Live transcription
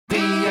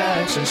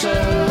Action Shelf.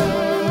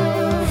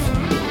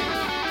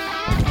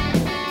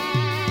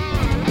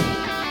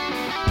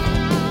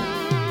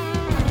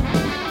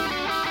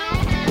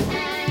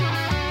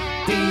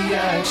 The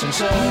Action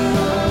Shelf.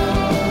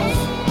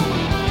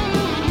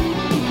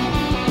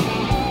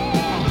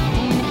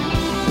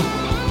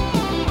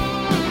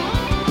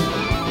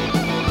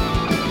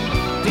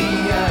 The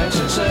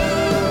Action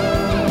Shelf.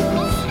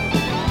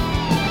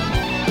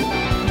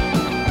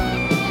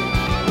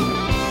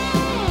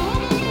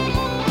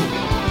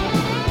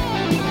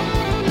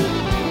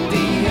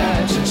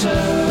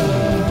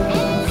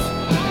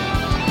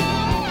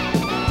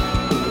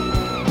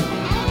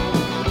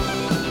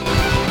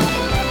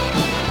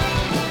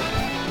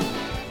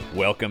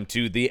 Welcome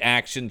to The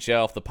Action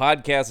Shelf, the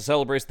podcast that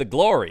celebrates the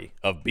glory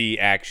of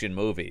B-action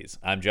movies.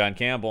 I'm John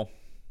Campbell.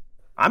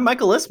 I'm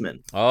Michael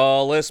Listman.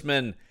 Oh,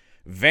 Listman,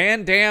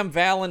 Damme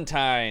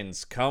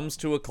Valentines comes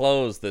to a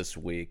close this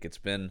week. It's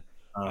been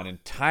an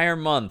entire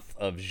month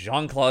of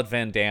Jean-Claude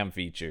Van Damme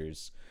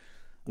features.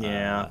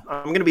 Yeah,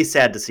 I'm going to be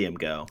sad to see him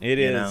go. It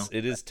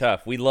is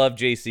tough. We love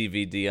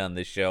JCVD on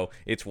this show.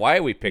 It's why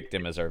we picked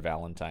him as our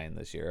Valentine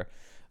this year.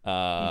 We've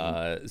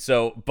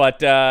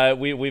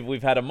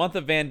had a month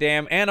of Van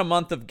Damme and a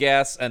month of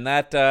guests, and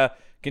that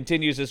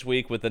continues this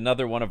week with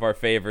another one of our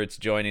favorites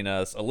joining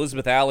us.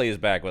 Elisabeth Allie is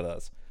back with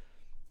us.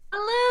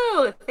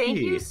 Hello! Thank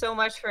you so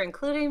much for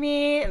including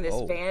me in this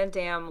Van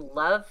Damme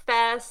love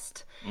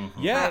fest.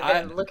 Mm-hmm. Yeah,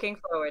 I've been looking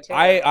forward to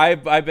it.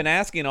 I've been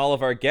asking all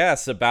of our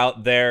guests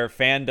about their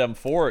fandom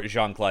for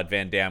Jean-Claude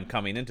Van Damme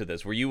coming into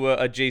this. Were you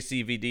a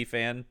JCVD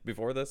fan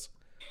before this?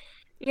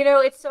 You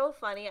know, it's so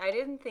funny. I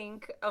didn't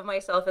think of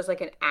myself as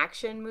like an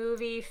action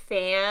movie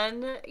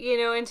fan,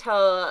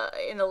 until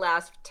in the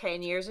last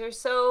 10 years or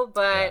so.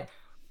 But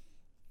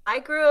I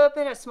grew up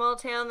in a small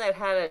town that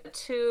had a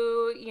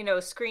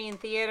 2-screen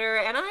theater,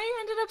 and I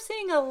ended up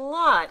seeing a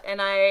lot. And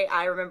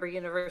I remember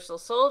Universal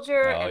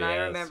Soldier, I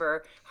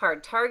remember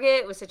Hard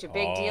Target. It was such a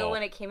big deal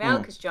when it came out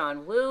because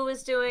John Woo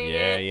was doing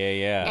it.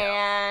 Yeah.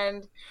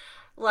 And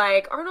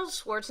like Arnold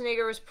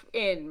Schwarzenegger was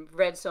in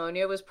Red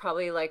Sonja was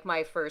probably like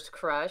my first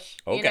crush,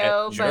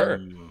 Sure.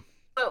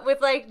 But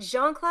with like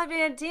Jean-Claude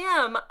Van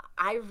Damme,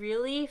 I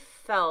really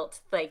felt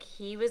like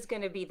he was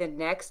going to be the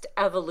next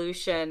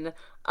evolution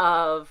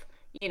of,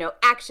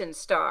 action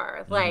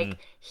star. Like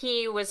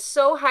he was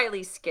so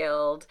highly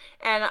skilled,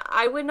 and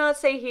I would not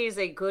say he's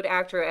a good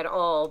actor at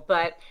all,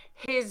 but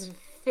his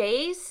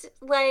face,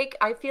 like,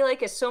 I feel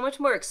like is so much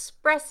more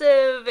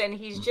expressive, and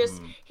he's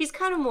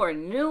kind of more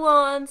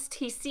nuanced.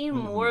 He seemed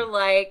more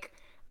like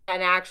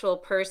an actual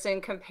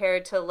person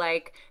compared to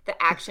like the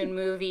action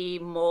movie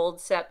mold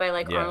set by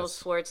like Arnold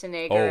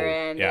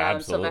Schwarzenegger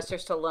and Sylvester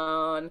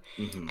Stallone.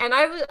 And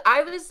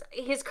I was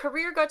his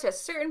career got to a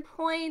certain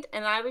point,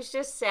 and I was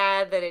just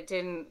sad that it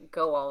didn't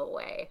go all the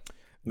way.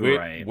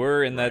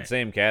 We're in that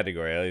same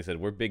category. Like I said,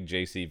 we're big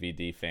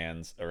JCVD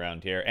fans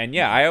around here, and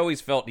I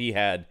always felt he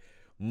had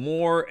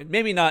more,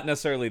 maybe not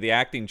necessarily the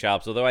acting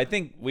chops, although I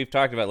think we've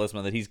talked about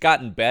Listman that he's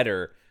gotten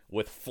better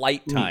with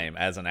flight time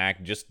as an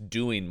actor, just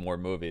doing more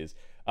movies.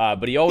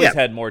 But he always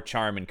had more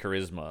charm and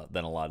charisma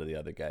than a lot of the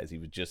other guys. He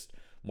was just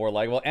more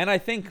likable, and I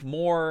think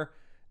more.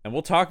 And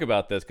we'll talk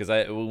about this because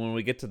when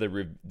we get to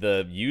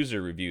the user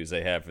reviews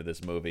I have for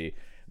this movie,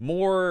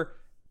 more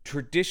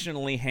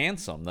traditionally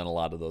handsome than a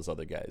lot of those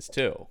other guys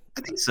too.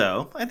 I think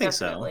so.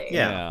 Definitely.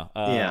 Yeah.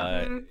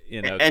 Yeah.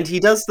 And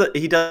he does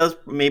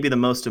maybe the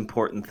most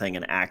important thing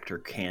an actor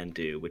can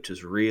do, which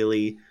is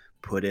really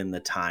put in the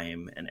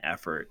time and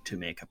effort to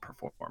make a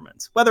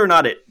performance. Whether or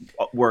not it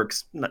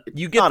works,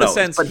 you get the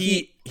sense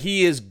he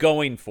is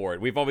going for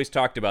it. We've always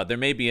talked about there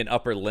may be an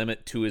upper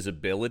limit to his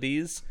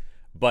abilities,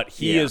 but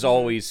he is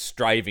always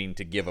striving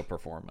to give a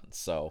performance.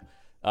 So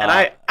and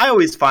I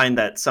always find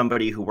that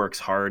somebody who works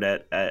hard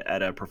at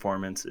a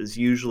performance is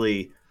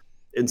usually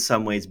in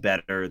some ways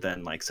better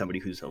than like somebody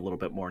who's a little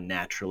bit more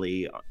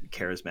naturally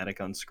charismatic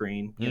on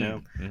screen,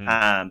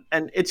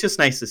 and it's just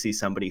nice to see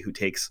somebody who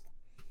takes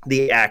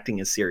the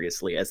acting as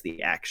seriously as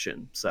the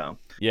action. So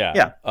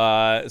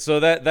so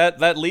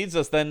that leads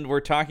us then,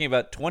 we're talking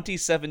about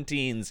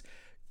 2017's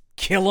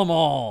Kill 'Em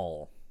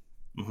All.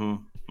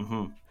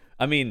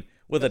 I mean,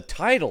 with a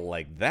title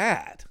like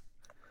that,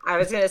 I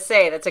was going to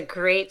say, that's a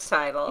great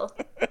title.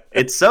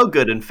 It's so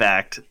good, in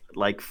fact,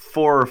 like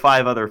 4 or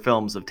 5 other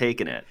films have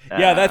taken it.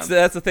 Yeah, that's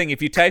the thing.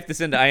 If you type this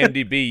into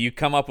IMDb, you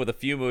come up with a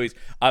few movies.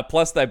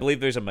 Plus, I believe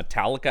there's a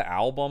Metallica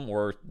album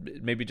or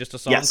maybe just a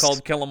song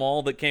called Kill 'Em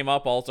All that came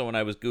up also when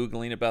I was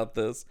Googling about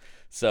this.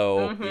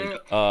 So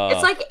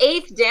it's like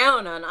 8th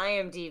down on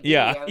IMDb.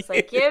 Yeah. I was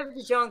like, give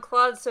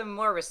Jean-Claude some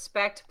more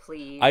respect,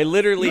 please. I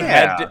literally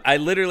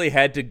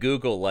had to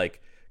Google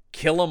like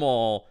Kill 'Em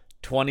All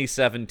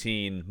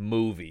 2017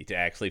 movie to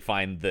actually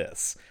find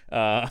this.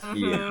 What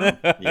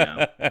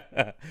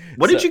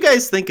did you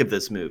guys think of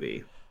this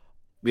movie?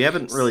 We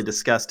haven't really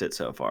discussed it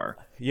so far.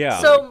 Yeah.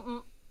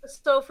 So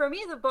for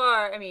me, the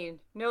bar, I mean,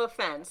 no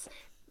offense,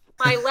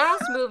 my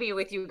last movie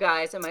with you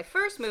guys and my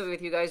first movie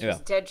with you guys was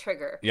Yeah. Dead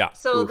Trigger. Yeah.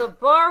 So the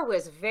bar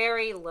was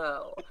very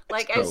low.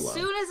 Like So as low.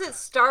 soon as it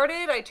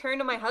started, I turned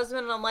to my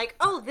husband and I'm like,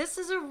 "Oh, this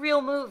is a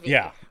real movie."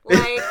 Yeah.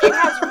 Like it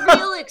has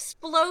real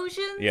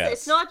explosions. Yes.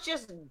 It's not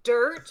just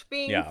dirt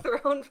being Yeah.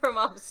 thrown from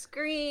off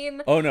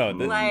screen. Oh no,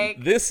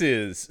 Like- this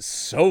is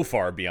so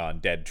far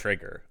beyond Dead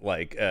Trigger.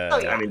 Like, Oh,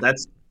 yeah. I mean,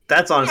 that's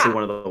honestly Yeah.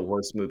 one of the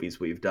worst movies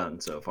we've done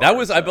so far. that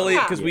was, I so- believe,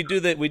 Yeah. because we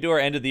do our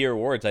end of the year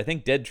awards. I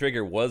think Dead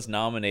Trigger was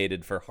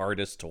nominated for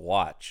hardest to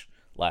watch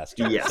last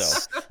year.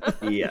 Yes.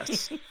 So.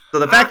 Yes. So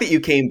the fact that you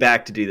came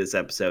back to do this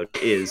episode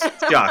is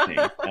shocking.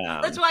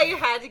 That's why you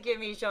had to give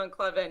me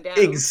Jean-Claude Van Damme.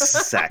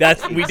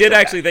 Exactly. We did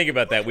actually think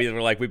about that. We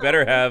were like, we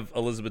better have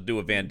Elizabeth do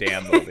a Van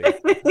Damme movie.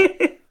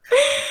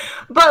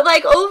 But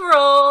like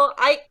overall,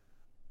 I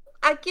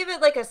give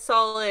it like a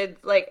solid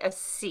like a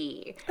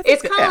C.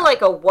 It's kind of yeah.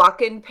 like a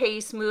walk-in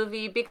pace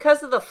movie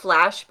because of the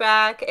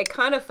flashback. It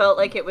kind of felt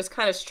like it was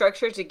kind of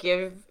structured to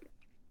give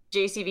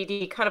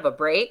JCVD kind of a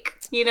break,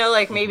 you know,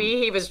 like maybe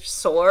he was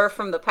sore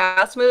from the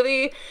past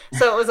movie,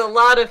 so it was a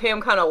lot of him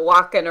kind of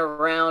walking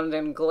around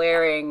and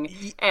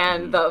glaring,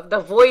 and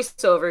the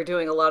voiceover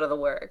doing a lot of the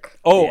work.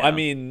 Oh, Yeah. I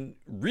mean,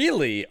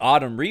 really,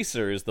 Autumn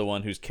Reeser is the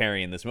one who's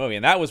carrying this movie,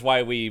 and that was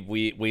why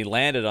we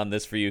landed on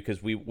this for you,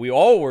 because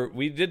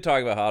we did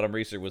talk about how Autumn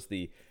Reeser was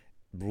the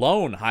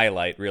lone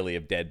highlight, really,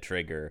 of Dead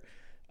Trigger,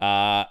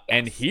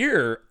 and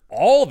here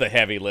all the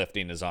heavy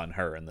lifting is on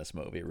her in this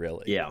movie,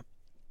 really. Yeah.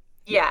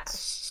 Yeah,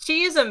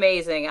 she is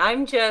amazing.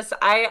 I'm just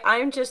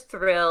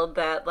thrilled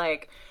that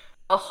like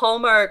a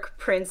Hallmark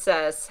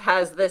princess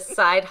has this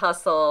side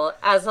hustle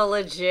as a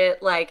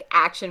legit like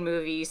action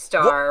movie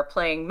star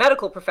playing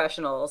medical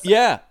professionals.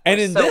 Yeah,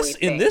 and in so this we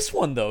in think. this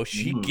one though,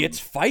 she gets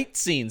fight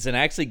scenes and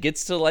actually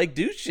gets to like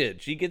do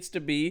shit. She gets to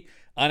be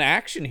an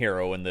action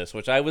hero in this,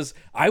 which I was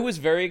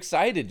very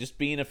excited, just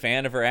being a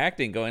fan of her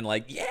acting, going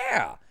like,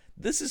 yeah,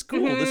 this is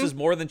cool. This is a lot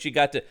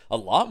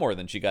more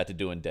than she got to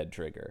do in Dead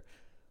Trigger.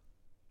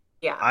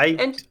 Yeah,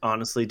 I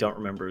honestly don't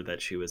remember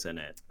that she was in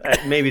it.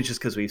 Maybe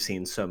just because we've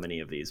seen so many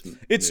of these.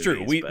 It's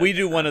true. movies, We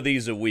do one of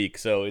these a week,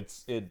 so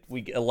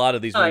a lot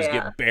of these movies yeah.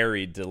 get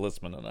buried to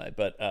Lisman and I.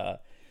 But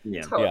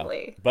Yeah.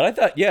 totally. yeah. But I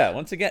thought,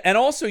 once again, and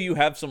also you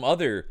have some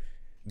other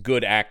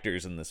good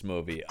actors in this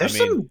movie. There's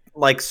some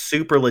like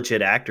super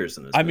legit actors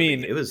in this. I movie.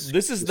 mean,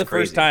 this is the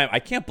crazy. first time. I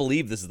can't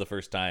believe this is the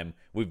first time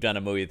we've done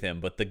a movie with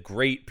him. But the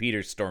great Peter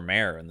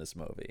Stormare in this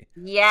movie.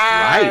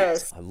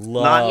 Yes. I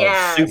love. Not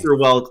Yeah. super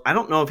well. I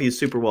don't know if he's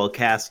super well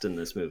cast in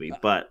this movie,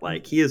 but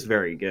like he is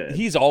very good.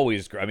 He's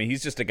always great. I mean,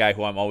 he's just a guy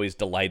who I'm always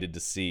delighted to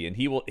see, and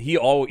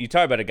you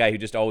talk about a guy who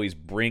just always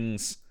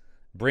brings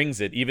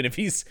it, even if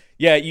he's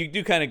you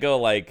do kind of go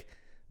like,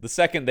 the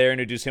second they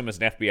introduce him as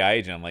an FBI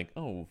agent, I'm like,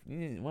 oh,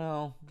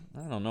 well,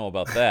 I don't know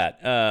about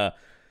that.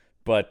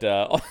 But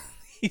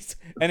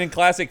and in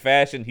classic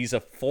fashion, he's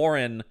a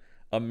foreign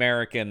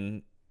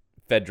American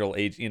federal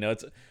agent. You know,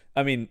 it's.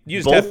 I mean, you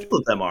just have Both to.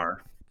 of them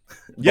are.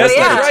 Yes, Both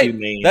yeah. are the that's two right.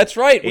 main That's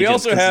right. We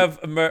agents, also 'cause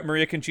have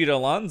Maria Conchita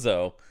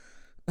Alonso.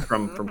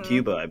 from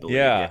Cuba, I believe.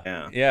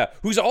 Yeah.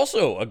 Who's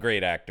also a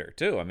great actor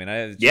too. I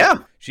mean,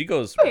 she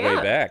goes way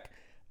yeah. back.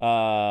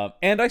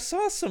 And I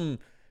saw some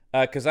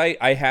because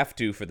I have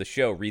to for the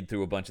show read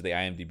through a bunch of the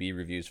IMDb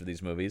reviews for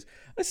these movies.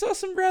 I saw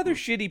some rather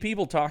shitty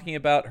people talking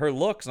about her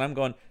looks, and I'm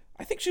going,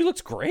 I think she looks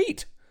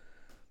great.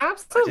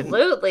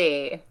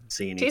 Absolutely.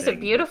 See anything? She's a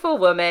beautiful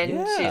woman.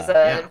 Yeah. She's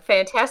a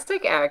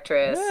fantastic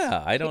actress.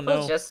 Yeah, I don't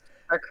People know. just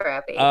are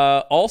crappy.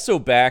 Also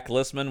back,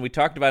 Listman, we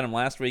talked about him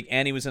last week,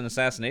 and he was in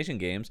Assassination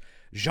Games.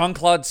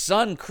 Jean-Claude's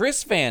son,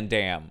 Chris Van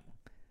Damme,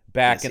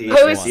 back Yes, in he this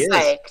I was one. is.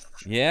 psyched.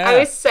 Yeah. I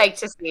was psyched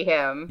to see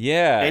him.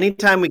 Yeah.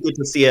 Anytime we get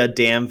to see a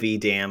Damme v.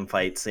 Damme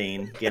fight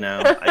scene, you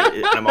know,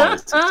 I'm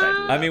always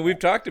excited. I mean, we've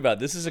talked about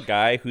this is a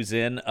guy who's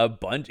in a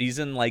bunch. He's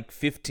in like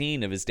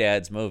 15 of his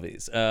dad's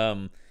movies.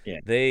 Yeah.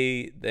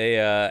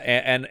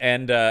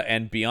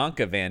 And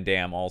Bianca Van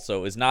Damme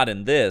also is not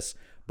in this,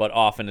 but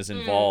often is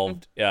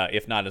involved,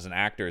 if not as an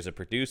actor, as a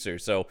producer.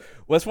 So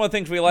that's one of the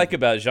things we like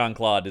about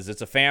Jean-Claude is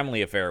it's a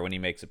family affair when he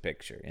makes a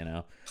picture. You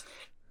know.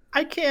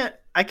 I can't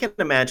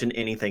imagine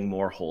anything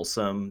more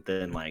wholesome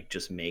than like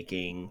just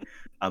making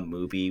a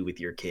movie with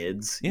your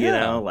kids. You Yeah.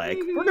 know, like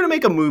we're gonna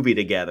make a movie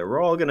together.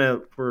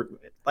 We're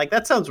like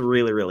that sounds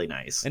really, really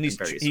nice. And he's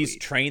very he's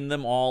sweet. trained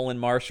them all in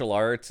martial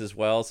arts as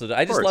well. So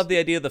I just course. love the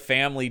idea of the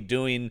family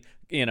doing,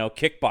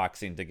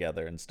 kickboxing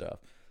together and stuff.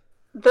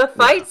 The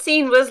fight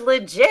scene was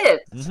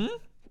legit. Mm-hmm.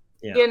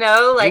 Yeah. You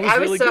know, like was I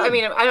was really so, I good.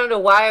 mean, I don't know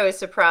why I was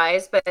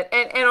surprised, but,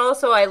 and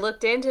also I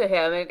looked into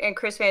him and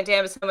Chris Van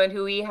Damme is someone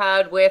who he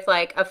had with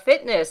like a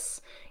fitness,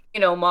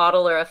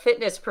 model or a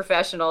fitness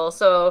professional.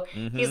 So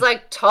he's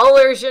like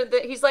taller.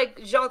 He's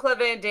like Jean-Claude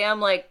Van Damme,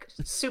 like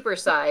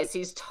supersized.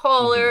 He's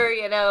taller,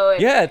 and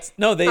Yeah,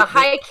 the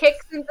high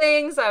kicks and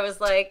things. I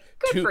was like,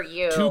 good for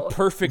you. Two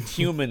perfect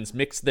humans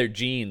mixed their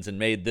genes and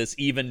made this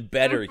even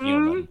better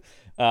human.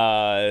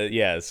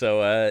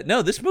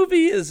 No, this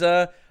movie is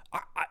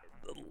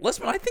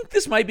listen, I think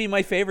this might be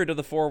my favorite of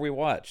the four we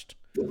watched.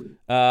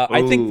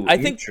 I think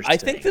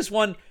interesting. this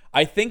one.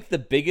 I think the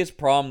biggest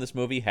problem this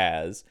movie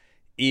has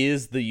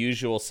is the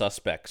Usual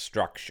Suspect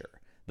structure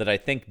that I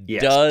think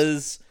Yes.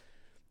 does.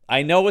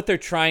 I know what they're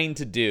trying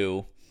to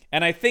do,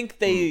 and I think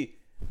they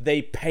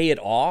pay it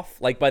off.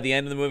 Like by the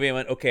end of the movie, I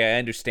went, okay, I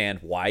understand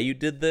why you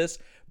did this.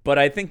 But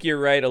I think you're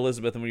right,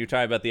 Elizabeth, when you're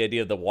talking about the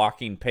idea of the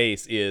walking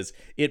pace, is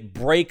it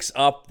breaks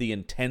up the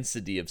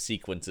intensity of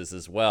sequences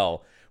as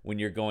well when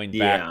you're going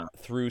back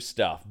through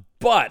stuff.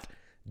 But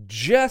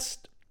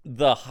just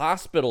the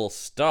hospital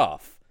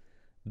stuff,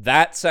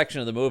 that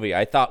section of the movie,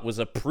 I thought was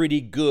a pretty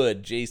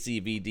good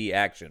JCVD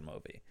action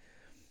movie.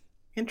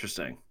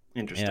 Interesting.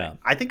 Yeah.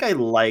 I think I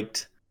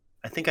liked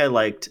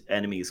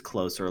Enemies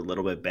Closer a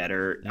little bit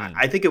better.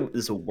 I think it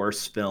was a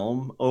worse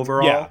film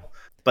overall. Yeah.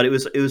 But it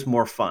was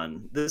more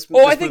fun. I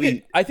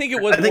think it was more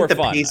fun. I think the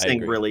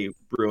pacing really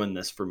ruined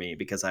this for me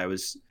because I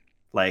was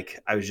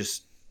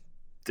just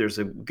there's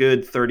a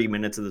good 30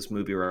 minutes of this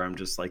movie where I'm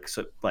just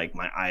like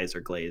my eyes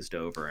are glazed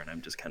over and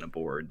I'm just kind of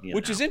bored.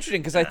 Which is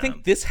interesting because I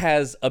think this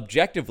has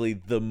objectively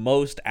the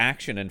most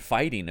action and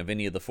fighting of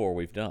any of the four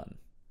we've done.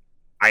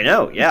 I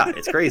know, yeah,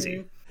 it's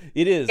crazy.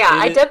 It is.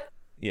 Yeah,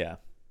 Yeah.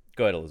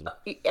 Go ahead, Elizabeth.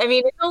 I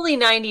mean, it's only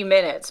 90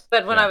 minutes,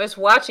 but when I was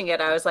watching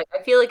it, I was like,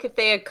 I feel like if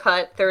they had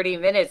cut 30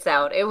 minutes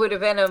out, it would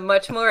have been a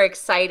much more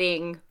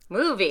exciting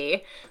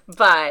movie.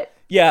 But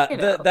yeah,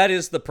 that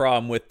is the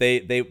problem with they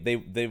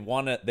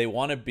want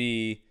to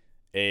be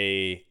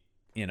a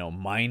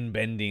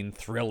mind-bending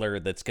thriller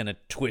that's going to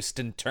twist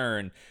and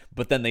turn,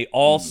 but then they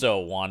also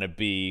want to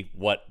be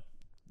what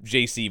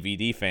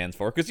JCVD fans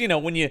for, because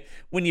when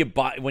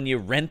you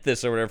rent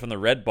this or whatever from the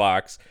Red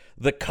Box,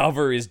 the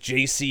cover is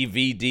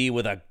JCVD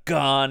with a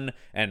gun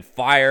and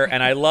fire,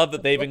 and I love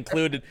that they've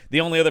included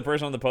the only other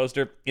person on the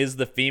poster is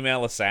the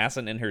female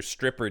assassin in her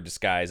stripper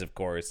disguise, of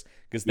course,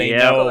 because they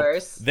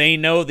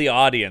know the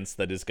audience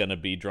that is going to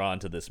be drawn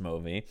to this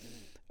movie.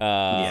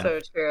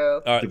 So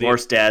true.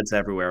 Divorced dads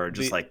everywhere are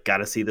just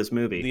gotta see this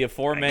movie. The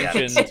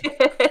aforementioned,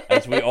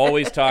 as we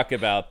always talk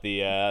about,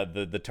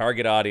 the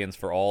target audience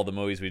for all the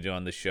movies we do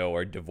on the show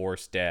are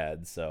divorced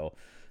dads. So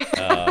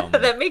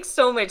that makes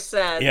so much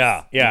sense.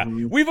 Yeah.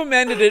 Mm-hmm. We've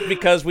amended it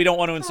because we don't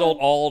want to insult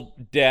all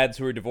dads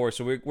who are divorced.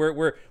 So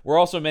we're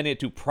also amending it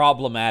to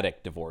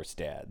problematic divorced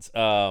dads.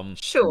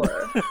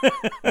 Sure.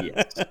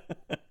 Yes.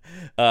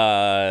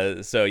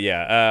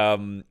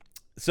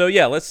 So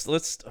yeah,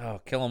 let's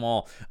kill them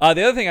all. The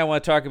other thing I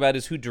want to talk about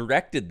is who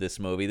directed this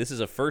movie. This is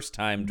a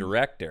first-time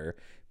director,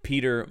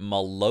 Peter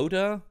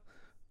Malota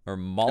or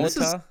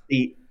Malota.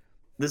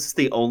 This is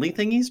the only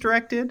thing he's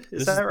directed.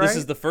 Is that right? This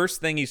is the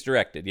first thing he's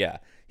directed. Yeah,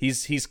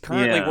 he's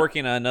currently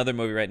working on another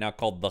movie right now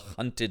called The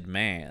Hunted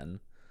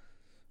Man.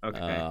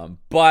 Okay,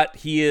 but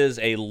he is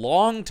a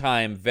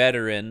longtime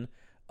veteran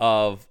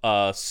of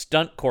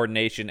stunt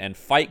coordination and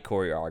fight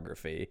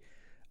choreography.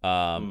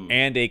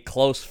 And a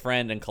close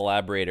friend and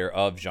collaborator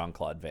of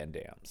Jean-Claude Van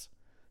Damme's,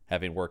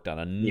 having worked on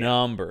a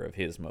number of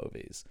his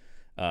movies,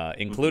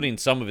 including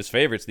some of his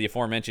favorites, the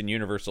aforementioned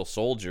Universal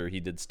Soldier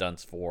he did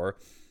stunts for.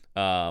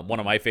 One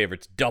of my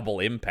favorites, Double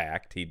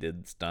Impact, he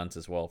did stunts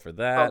as well for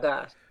that. Oh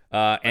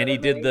gosh. And he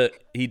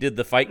did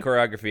the fight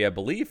choreography, I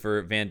believe,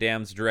 for Van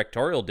Damme's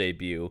directorial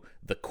debut,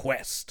 The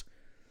Quest.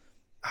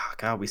 Oh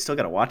God, we still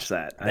got to watch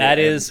that.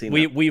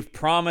 We've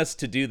promised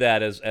to do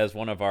that as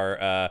one of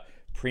our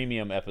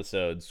premium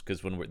episodes,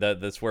 because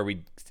that's where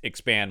we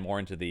expand more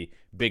into the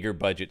bigger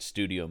budget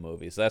studio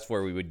movies. That's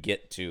where we would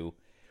get to.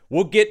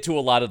 We'll get to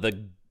a lot of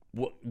the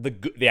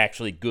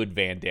actually good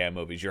Van Damme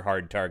movies. Your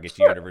Hard Targets,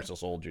 Universal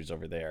Soldiers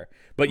over there.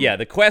 But yeah,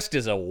 The Quest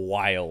is a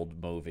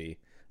wild movie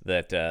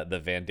that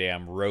the Van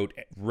Damme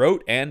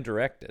wrote and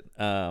directed.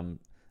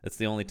 That's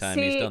the only time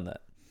he's done that.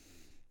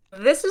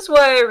 This is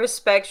why I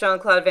respect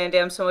Jean-Claude Van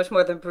Damme so much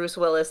more than Bruce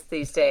Willis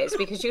these days,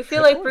 because you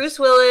feel like Bruce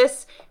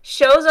Willis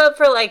shows up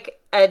for like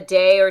a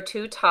day or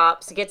two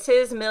tops, gets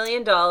his $1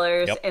 million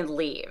and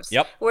leaves.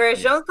 Yep.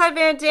 Whereas Jean-Claude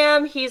Van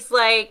Damme, he's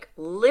like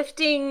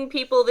lifting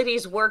people that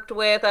he's worked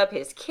with up,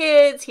 his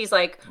kids. He's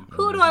like,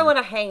 who do I want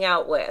to hang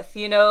out with?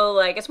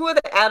 Like it's more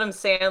the Adam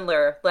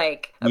Sandler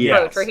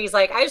approach where he's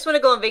like, I just want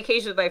to go on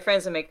vacation with my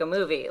friends and make a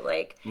movie.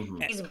 Like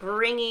he's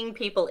bringing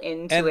people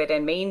into it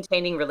and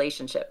maintaining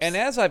relationships. And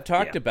as I've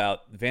talked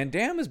about, Van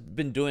Damme has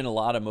been doing a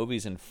lot of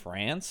movies in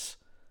France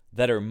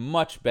that are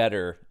much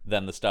better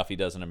than the stuff he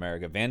does in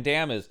America. Van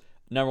Damme is,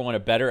 number one, a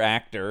better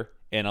actor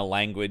in a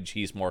language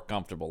he's more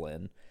comfortable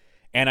in.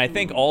 And I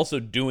think also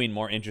doing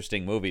more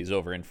interesting movies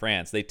over in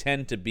France. They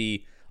tend to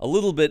be a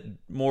little bit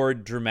more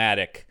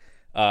dramatic,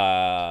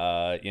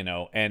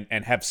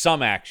 and have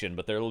some action,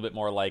 but they're a little bit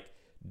more like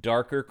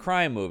darker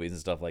crime movies and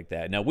stuff like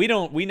that. Now, we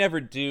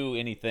never do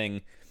anything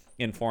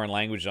in foreign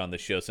language on the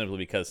show simply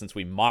because since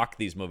we mock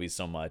these movies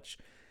so much,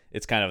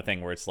 it's kind of a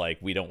thing where it's like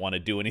we don't want to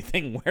do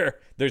anything where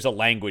there's a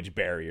language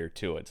barrier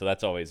to it. So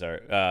that's always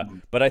our.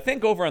 But I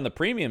think over on the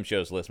premium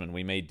shows, Listman,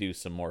 we may do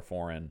some more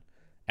foreign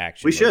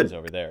action movies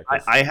over there.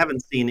 I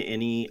haven't seen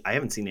any. I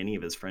haven't seen any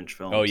of his French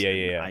films. Oh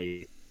yeah.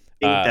 I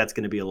think that's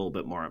going to be a little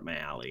bit more up my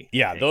alley.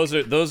 Yeah, those are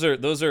a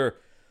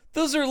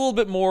little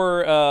bit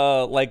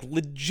more like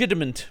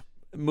legitimate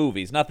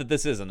movies. Not that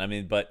this isn't. I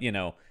mean, but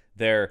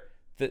they're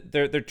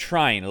they're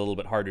trying a little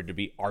bit harder to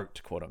be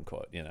art, quote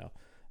unquote,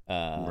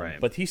 Right.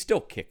 But he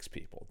still kicks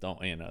people.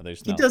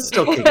 There's he does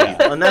still kick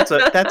people, and that's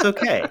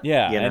okay.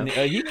 Yeah, and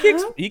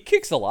he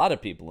kicks a lot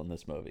of people in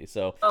this movie.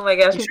 So oh my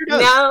gosh, sure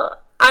does. now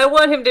I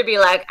want him to be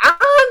like,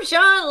 I'm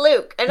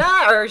Jean-Luc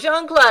or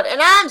Jean-Claude, and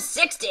I'm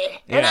 60,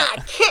 and I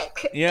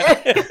kick.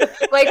 Yeah.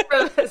 Like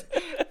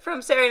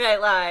from Saturday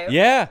Night Live.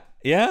 Yeah.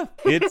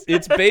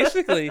 It's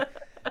basically,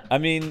 I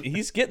mean,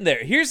 he's getting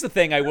there. Here's the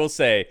thing I will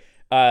say,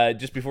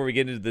 just before we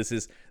get into this,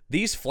 is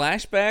these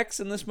flashbacks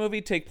in this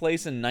movie take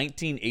place in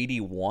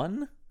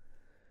 1981.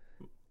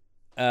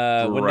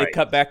 When they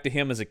cut back to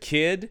him as a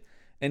kid,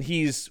 and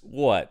he's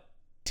what,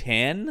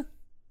 10?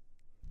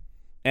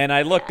 And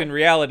I looked, in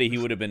reality, he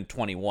would have been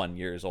 21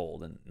 years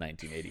old in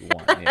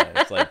 1981.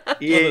 Yeah, it's like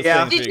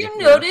Yeah. Did you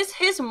notice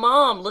his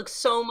mom looks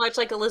so much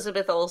like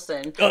Elizabeth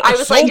Olsen? I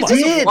was so like, much.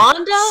 is this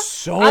Wanda?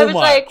 So I was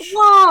much. like,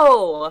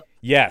 whoa.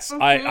 Yes,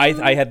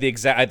 I had the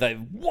exact. I thought,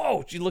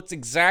 whoa, she looks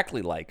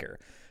exactly like her.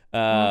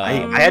 I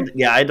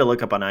had to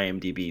look up on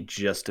IMDb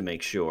just to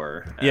make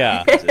sure.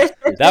 Yeah,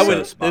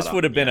 It's this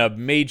would have been a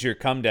major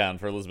come down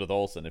for Elizabeth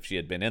Olsen if she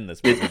had been in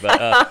this movie.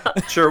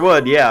 But sure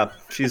would. Yeah,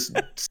 she's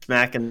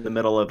smack in the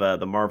middle of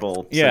the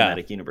Marvel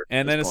Cinematic Universe.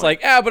 And then it's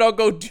like, but I'll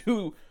go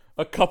do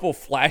a couple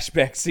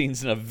flashback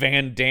scenes in a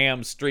Van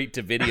Damme straight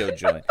to video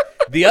joint.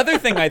 The other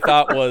thing I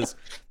thought was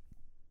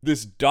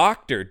this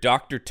Dr.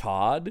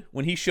 Todd.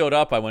 When he showed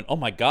up, I went, oh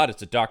my God,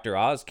 it's a Dr.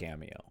 Oz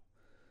cameo.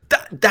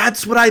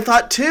 That's what I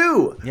thought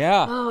too.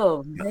 Yeah.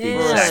 Oh, For a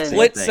man.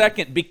 split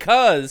second,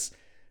 because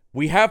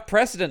we have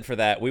precedent for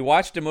that. We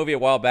watched a movie a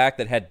while back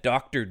that had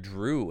Dr.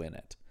 Drew in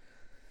it.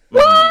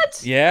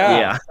 What?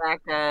 Yeah. That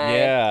guy.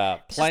 Yeah.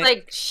 Just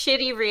like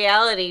shitty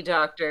reality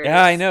doctors.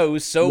 Yeah, I know. It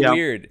was so Yeah.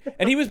 weird.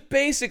 And he was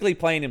basically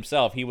playing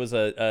himself. He was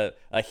a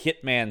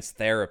hitman's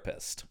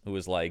therapist who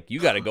was like, you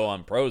got to go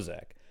on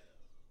Prozac.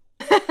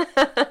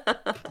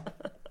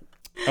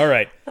 All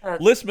right,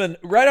 Listman,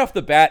 right off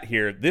the bat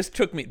here, this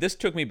took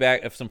me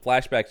back of some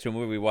flashbacks to a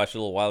movie we watched a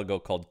little while ago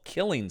called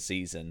Killing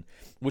Season,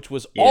 which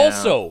was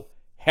also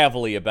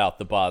heavily about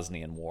the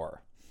Bosnian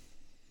War.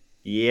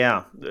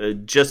 Yeah,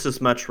 just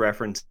as much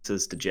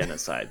references to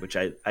genocide, which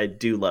I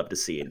do love to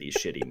see in these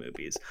shitty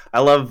movies. I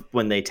love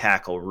when they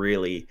tackle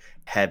really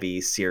heavy,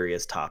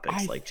 serious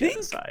topics like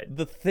genocide.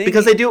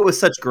 Because they do it with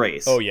such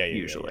grace. Oh, yeah,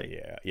 usually.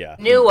 Yeah.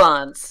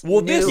 Nuance.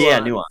 Well,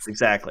 nuance,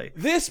 exactly.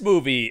 This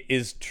movie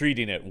is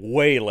treating it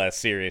way less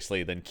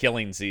seriously than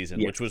Killing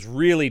Season, which was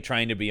really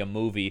trying to be a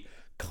movie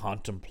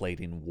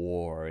contemplating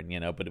war, and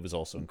but it was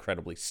also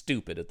incredibly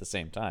stupid at the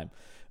same time.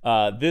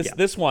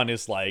 This one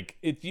is like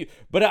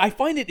but I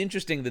find it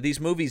interesting that these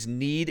movies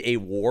need a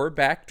war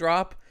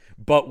backdrop,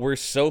 but we're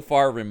so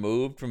far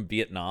removed from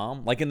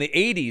Vietnam. Like in the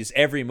 80s,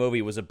 every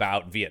movie was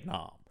about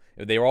Vietnam.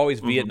 They were always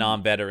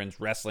Vietnam veterans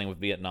wrestling with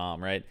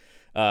Vietnam, right?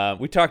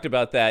 We talked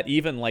about that.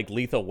 Even like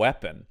Lethal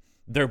Weapon,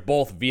 they're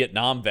both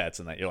Vietnam vets,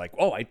 and that you're like,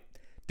 oh, I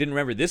didn't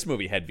remember this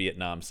movie had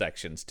Vietnam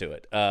sections to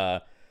it.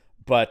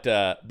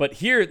 But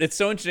here it's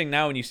so interesting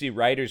now when you see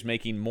writers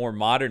making more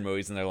modern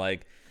movies, and they're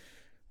like,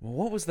 well,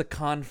 what was the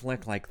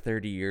conflict like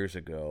 30 years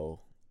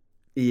ago?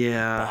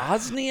 Yeah.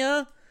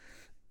 Bosnia?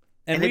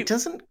 And it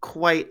doesn't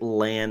quite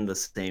land the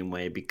same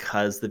way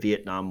because the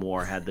Vietnam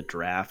War had the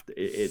draft.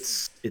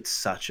 It's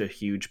such a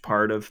huge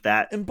part of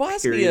that. And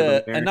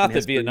Bosnia, and not that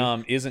history.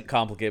 Vietnam isn't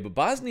complicated, but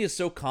Bosnia is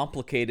so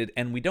complicated,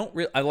 and we don't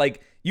really.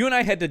 Like, you and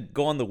I had to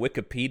go on the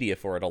Wikipedia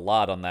for it a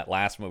lot on that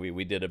last movie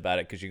we did about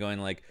it, because you're going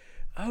like,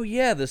 oh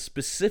yeah, the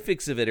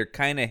specifics of it are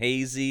kind of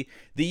hazy.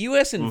 The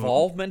U.S.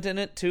 involvement in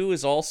it too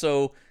is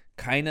also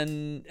kind of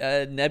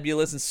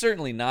nebulous, and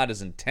certainly not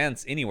as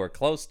intense anywhere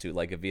close to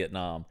like a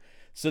Vietnam.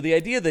 So the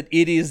idea that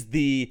it is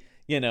the,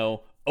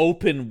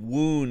 open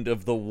wound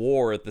of the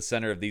war at the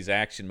center of these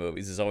action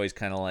movies is always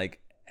kind of like,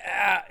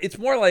 it's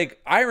more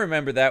like, I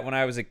remember that when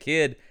I was a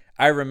kid.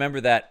 I remember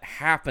that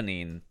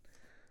happening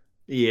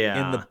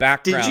in the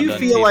background. Did you on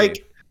feel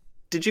TV.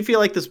 Did you feel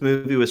like this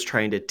movie was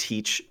trying to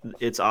teach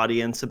its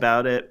audience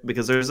about it?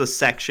 Because there's a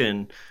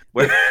section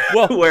where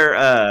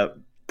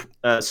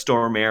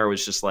Storm Air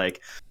was just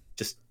like,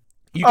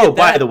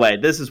 by the way,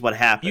 this is what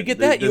happened. You get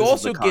that. This you is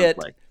also the get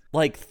conflict.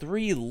 like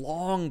 3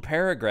 long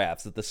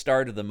paragraphs at the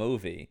start of the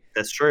movie.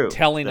 That's true.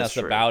 Telling That's us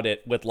true. about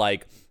it with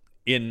like,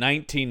 in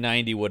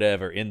 1990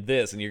 whatever, in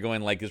this, and you're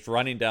going like, it's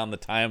running down the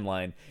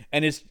timeline,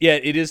 and it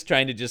is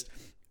trying to just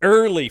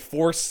early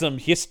force some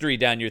history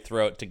down your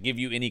throat to give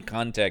you any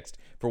context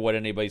for what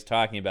anybody's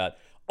talking about.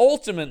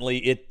 Ultimately,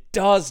 it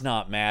does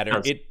not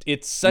matter.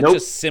 It's such a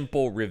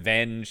simple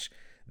revenge.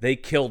 They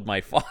killed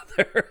my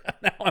father.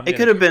 It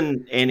could have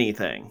been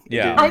anything. It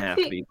Yeah. didn't have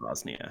to be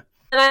Bosnia.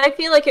 And I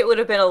feel like it would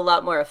have been a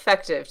lot more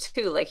effective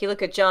too. Like you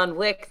look at John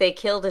Wick, they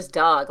killed his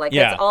dog. Like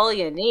Yeah. that's all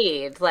you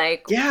need.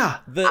 Like Yeah.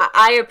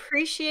 I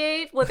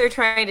appreciate what they're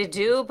trying to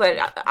do,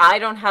 but I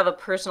don't have a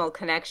personal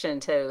connection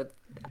to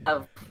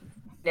a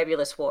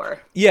nebulous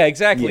war. Yeah,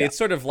 exactly. Yeah. It's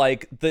sort of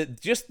like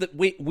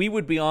we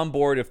would be on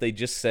board if they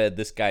just said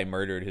this guy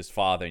murdered his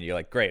father, and you're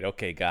like, great,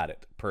 okay, got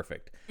it,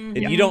 perfect. And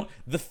you don't.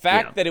 The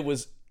fact that it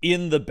was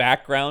in the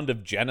background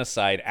of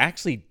genocide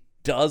actually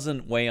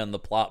doesn't weigh on the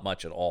plot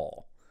much at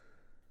all.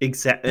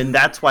 Exactly, and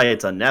that's why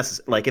it's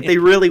unnecessary. Like, if they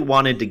really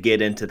wanted to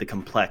get into the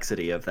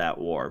complexity of that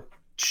war,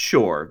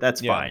 sure,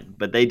 that's fine.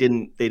 But they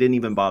didn't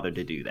even bother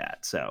to do that.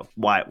 So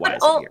why is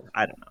it here?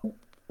 I don't know.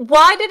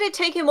 Why did it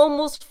take him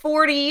almost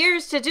 40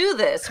 years to do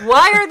this?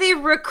 Why are they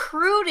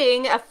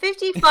recruiting a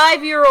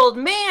 55-year-old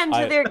man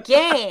to their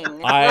gang?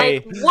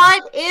 Like,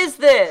 what is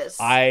this?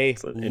 I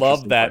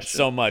love that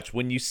so much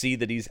when you see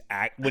that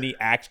when he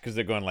acts, because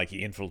they're going like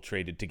he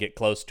infiltrated to get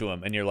close to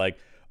him, and you're like,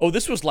 oh,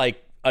 this was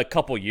like a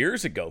couple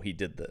years ago he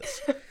did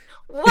this.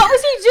 What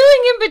was he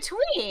doing in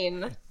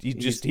between?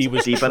 He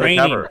was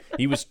training.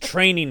 He was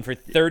training for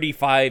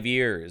 35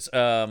 years.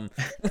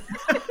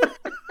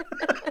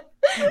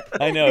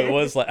 I know, it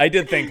was like, I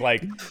did think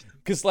like,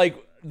 because like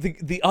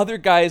the other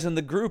guys in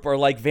the group are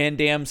like Van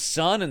Damme's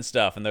son and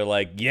stuff, and they're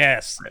like,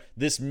 yes,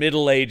 this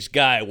middle-aged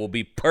guy will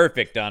be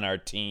perfect on our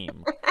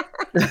team.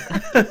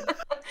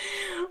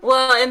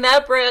 Well, and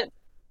that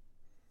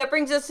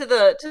brings us to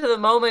the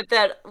moment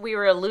that we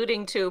were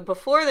alluding to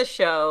before the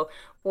show,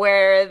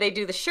 where they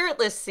do the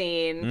shirtless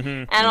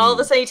scene, and all of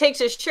a sudden he takes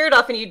his shirt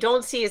off and you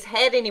don't see his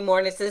head anymore,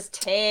 and it's this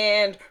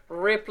tanned,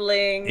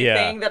 rippling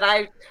thing that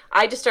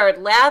I just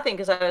started laughing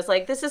because I was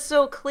like, this is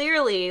so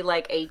clearly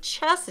like a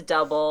chest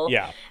double.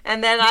 Yeah.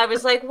 And then I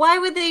was like, why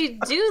would they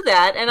do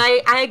that? And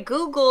I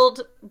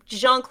Googled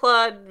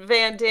Jean-Claude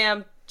Van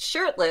Damme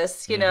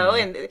shirtless, you know,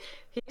 and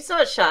he's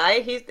not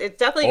shy. It's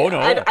definitely. Oh, no.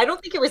 I don't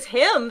think it was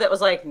him that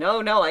was like,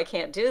 no, I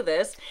can't do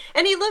this.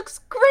 And he looks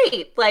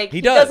great. Like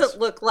he doesn't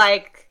look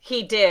like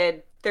he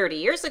did 30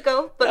 years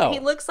ago, but he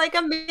looks like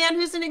a man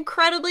who's in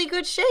incredibly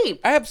good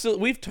shape.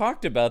 Absolutely, we've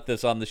talked about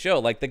this on the show.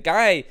 Like the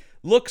guy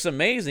looks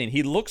amazing.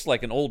 He looks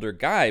like an older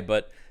guy,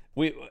 but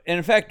and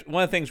in fact,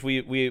 one of the things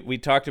we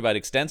talked about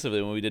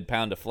extensively when we did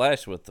Pound of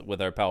Flesh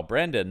with our pal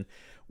Brendan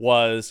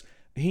was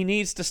he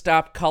needs to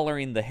stop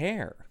coloring the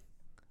hair.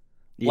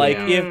 Like,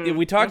 if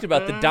we talked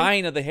about the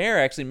dyeing of the hair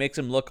actually makes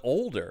him look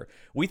older.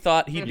 We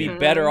thought he'd be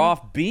better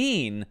off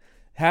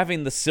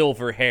having the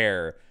silver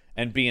hair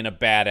and being a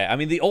badass. I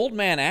mean, the old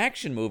man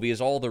action movie is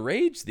all the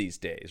rage these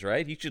days,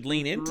 right? He should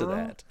lean into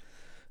that.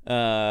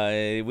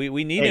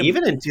 We need him.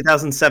 Even in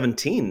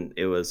 2017,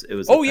 it was.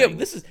 Oh yeah,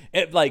 this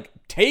is like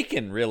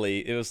Taken.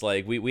 Really, it was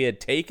like we had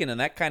Taken, and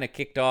that kind of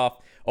kicked off.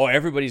 Oh,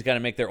 everybody's got to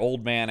make their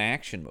old man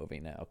action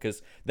movie now,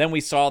 because then we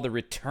saw the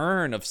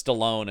return of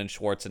Stallone and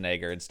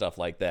Schwarzenegger and stuff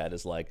like that.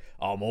 Is like,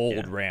 I'm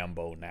old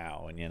Rambo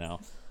now,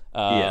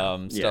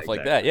 and stuff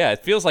like that. Yeah,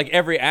 it feels like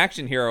every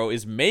action hero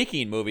is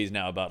making movies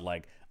now about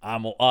like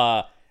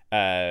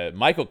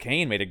Michael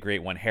Caine made a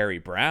great one, Harry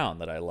Brown,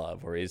 that I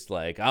love, where he's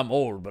like, I'm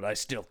old, but I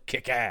still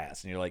kick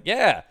ass, and you're like,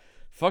 yeah,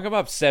 fuck him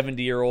up,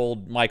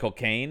 70-year-old Michael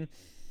Caine.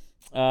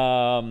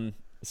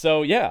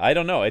 So yeah, I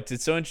don't know.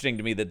 It's so interesting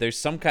to me that there's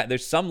some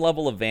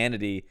level of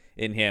vanity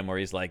in him where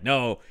he's like,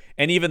 no,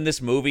 and even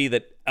this movie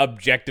that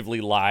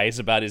objectively lies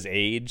about his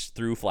age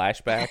through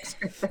flashbacks.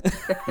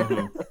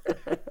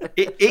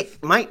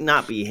 It might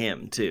not be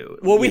him too.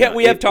 Well,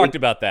 we have talked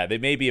about that.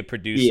 It may be a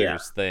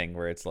producer's thing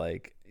where it's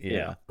like,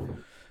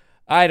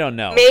 I don't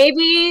know.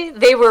 Maybe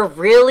they were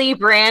really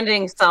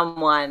branding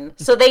someone.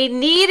 So they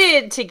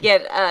needed to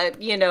get,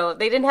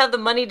 they didn't have the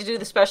money to do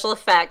the special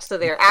effects. So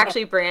they're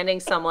actually branding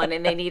someone,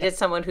 and they needed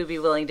someone who'd be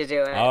willing to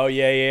do it. Oh,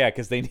 yeah.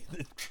 Because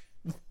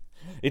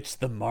it's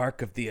the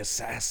mark of the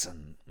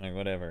assassin or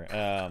whatever.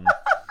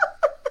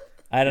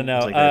 I don't know.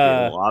 It's like that'd be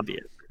a little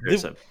obvious.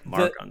 There's a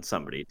mark on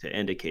somebody to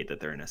indicate that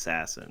they're an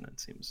assassin. It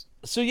seems.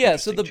 So yeah.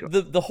 So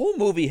the whole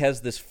movie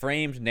has this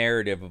framed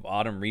narrative of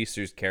Autumn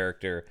Reeser's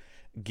character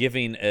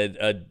giving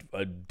a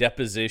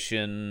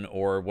deposition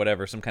or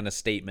whatever, some kind of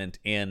statement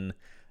in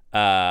the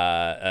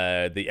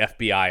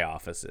FBI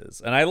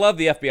offices. And I love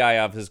the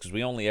FBI offices because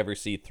we only ever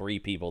see 3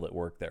 people that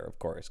work there, of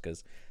course,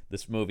 because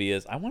this movie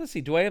is, I want to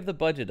see, do I have the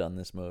budget on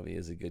this movie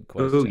is a good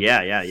question. Ooh,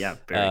 yeah.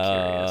 Very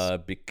curious.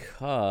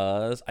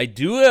 Because I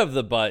do have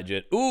the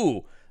budget.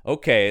 Ooh,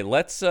 okay,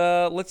 let's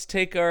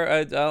take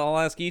I'll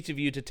ask each of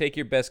you to take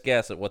your best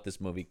guess at what this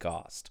movie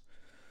cost.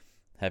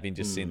 Having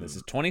just seen this.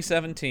 It's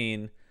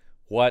 2017.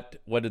 What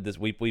did this?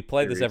 We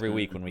play this every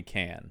week when we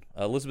can.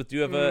 Elizabeth, do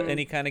you have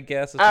any kind of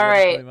guess? All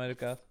right, might have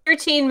cost?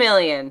 $13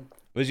 million.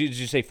 Did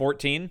you say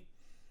 14?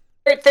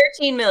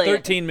 13 million.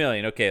 13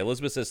 million. Okay,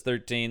 Elizabeth says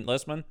 13.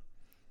 Lesman?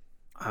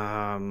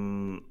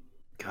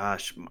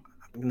 Gosh, I'm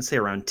gonna say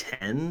around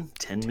 10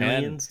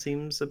 million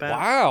seems about.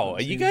 Wow,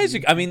 you guys.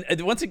 I mean,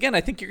 once again,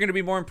 I think you're gonna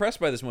be more impressed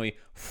by this movie.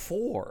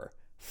 $4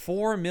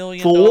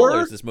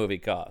 million this movie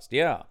cost.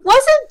 Yeah.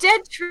 Wasn't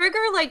Dead Trigger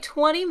like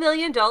 $20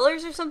 million or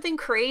something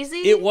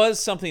crazy? It was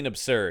something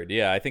absurd.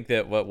 Yeah, I think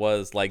that what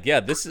was like, yeah,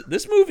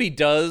 this movie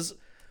does.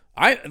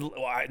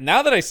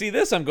 Now that I see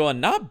this, I'm going,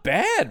 not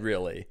bad,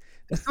 really.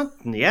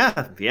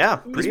 Yeah,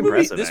 pretty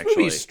impressive. This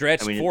movie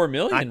stretched $4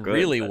 million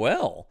really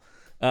well.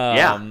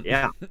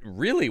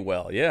 Really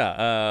well.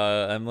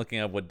 Yeah. I'm looking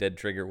up what Dead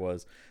Trigger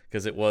was,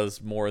 because it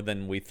was more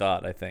than we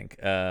thought, I think.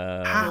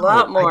 A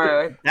lot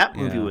more. That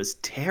movie was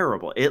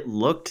terrible. It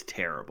looked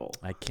terrible.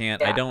 I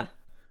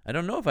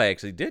don't know if I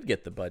actually did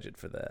get the budget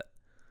for that.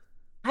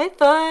 I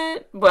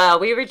thought, well,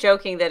 we were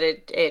joking that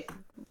it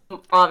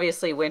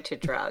obviously went to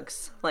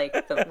drugs, like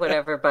the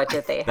whatever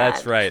budget they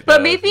That's had. right. But That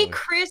was maybe really...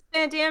 Chris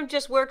Van Damme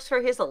just works for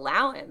his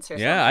allowance or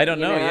Yeah, I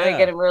something. don't know. They get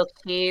Yeah. him real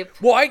cheap.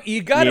 Well,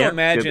 you got to Yeah, could be.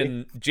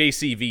 imagine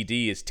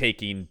JCVD is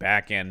taking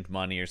back end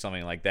money or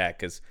something like that,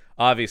 because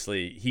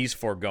obviously he's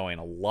foregoing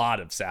a lot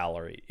of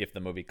salary if the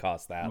movie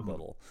costs that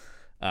little.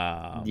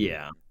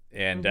 Yeah.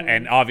 And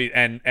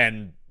Mhm.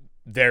 and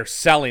they're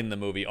selling the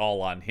movie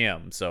all on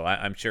him, so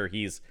I'm sure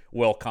he's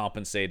well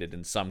compensated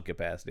in some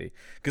capacity.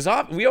 Because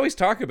we always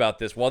talk about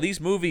this. While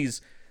these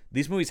movies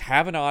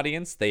have an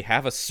audience, they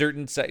have a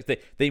certain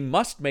they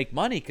must make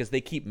money because they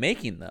keep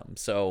making them.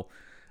 So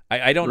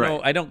I don't know.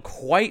 Right. I don't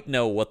quite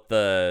know what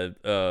the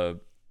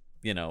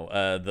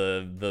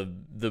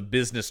the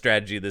business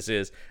strategy of this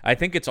is. I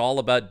think it's all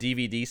about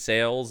DVD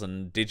sales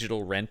and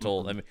digital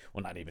rental. I mean,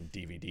 well, not even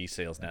DVD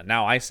sales now.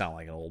 Now I sound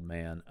like an old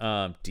man.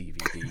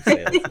 DVD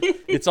sales.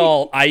 It's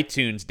all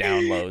iTunes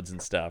downloads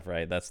and stuff,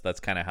 right? That's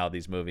kind of how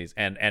these movies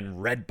and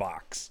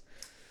Redbox.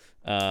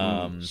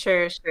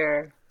 Sure.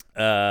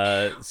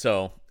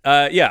 So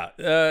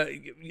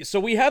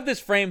we have this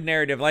framed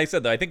narrative. Like I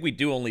said, though, I think we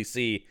do only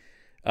see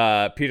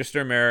Peter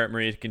Stormare,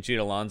 Maria Conchita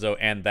Alonso,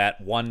 and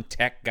that one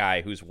tech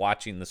guy who's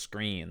watching the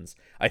screens.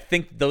 I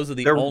think those are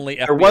the only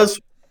There FBI. was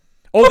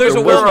There's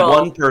there a was woman.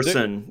 one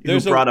person who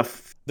brought a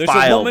There's a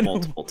file woman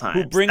multiple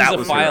times. who brings that a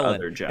was file her in,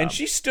 other job. and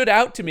she stood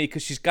out to me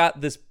because she's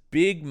got this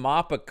big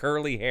mop of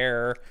curly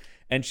hair,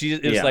 and she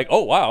is Yeah. like,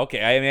 "Oh wow,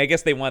 okay." I mean, I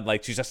guess they want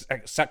like she's a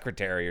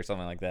secretary or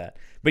something like that.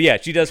 But yeah,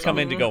 she does come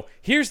in to go,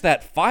 "Here's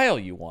that file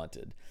you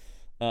wanted."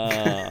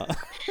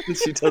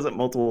 She does it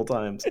multiple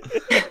times.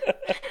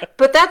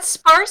 But that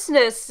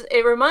sparseness,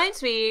 it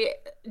reminds me,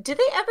 did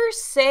they ever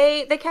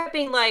say, they kept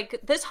being like,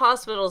 this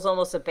hospital is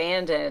almost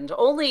abandoned,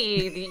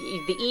 only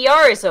the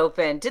ER is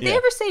open. Did they Yeah.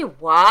 ever say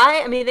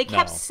why? I mean, they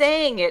kept No.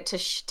 saying it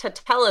to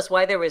tell us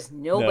why there was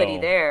nobody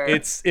No. there.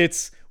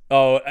 It's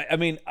I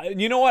mean,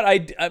 you know what?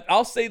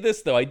 I'll say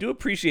this though. I do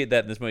appreciate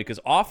that in this movie because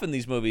often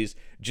these movies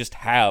just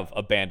have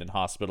abandoned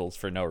hospitals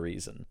for no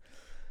reason.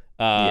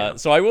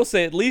 So I will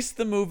say at least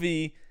the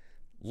movie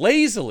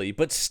lazily,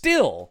 but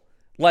still,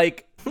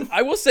 like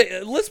I will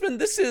say, Lisman,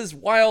 this is,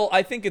 while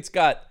I think it's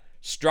got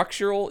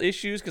structural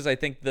issues because I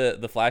think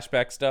the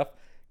flashback stuff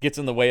gets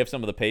in the way of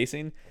some of the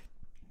pacing.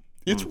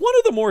 It's one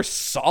of the more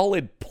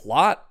solid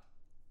plot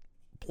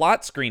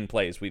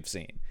screenplays we've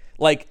seen.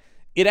 Like,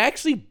 it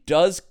actually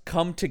does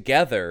come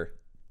together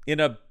in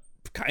a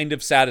kind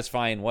of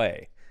satisfying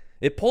way.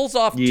 It pulls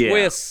off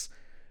twists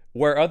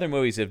where other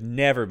movies have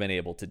never been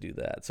able to do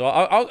that. So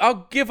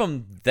I'll give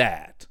them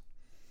that.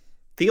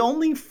 The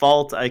only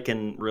fault I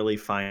can really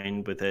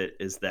find with it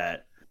is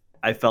that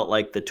I felt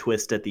like the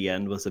twist at the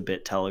end was a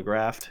bit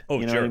telegraphed. Oh,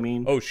 you know sure. what I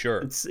mean? Oh,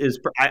 sure.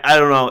 I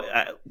don't know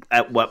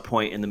at what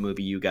point in the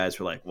movie you guys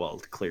were like, well,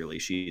 clearly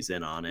she's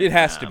in on it. It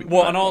has to be.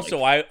 Well, and also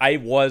like, I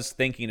was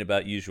thinking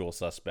about Usual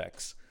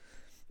Suspects.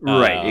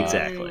 right,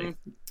 exactly.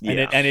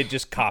 Yeah. And it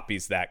just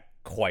copies that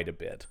quite a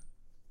bit.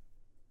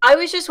 I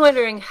was just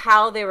wondering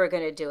how they were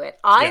going to do it.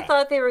 I Yeah.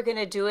 thought they were going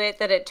to do it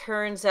that it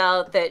turns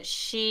out that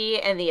she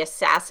and the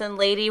assassin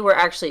lady were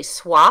actually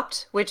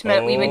swapped, which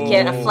meant we would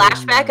get a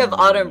flashback of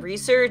Autumn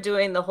Reeser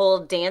doing the whole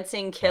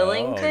dancing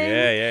killing thing.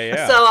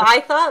 Yeah. So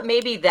I thought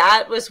maybe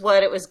that was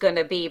what it was going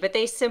to be, but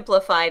they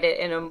simplified it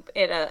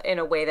in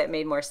a way that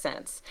made more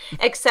sense,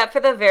 except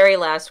for the very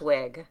last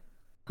wig.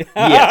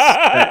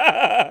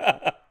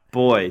 Yes.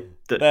 Boy,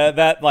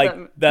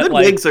 the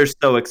wigs are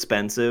so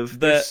expensive.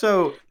 They're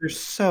so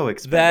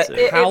expensive. That It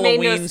made no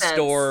Halloween sense.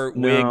 store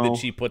wig No. that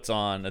she puts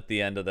on at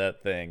the end of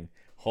that thing.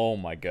 Oh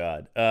my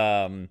god.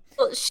 Well,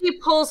 she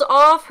pulls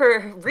off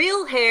her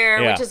real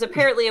hair, Yeah. which is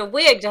apparently a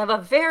wig, to have a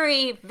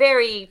very,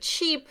 very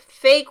cheap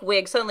fake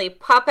wig suddenly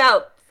pop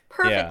out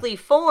perfectly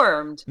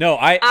formed. No,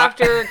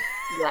 After,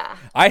 yeah.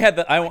 I had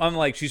the I'm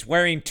like, she's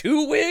wearing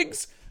two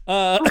wigs?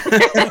 Yeah.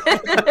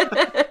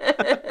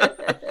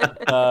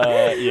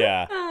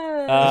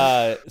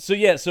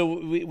 So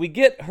we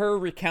get her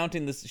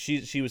recounting this.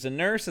 She was a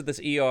nurse at this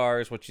ER,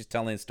 is what she's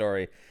telling the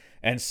story,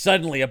 and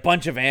suddenly a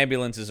bunch of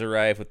ambulances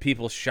arrive with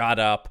people shot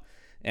up,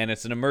 and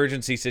it's an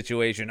emergency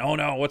situation. Oh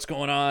no, what's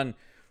going on?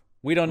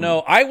 We don't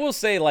know. I will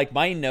say, like,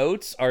 my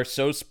notes are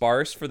so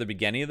sparse for the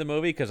beginning of the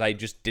movie because I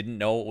just didn't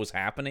know what was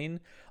happening.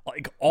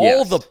 Like,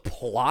 all the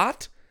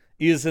plot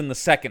is in the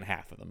second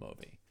half of the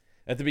movie.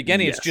 At the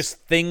beginning, it's just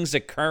things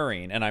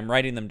occurring, and I'm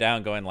writing them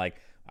down going like,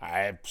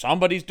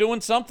 somebody's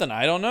doing something.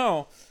 I don't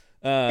know.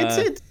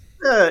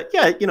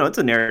 It's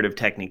a narrative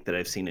technique that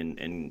I've seen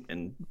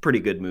in pretty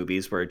good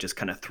movies where it just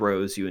kind of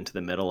throws you into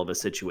the middle of a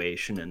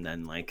situation and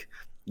then like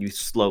you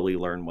slowly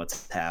learn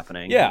what's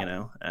happening. Yeah. You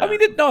know? I mean,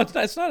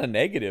 it's not a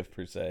negative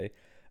per se.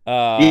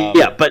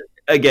 But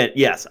again,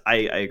 yes, I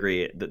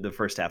agree. The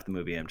first half of the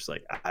movie, I'm just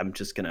like, I'm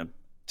just going to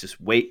just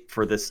wait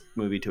for this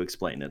movie to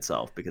explain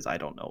itself because I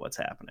don't know what's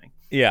happening.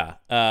 Yeah.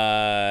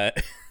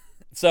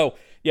 So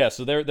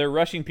they're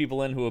rushing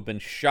people in who have been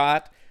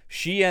shot.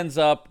 She ends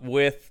up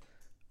with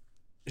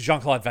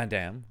Jean-Claude Van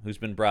Damme, who's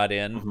been brought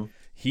in. Mm-hmm.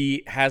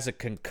 He has a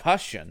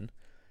concussion,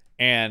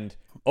 And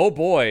oh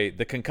boy,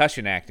 the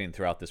concussion acting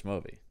throughout this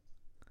movie.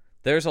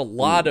 There's a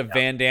lot of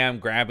Van Damme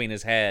grabbing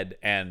his head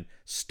and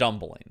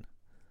stumbling.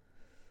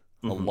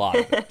 A lot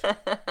of it.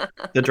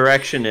 The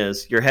direction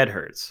is your head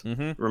hurts.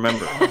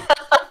 Remember,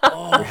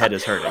 your head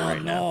is hurting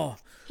right now.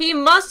 He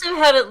must have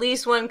had at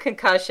least one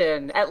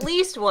concussion, at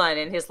least one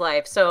in his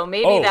life. So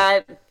maybe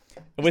that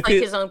with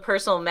his own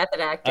personal method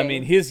acting. I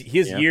mean, his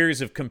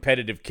years of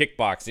competitive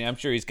kickboxing. I'm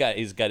sure he's got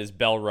his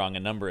bell rung a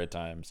number of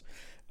times.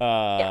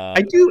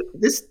 I do.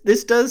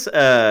 This does.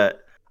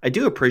 I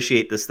do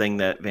appreciate this thing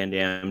that Van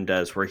Damme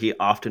does, where he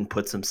often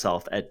puts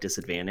himself at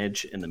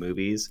disadvantage in the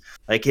movies.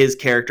 Like his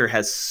character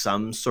has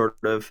some sort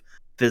of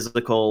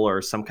physical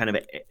or some kind of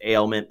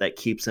ailment that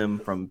keeps him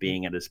from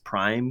being at his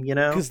prime, you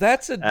know? Because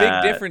that's a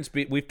big difference.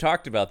 We've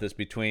talked about this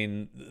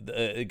between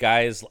the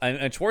guys,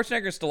 and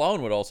Schwarzenegger and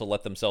Stallone would also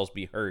let themselves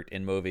be hurt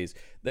in movies.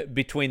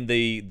 Between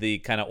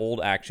the kind of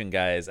old action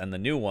guys and the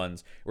new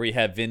ones, where you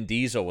have Vin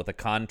Diesel with a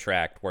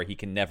contract where he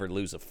can never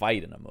lose a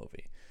fight in a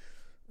movie.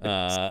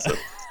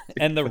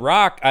 And The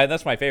Rock,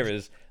 that's my favorite,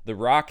 is The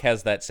Rock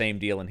has that same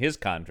deal in his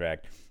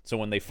contract. So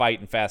when they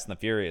fight in Fast and the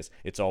Furious,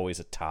 it's always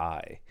a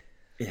tie.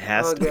 It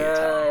has to be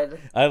a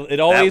tie. It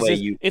always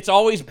is, it's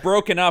always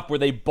broken up where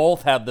they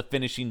both have the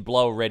finishing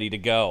blow ready to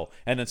go.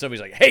 And then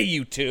somebody's like, hey,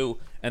 you two.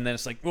 And then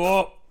it's like,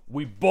 oh,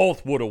 we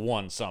both would have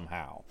won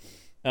somehow.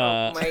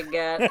 Oh my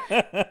God.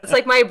 It's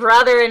like my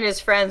brother and his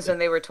friends when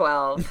they were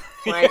 12.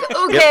 Like,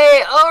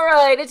 okay, all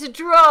right, it's a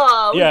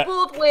draw. We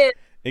both win.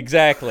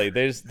 Exactly.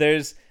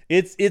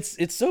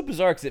 It's so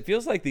bizarre because it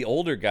feels like the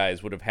older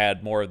guys would have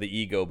had more of the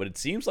ego, but it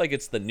seems like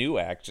it's the new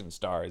action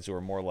stars who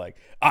are more like,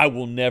 I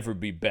will never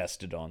be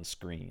bested on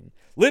screen.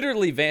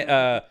 Literally,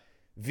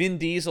 Vin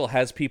Diesel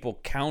has people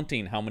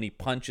counting how many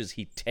punches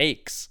he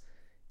takes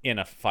in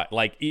a fight,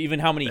 like even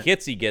how many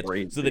hits he gets,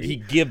 so that he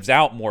gives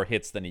out more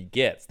hits than he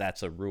gets.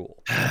 That's a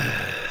rule.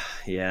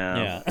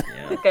 Yeah.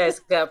 You guys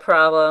got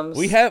problems.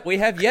 We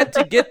have yet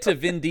to get to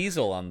Vin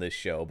Diesel on this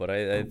show, but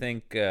I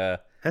think.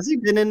 Has he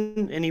been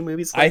in any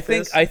movies like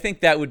this? I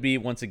think that would be,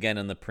 once again,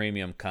 in the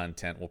premium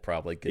content. We'll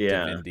probably get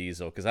to Vin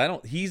Diesel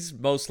because he's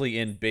mostly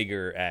in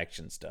bigger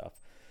action stuff.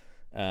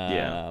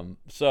 But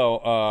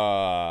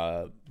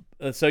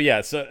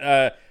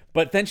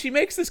then she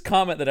makes this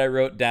comment that I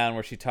wrote down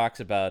where she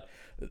talks about,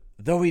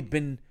 though he'd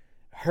been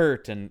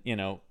hurt and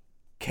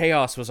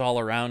chaos was all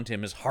around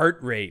him, his heart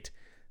rate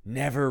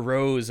never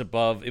rose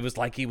above. It was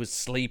like he was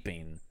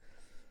sleeping.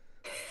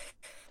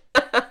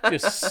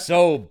 Just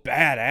so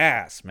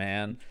badass,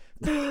 man.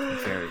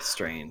 Very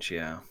strange,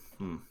 yeah.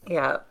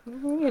 Yeah,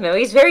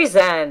 he's very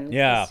zen.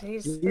 Yeah,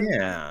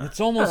 yeah.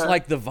 It's almost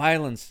like the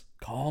violence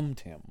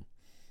calmed him.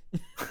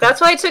 That's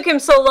why it took him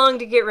so long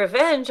to get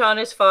revenge on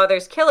his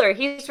father's killer.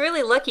 He's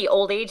really lucky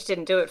old age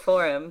didn't do it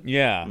for him.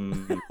 Yeah.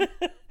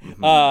 He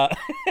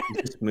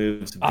just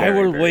moves very, I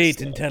will wait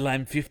slow. until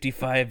I'm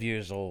 55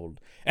 years old,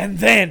 and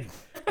then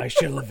I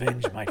shall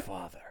avenge my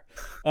father.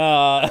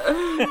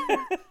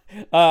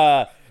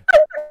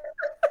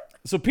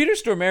 So Peter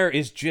Stormare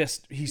is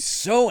he's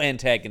so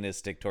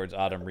antagonistic towards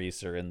Autumn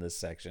Reeser in this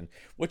section,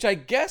 which I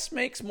guess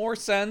makes more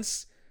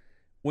sense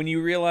when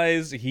you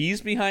realize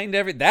he's behind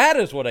that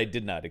is what I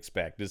did not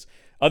expect, is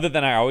other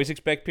than I always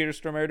expect Peter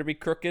Stormare to be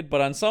crooked,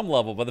 but on some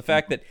level, but the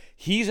fact that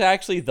he's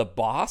actually the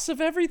boss of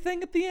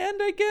everything at the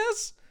end, I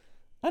guess.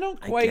 I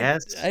don't quite.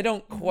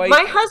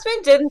 My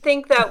husband didn't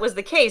think that was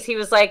the case. He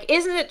was like,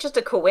 isn't it just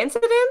a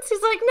coincidence?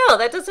 He's like, no,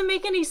 that doesn't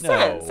make any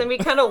sense. And we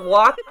kind of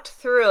walked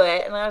through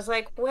it, and I was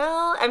like,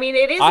 well, I mean,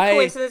 it is a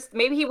coincidence.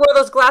 Maybe he wore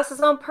those glasses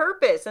on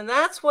purpose, and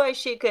that's why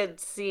she could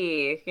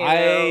see.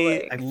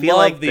 I feel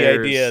like the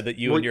idea that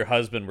you and your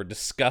husband were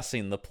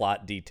discussing the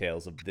plot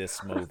details of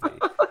this movie.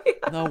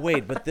 No,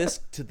 wait, but this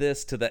to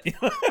that.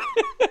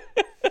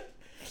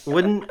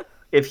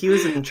 If he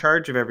was in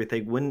charge of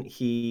everything, wouldn't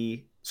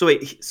he...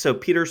 So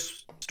Peter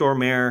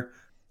Stormare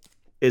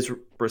is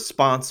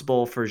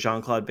responsible for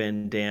Jean-Claude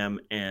Van Damme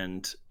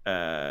and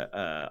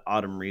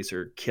Autumn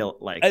Reeser kill,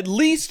 like... At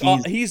least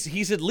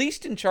he's at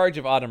least in charge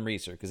of Autumn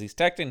Reeser, because he's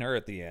texting her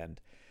at the end.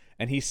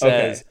 And he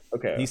says,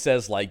 he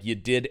says, like, you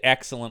did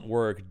excellent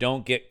work.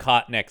 Don't get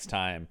caught next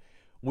time.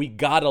 We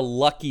got a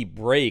lucky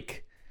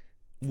break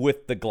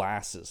with the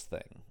glasses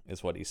thing,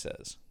 is what he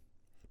says.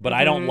 But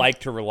I don't like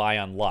to rely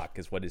on luck,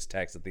 is what his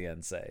texts at the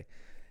end say.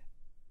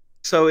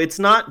 So it's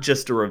not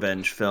just a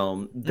revenge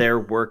film. They're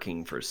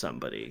working for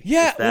somebody.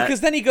 Yeah, because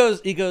then he goes,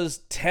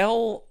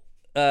 tell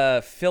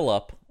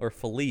Philippe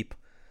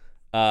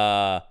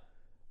that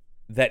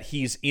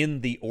he's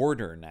in the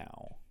order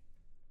now.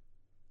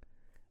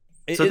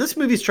 So this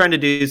movie's trying to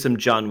do some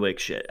John Wick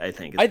shit, I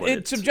think.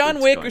 Some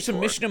John Wick or some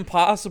Mission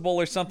Impossible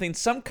or something.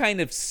 Some kind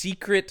of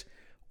secret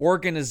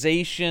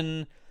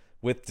organization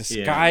with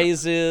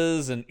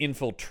disguises and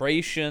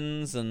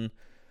infiltrations, and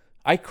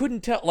I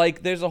couldn't tell.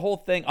 Like, there's a whole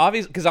thing,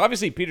 because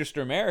obviously Peter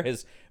Stormare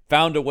has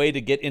found a way to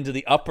get into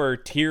the upper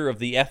tier of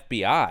the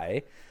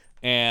FBI,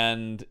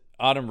 and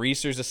Autumn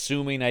Reeser's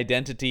assuming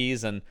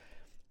identities, and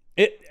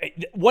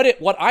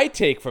what I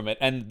take from it,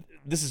 and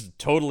this is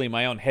totally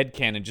my own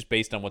headcanon just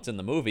based on what's in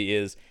the movie,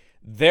 is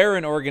they're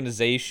an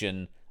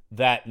organization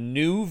that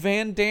new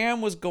Van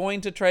Damme was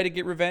going to try to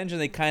get revenge,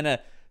 and they kind of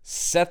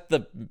set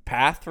the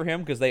path for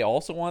him because they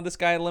also wanted this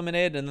guy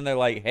eliminated. And then they're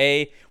like,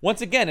 hey,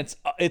 once again, it's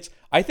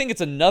I think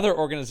it's another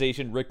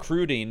organization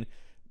recruiting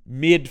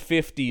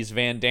mid-50s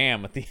Van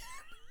Damme at the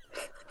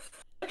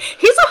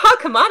He's a hot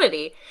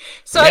commodity.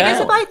 So I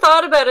guess if I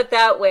thought about it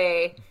that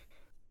way,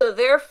 so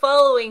they're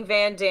following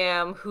Van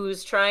Damme,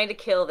 who's trying to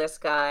kill this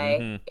guy.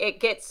 Mm-hmm. It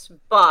gets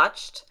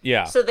botched.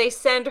 Yeah. So they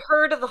send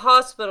her to the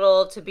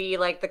hospital to be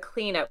like the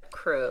cleanup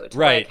crew. To,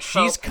 right. Like,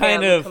 she's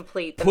kind of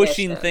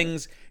pushing mission.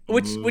 Things,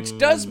 which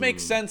does make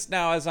sense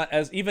now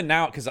as even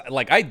now, because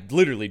like I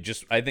think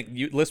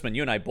Lisman,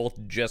 you and I both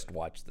just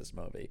watched this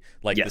movie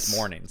this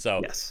morning.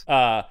 So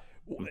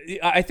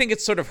I think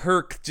it's sort of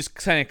her just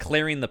kind of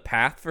clearing the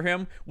path for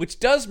him, which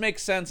does make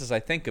sense as I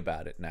think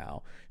about it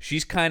now.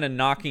 She's kind of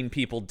knocking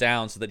people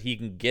down so that he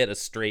can get a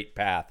straight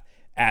path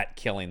at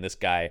killing this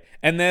guy.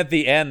 And then at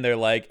the end, they're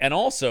like, and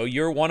also,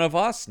 you're one of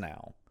us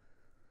now,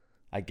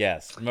 I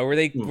guess. Were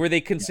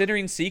they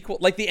considering sequel?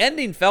 Like, the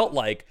ending felt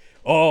like,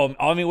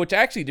 which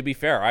actually, to be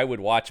fair, I would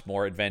watch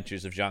more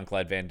Adventures of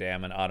Jean-Claude Van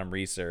Damme and Autumn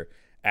Reeser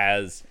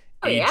as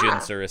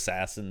agents or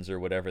assassins or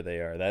whatever they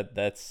are.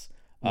 That's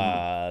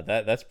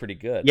pretty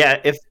good. Yeah,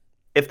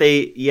 if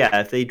they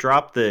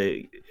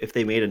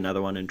made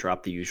another one and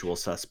dropped the Usual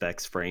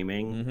Suspects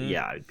framing,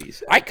 I'd be.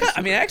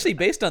 Actually,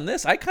 based on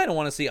this, I kind of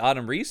want to see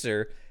Autumn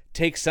Reeser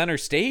take center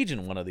stage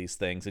in one of these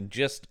things and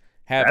just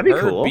have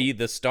her be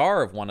the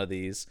star of one of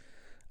these.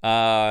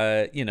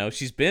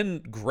 She's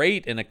been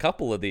great in a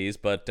couple of these,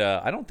 but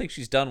I don't think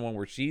she's done one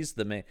where she's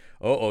the main.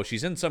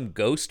 She's in some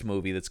ghost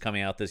movie that's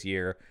coming out this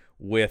year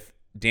with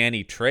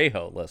Danny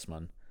Trejo,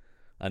 Lisman.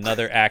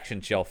 Another Action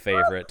Shell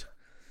favorite.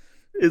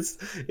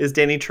 Is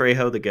Danny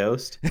Trejo the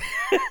ghost?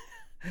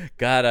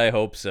 God, I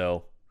hope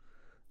so.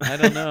 I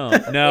don't know.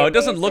 No, it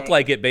doesn't look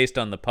like it based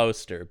on the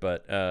poster,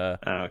 but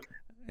okay.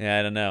 Yeah,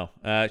 I don't know.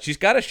 She's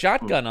got a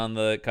shotgun on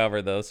the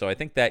cover though, so I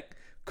think that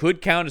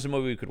could count as a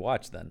movie we could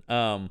watch then.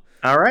 All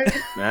right.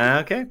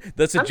 Okay.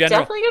 That's I'm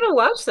definitely gonna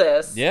watch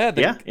this. Yeah.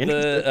 The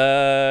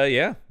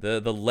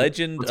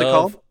legend What's it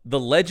called? The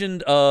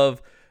Legend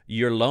of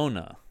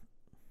Yorlona.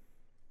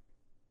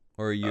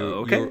 Or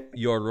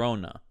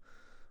Yorona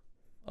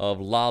of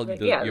La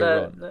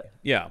Llorona.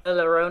 The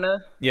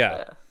Llorona.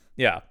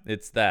 Yeah,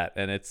 it's that,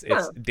 and it's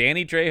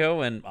Danny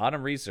Trejo and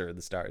Autumn Reeser are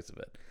the stars of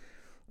it.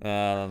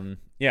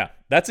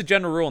 That's a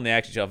general rule in the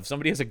Action Shelf. If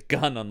somebody has a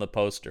gun on the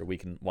poster, we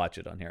can watch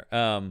it on here.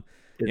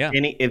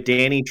 If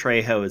Danny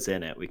Trejo is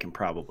in it, we can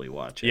probably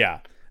watch it. Yeah,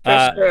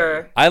 for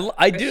sure.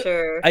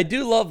 I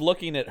do love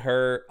looking at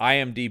her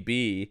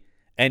IMDb.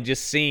 And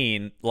just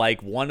seeing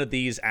like one of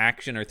these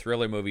action or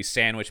thriller movies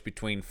sandwiched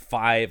between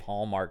 5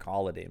 Hallmark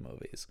holiday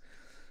movies.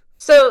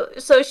 So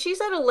she's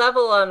at a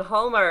level on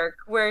Hallmark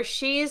where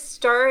she's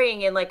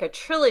starring in like a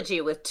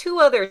trilogy with 2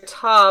 other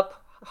top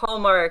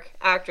Hallmark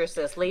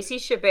actresses, Lacey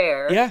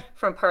Chabert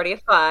from Party of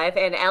 5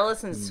 and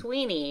Alison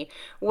Sweeney,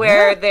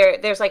 where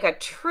there's like a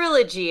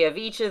trilogy of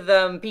each of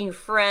them being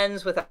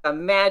friends with a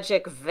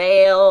magic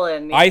veil,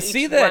 and I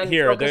see that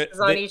here.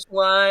 On each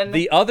one.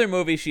 The other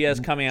movie she has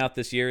coming out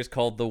this year is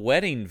called The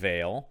Wedding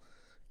Veil,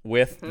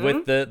 with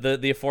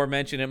the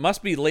aforementioned. It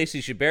must be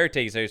Lacey Chabert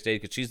takes her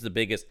stage because she's the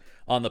biggest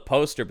on the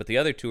poster, but the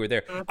other 2 are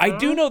there. I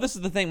do know this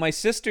is the thing. My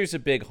sister's a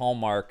big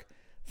Hallmark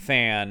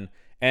fan.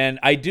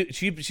 And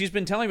she's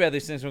been telling me about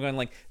these things. We're going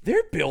like,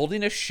 they're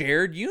building a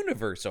shared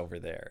universe over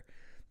there.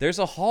 There's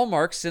a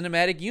Hallmark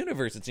cinematic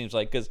universe, it seems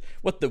like, because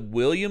the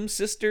Williams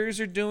sisters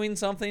are doing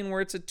something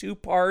where it's a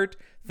 2-part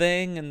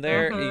thing, and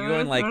you're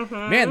going like,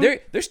 man,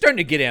 they're starting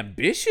to get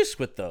ambitious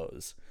with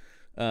those.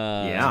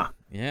 Yeah,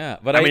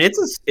 but I mean,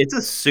 it's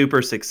a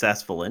super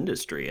successful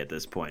industry at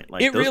this point.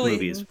 Like those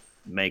movies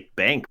make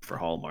bank for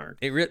Hallmark.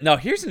 Now,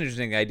 here's an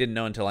interesting thing I didn't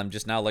know until I'm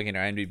just now looking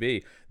at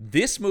IMDb.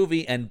 This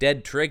movie and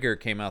Dead Trigger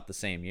came out the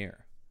same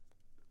year.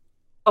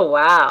 Oh,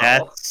 wow.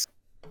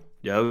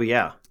 Yeah.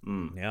 Yeah.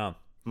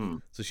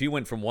 So she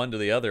went from one to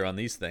the other on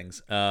these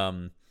things.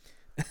 And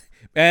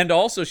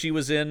also she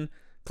was in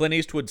Clint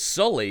Eastwood's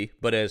Sully,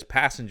 but as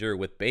passenger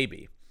with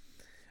baby.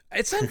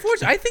 It's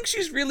unfortunate. I think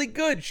she's really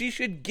good. She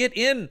should get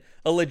in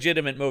a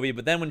legitimate movie,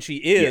 but then when she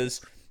is...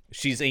 Yes.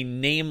 She's a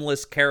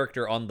nameless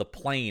character on the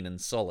plane in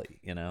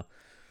Sully,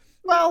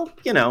 Well,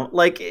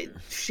 like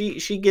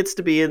she gets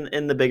to be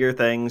in the bigger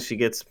things. She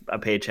gets a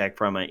paycheck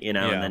from it, and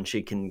then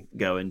she can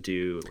go and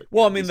do.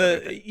 Well, I mean,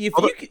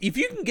 if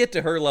you can get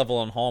to her level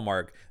on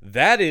Hallmark,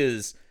 that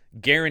is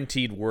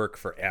guaranteed work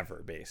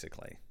forever,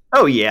 basically.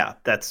 Oh yeah,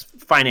 that's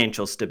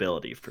financial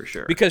stability for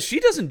sure. Because she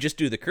doesn't just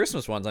do the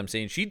Christmas ones. I'm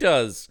saying she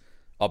does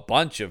a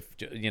bunch of,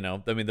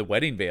 The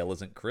Wedding Veil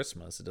isn't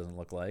Christmas, it doesn't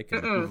look like.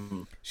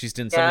 She's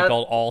done something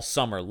called All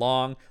Summer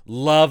Long,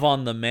 Love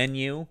on the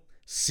Menu,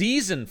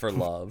 Season for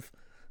Love.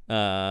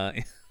 Oh,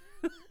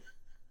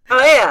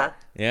 yeah.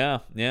 Yeah.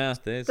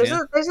 There's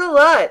a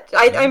lot.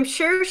 I'm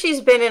sure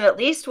she's been in at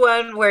least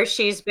one where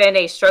she's been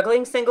a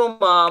struggling single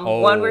mom,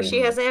 one where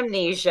she has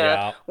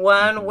amnesia,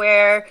 one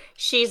where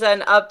she's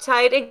an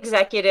uptight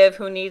executive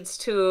who needs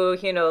to,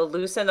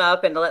 loosen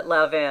up and let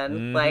love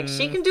in. Like,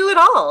 she can do it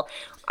all.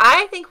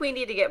 I think we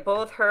need to get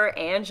both her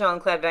and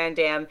Jean-Claude Van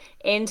Damme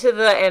into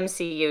the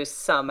MCU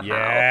somehow.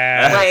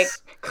 Yes. Like,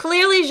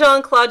 clearly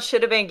Jean-Claude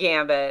should have been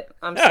Gambit.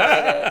 I'm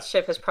sorry, the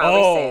ship has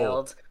probably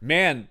sailed.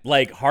 Man,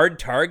 like Hard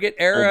Target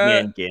era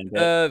Man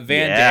Gambit.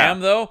 Van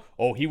Damme, though?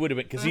 Oh, he would have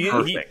been, because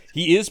Perfect.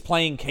 he is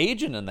playing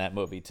Cajun in that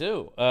movie,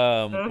 too,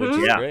 which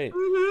is great.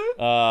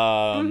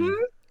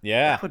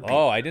 Yeah.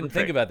 Oh, I didn't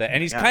think about that.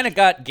 And he's kind of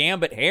got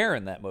Gambit hair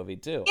in that movie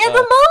too. Yeah,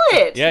 the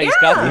mullet. Yeah, he's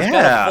got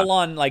a full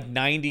on like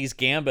 '90s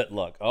Gambit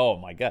look. Oh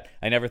my god,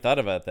 I never thought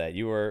about that.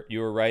 You were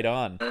right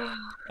on.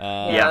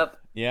 Yeah.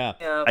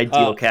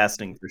 Ideal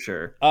casting for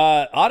sure.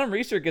 Autumn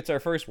Reeser gets our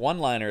first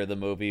one-liner of the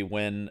movie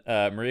when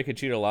Maria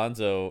Conchita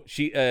Alonso.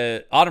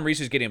 Autumn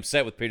Reeser's getting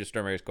upset with Peter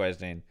Stormare's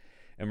questioning,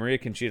 and Maria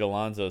Conchita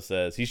Alonso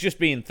says he's just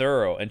being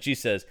thorough, and she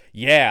says,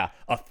 "Yeah,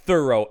 a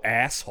thorough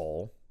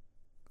asshole."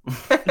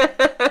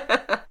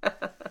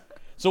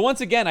 So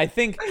once again, I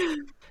think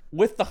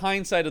with the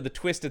hindsight of the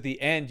twist at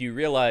the end, you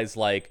realize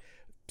like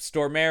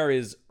Stormare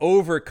is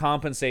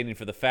overcompensating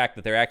for the fact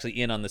that they're actually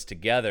in on this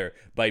together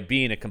by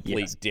being a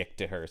complete dick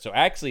to her. So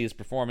actually his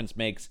performance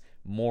makes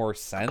more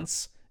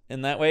sense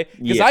in that way.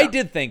 Because I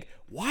did think,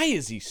 why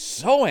is he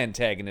so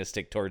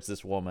antagonistic towards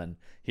this woman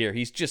here?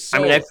 He's just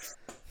so... I mean,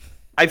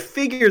 I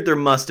figured there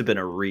must have been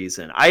a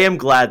reason. I am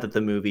glad that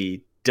the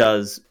movie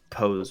does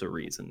pose a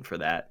reason for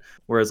that,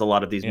 whereas a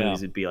lot of these movies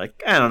would be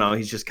like, I don't know,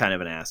 he's just kind of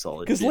an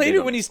asshole. Because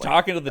later when he's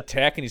talking to the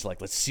tech and he's like,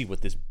 let's see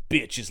what this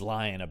bitch is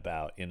lying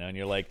about, and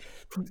you're like,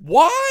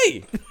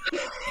 why?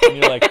 And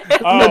you're like,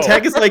 oh. The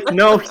tech is like,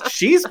 no,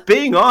 she's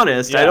being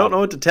honest. I don't know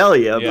what to tell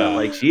you, but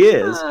like she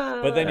is.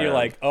 But then you're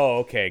like, oh,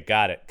 okay,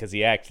 got it, because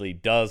he actually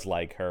does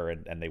like her,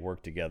 and they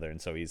work together,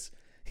 and so he's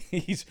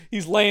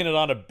laying it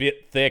on a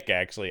bit thick,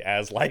 actually,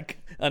 as like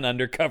an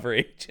undercover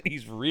agent.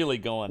 He's really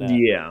going at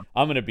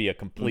I'm going to be a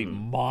complete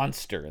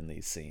monster in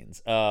these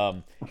scenes.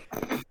 So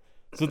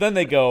then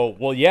they go,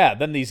 well, yeah,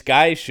 then these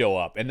guys show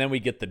up, and then we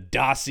get the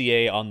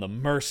dossier on the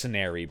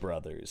mercenary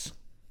brothers.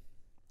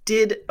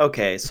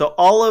 So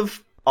all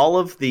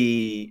of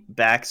the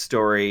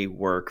backstory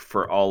work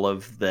for all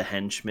of the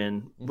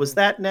henchmen, was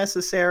that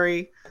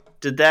necessary?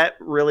 Did that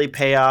really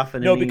pay off?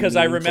 No, because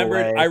I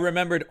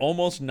remembered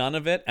almost none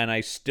of it, and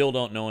I still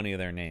don't know any of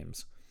their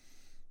names.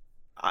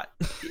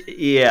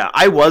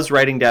 I was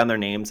writing down their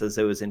names as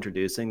I was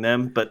introducing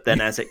them, but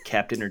then as it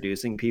kept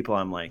introducing people,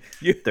 I'm like,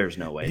 there's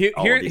no way.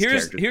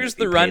 Here's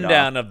the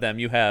rundown of them.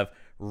 You have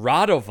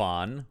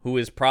Radovan, who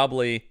is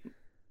probably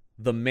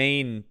the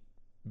main...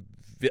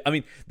 I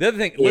mean, the other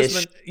thing,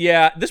 listen,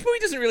 this movie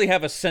doesn't really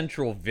have a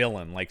central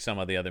villain like some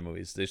of the other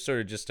movies. They're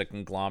sort of just a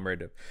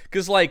conglomerate of...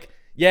 Because, like...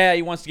 Yeah,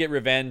 he wants to get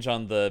revenge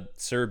on the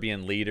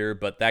Serbian leader,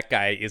 but that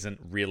guy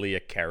isn't really a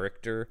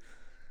character.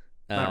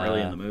 Not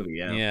really in the movie,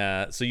 yeah.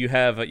 Yeah, so you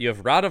have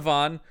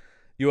Radovan,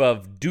 you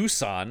have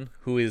Dusan,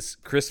 who is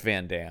Chris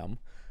Van Damme.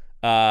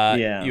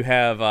 You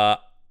have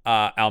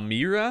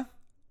Almira,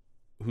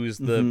 who's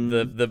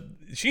the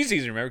she's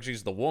easy to remember because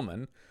she's the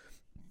woman.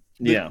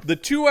 The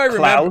two I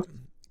remember,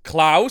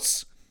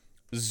 Klaus,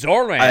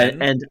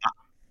 Zoran,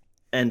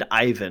 and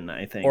Ivan,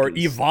 I think, or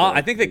Ivan.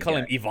 I think they call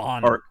him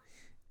Ivan. Or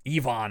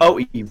Ivan. Oh,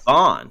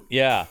 Ivan.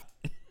 Yeah.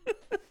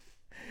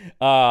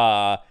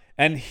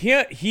 And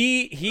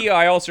he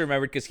I also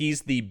remembered because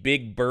he's the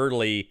big,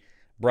 burly,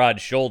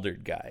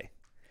 broad-shouldered guy.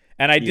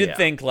 And I did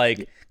think,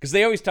 like, because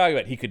they always talk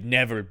about he could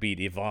never beat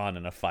Ivan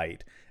in a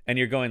fight. And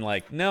you're going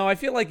like, no, I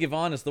feel like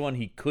Ivan is the one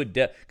he could,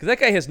 because that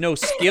guy has no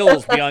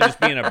skills beyond just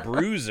being a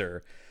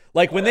bruiser.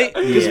 Like when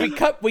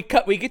because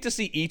we get to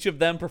see each of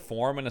them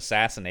perform an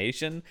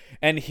assassination,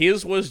 and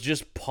his was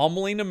just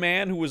pummeling a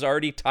man who was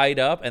already tied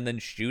up and then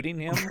shooting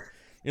him.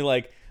 You're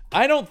like,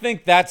 I don't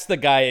think that's the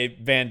guy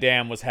Van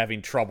Damme was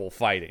having trouble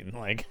fighting.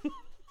 Like,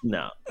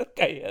 no, that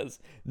guy has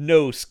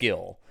no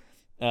skill.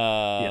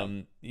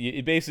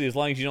 Basically, as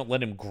long as you don't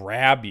let him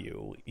grab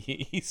you,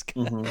 he's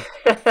gonna,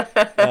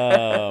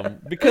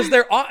 because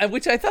they're,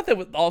 which I thought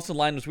that also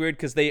line was weird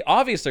because they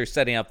obviously are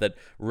setting up that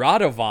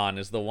Radovan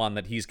is the one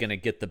that he's going to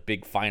get the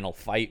big final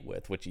fight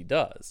with, which he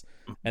does,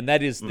 and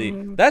that is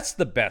that's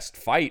the best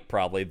fight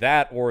probably,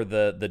 that or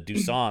the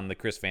Dusan, the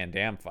Chris Van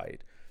Damme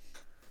fight.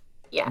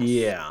 Yes.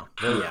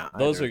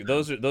 Those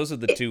are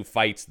the two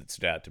fights that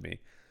stood out to me.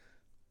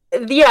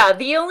 Yeah,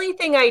 the only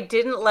thing I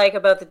didn't like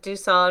about the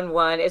Dusan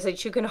one is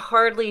that you can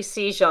hardly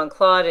see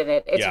Jean-Claude in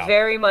it. It's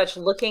very much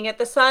looking at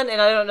the sun,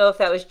 and I don't know if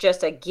that was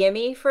just a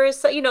gimme for his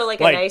son, like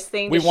a nice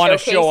thing to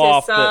show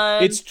off his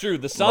son. It's true.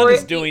 The son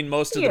is doing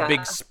most of the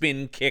big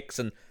spin kicks,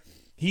 and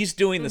he's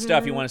doing the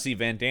stuff you want to see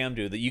Van Damme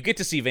do. That you get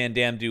to see Van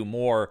Damme do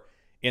more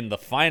in the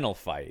final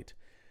fight.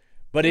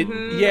 But I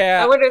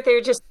wonder if they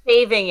were just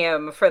saving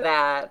him for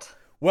that.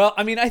 Well,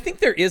 I mean, I think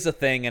there is a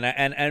thing,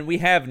 and we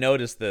have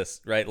noticed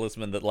this, right,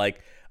 Lisman, that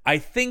like, I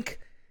think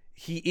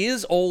he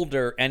is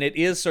older, and it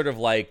is sort of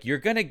like you're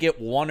going to get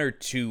one or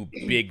two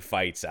big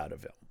fights out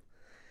of him.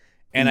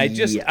 And I mean,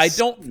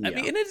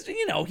 and it's,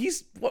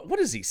 he's, what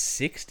is he,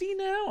 60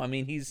 now? I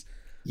mean, he's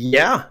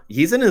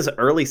in his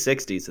early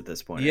 60s at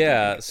this point.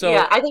 Yeah,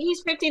 I think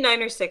he's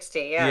 59 or 60,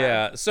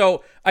 Yeah,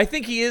 so I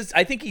think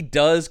he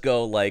does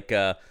go like,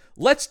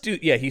 let's do.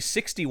 Yeah, he's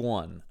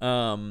 61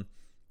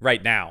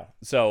 right now.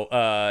 So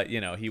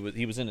he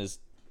was in his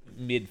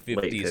mid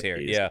 50s here.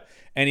 Yeah,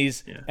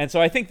 and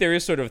so I think there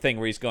is sort of a thing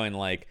where he's going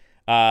like,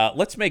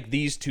 let's make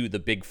these two the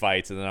big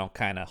fights, and then I'll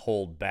kind of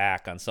hold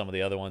back on some of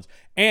the other ones.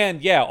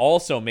 And yeah,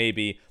 also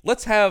maybe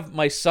let's have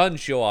my son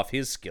show off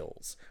his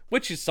skills,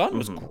 which his son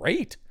was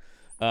great.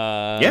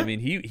 I mean,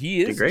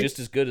 he is just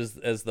as good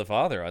as the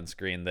father on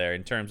screen there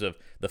in terms of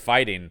the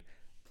fighting.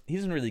 He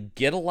doesn't really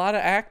get a lot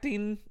of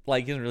acting.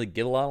 Like, he doesn't really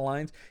get a lot of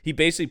lines. He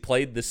basically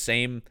played the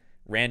same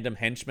random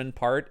henchman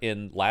part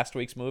in last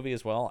week's movie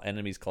as well,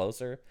 Enemies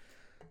Closer.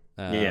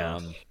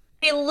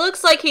 He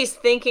looks like he's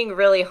thinking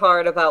really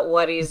hard about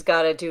what he's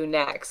got to do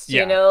next.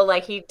 You know,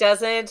 like he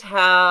doesn't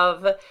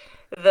have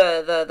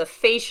the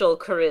facial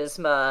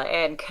charisma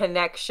and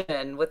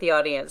connection with the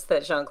audience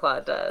that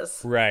Jean-Claude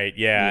does. Right,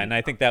 yeah. And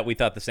I think that we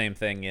thought the same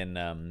thing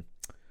in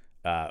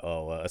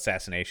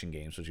Assassination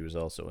Games, which he was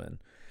also in.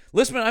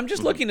 Listen, I'm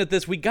just looking at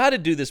this. We got to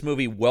do this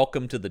movie,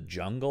 Welcome to the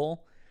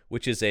Jungle,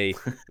 which is a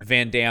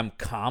Van Damme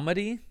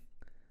comedy,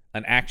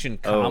 an action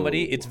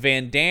comedy. It's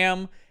Van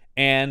Damme,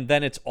 and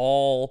then it's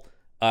all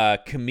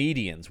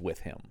comedians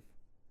with him.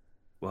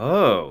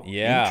 Whoa,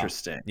 yeah,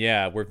 interesting.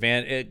 Yeah, where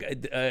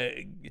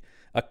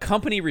a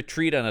company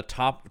retreat on a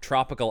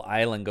tropical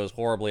island goes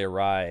horribly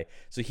awry.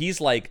 So he's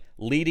like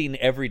leading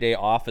everyday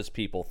office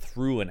people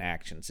through an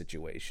action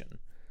situation.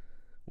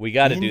 We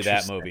got to do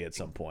that movie at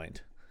some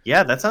point.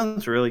 Yeah, that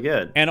sounds really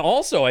good. And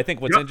also, I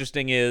think what's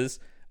interesting is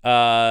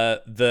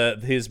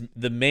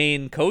the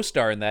main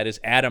co-star in that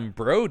is Adam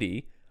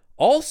Brody,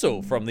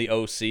 also from the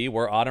OC,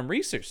 where Autumn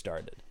Reeser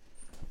started.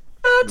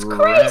 That's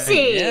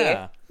crazy.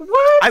 Yeah.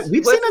 What?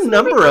 We've seen a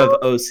number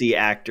of OC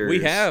actors.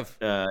 We have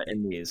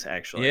in these,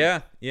 actually.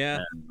 Yeah.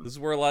 This is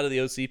where a lot of the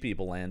OC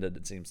people landed,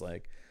 it seems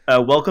like.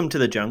 Welcome to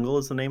the Jungle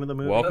is the name of the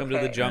movie. Welcome to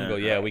the Jungle.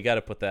 Yeah, we got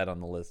to put that on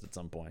the list at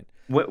some point.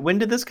 When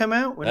did this come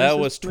out? That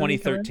was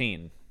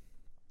 2013.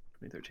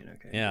 2013,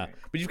 okay. Yeah.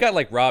 But you've got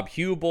like Rob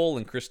Hubel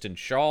and Kristen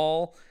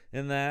Schaal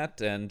in that,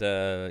 and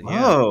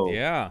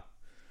yeah,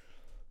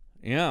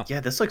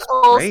 this looks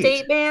All great.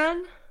 State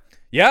Man.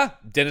 Yeah,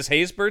 Dennis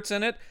Haysbert's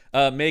in it.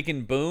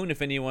 Megan Boone,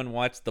 if anyone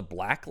watched The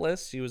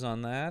Blacklist, she was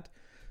on that.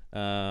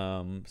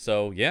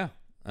 So yeah.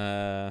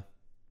 God,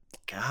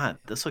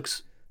 this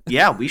looks.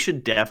 Yeah, we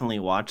should definitely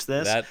watch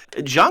this.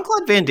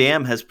 Jean-Claude Van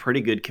Damme has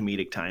pretty good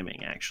comedic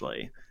timing,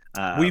 actually.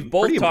 We've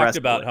both talked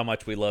about how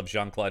much we love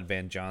Jean-Claude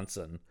Van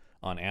Johnson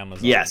on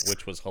Amazon,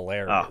 which was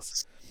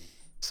hilarious.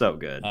 So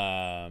good.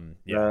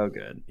 So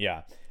good.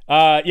 Yeah.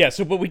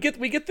 So, but we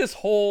get this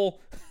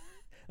whole,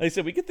 like I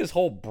said, we get this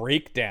whole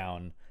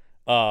breakdown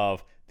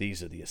of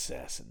these are the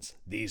assassins,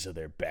 these are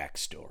their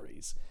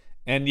backstories,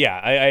 and yeah,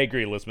 I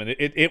agree, Lisman.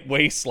 It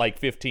wastes like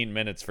 15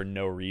 minutes for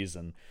no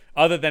reason,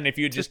 other than if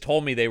you just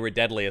told me they were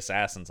deadly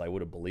assassins, I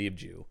would have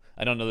believed you.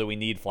 I don't know that we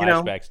need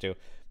flashbacks to.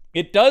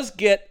 It does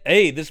get.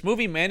 This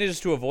movie manages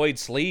to avoid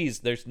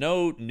sleaze. There's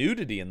no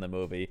nudity in the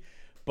movie.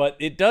 But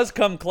it does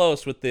come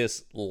close with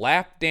this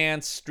lap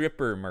dance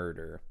stripper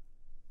murder.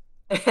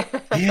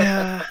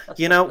 Yeah,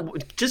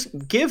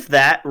 just give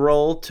that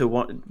role to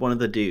one of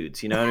the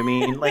dudes. You know what I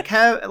mean? Like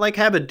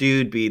have a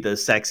dude be the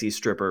sexy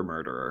stripper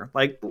murderer.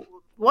 Like,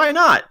 why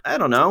not? I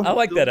don't know. I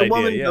like that idea. The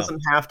woman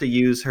doesn't have to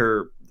use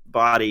her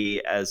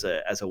body as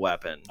a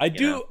weapon. I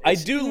do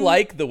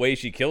like the way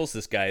she kills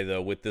this guy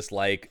though, with this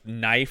like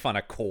knife on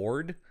a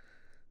cord.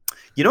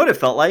 You know what it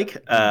felt like?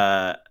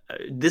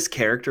 This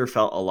character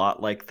felt a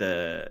lot like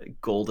the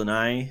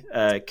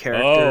GoldenEye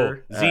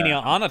character.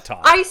 Xenia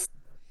Onatopp.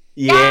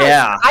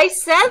 Yeah. I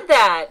said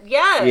that.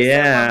 Yes.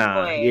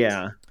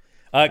 Yeah.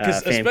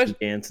 Because especially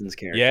Danson's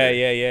character.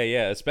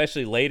 Yeah.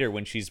 Especially later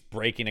when she's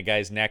breaking a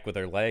guy's neck with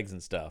her legs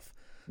and stuff.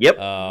 Yep.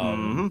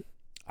 I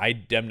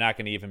am not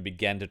going to even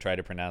begin to try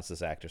to pronounce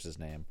this actress's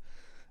name.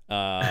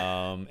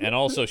 And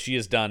also, she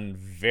has done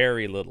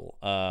very little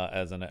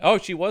as an. Oh,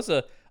 she was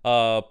a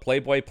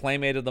Playboy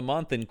Playmate of the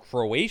Month in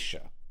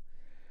Croatia.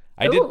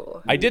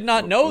 I did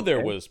not know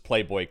there was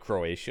Playboy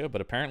Croatia,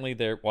 but apparently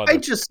there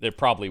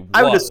probably was.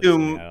 I would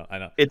assume I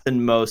know. It's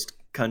in most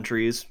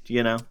countries.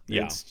 Yeah.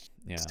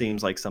 It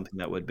seems like something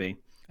that would be.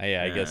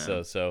 I guess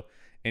so. So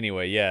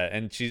anyway, yeah,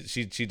 and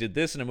she did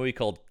this in a movie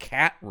called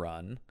Cat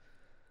Run.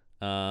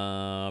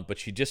 But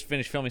she just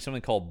finished filming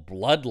something called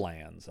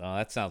Bloodlands. Oh,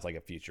 that sounds like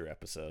a future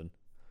episode.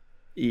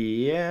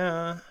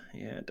 Yeah,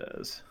 it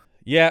does.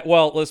 Yeah,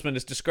 well, listen,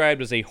 it's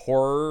described as a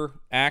horror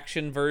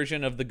action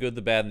version of The Good,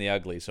 the Bad, and the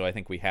Ugly, so I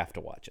think we have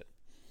to watch it.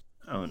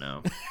 Oh,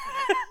 no.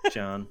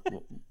 John,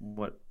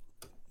 what?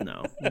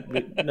 No.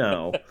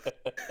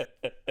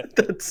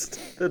 That's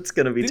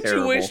going to be terrible. Didn't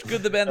you wish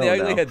Good, the Bad, and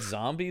the Ugly had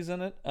zombies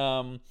in it?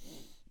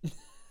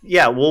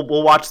 Yeah,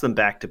 we'll watch them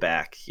back to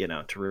back,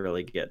 to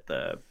really get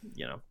the,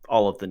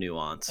 all of the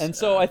nuance. And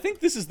so I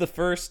think this is the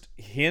first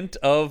hint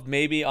of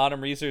maybe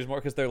Autumn Reeser's more,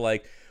 because they're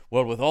like,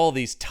 well, with all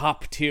these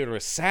top-tier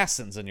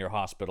assassins in your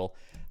hospital,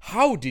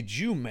 how did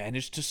you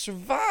manage to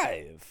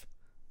survive?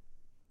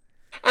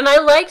 And I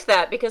liked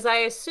that because I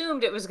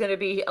assumed it was going to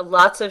be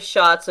lots of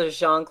shots of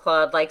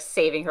Jean-Claude like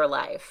saving her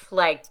life,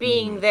 like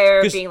being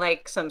there, 'Cause- being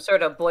like some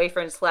sort of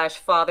boyfriend slash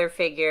father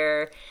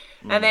figure.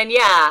 And Mm. then,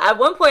 yeah, at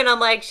one point I'm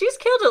like, she's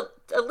killed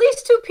at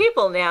least 2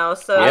 people now,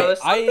 so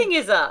something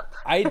is up.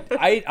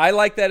 I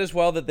like that as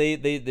well. That they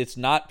it's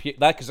not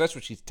that, because that's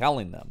what she's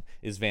telling them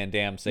is Van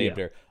Damme saved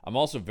her. I'm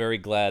also very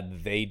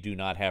glad they do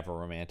not have a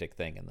romantic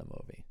thing in the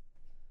movie.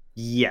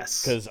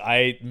 Yes. Because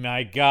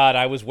my God,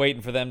 I was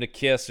waiting for them to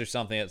kiss or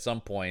something at some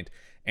point,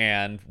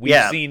 and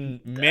we've seen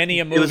many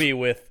a movie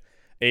with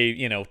a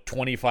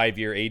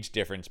 25-year age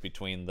difference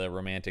between the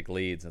romantic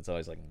leads, and so I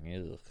was like,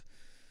 ugh.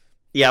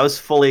 Yeah, I was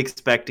fully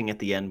expecting at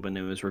the end when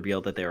it was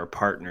revealed that they were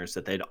partners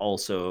that they'd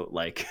also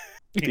like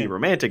be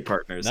romantic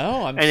partners.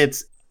 No,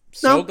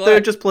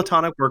 they're just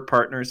platonic work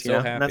partners. So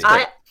happy. And that's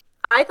great.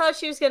 I thought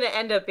she was going to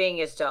end up being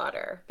his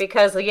daughter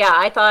because,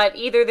 I thought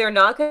either they're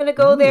not going to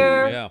go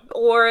there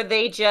or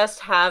they just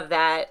have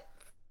that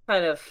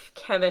kind of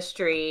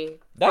chemistry,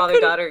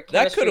 father-daughter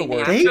chemistry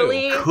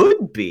naturally. They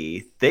could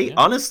be. They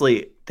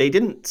honestly, they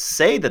didn't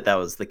say that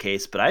was the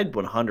case, but I'd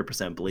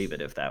 100% believe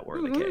it if that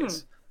were the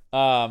case.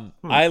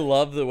 I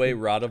love the way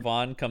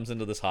Radovan comes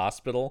into this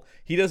hospital.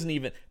 He doesn't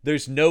even,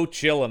 there's no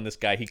chill in this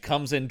guy. He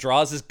comes in,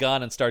 draws his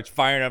gun, and starts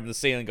firing up the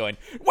ceiling going,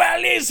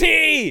 "Well, is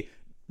he?"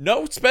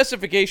 No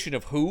specification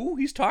of who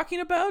he's talking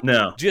about.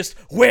 No. Just,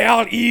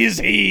 "Well, is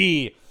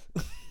he?"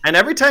 And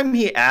every time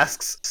he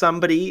asks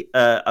somebody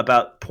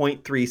about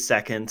 0.3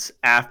 seconds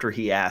after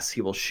he asks,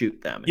 he will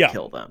shoot them and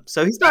kill them.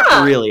 So he's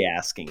not really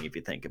asking, if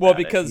you think about it. Well,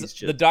 because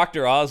the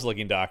Dr.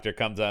 Oz-looking doctor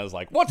comes out and is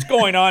like, "What's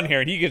going on here?"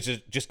 And he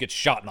just gets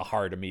shot in the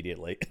heart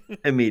immediately.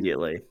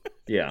 Immediately.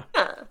 Yeah.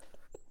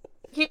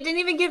 You didn't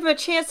even give him a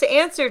chance to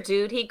answer,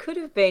 dude. He could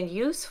have been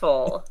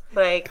useful.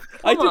 Like,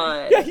 come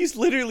on. Yeah, he's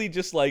literally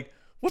just like,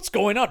 "What's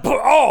going on?"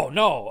 Oh,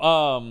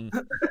 no.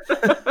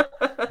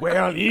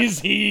 Where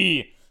is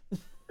he?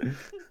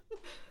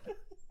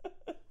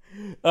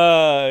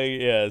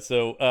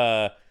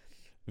 So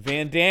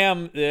Van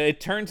Damme, it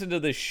turns into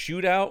the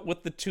shootout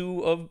with the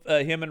two of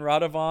him and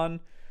Radovan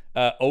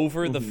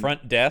over the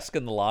front desk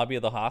in the lobby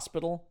of the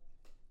hospital.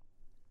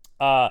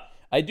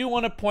 I do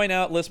want to point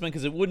out, Listman,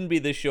 because it wouldn't be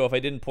this show if I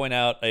didn't point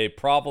out a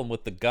problem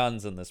with the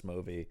guns in this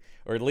movie,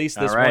 or at least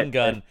this one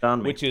gun,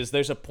 which is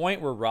there's a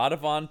point where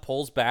Radovan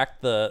pulls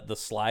back the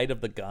slide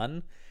of the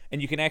gun,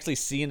 and you can actually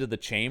see into the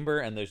chamber,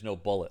 and there's no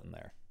bullet in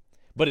there.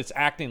 But it's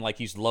acting like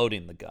he's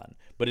loading the gun,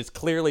 but it's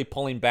clearly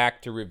pulling back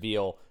to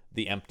reveal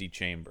the empty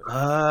chamber.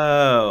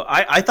 Oh,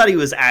 I thought he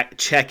was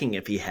checking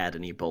if he had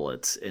any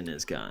bullets in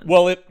his gun.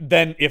 Well,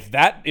 then if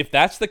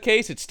that's the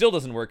case, it still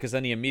doesn't work, because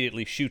then he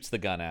immediately shoots the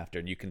gun after,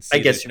 and you can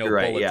see there's no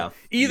bullets. Yeah.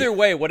 Either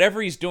way,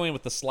 whatever he's doing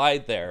with the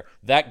slide there,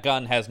 that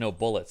gun has no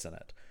bullets in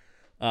it.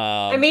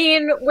 I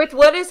mean, with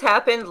what has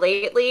happened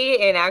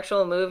lately in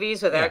actual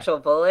movies with actual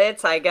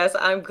bullets, I guess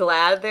I'm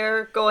glad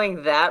they're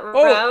going that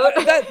route.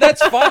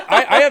 That's fine.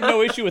 I have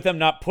no issue with them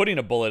not putting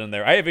a bullet in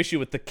there. I have issue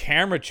with the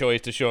camera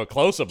choice to show a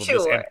close-up of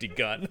this empty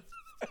gun.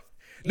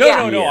 No.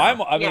 I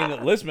mean,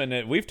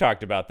 Lisman, we've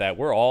talked about that.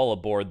 We're all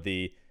aboard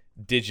the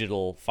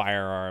digital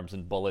firearms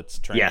and bullets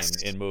training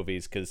in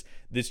movies, because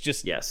this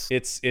just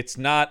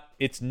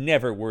it's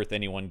never worth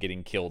anyone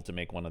getting killed to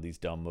make one of these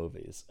dumb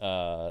movies.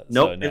 Nope.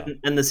 So, no.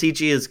 And the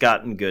CG has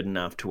gotten good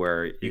enough to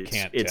where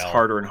it's tell.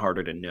 harder and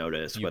harder to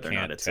notice whether or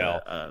not it's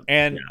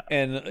and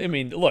I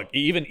mean, look,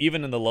 even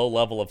in the low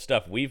level of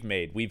stuff we've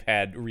made, we've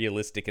had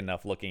realistic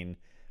enough looking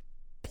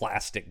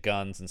plastic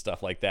guns and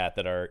stuff like that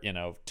are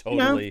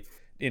totally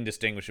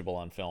indistinguishable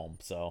on film.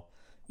 So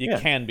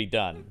it can be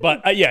done.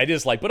 But it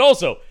is like, but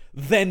also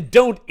then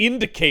don't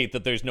indicate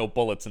that there's no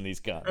bullets in these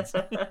guns.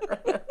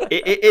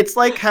 It's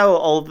like how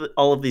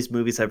all of these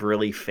movies have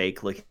really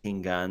fake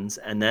looking guns,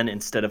 and then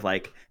instead of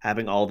like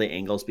having all the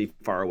angles be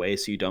far away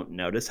so you don't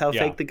notice how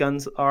fake the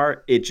guns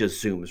are, it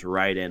just zooms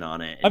right in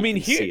on it. I mean,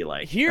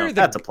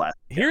 that's a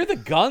plastic. Here the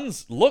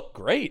guns look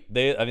great.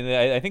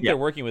 I think they're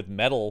working with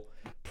metal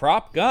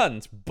prop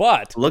guns,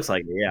 but it looks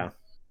like it, yeah.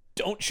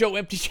 Don't show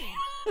empty chambers.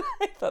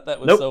 I thought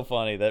that was so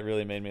funny. That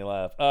really made me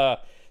laugh.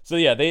 So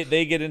yeah,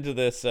 they get into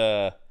this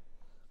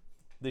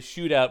the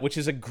shootout, which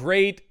is a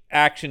great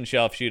action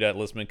shelf shootout,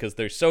 Listman, because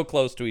they're so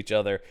close to each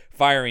other,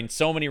 firing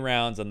so many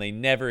rounds, and they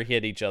never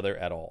hit each other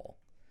at all.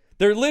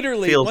 They're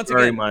literally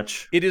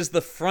much. It is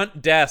the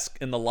front desk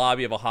in the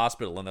lobby of a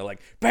hospital, and they're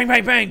like bang,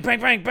 bang, bang, bang,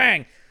 bang,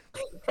 bang.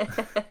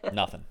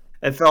 Nothing.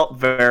 It felt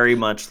very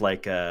much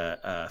like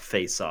a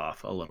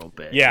face-off a little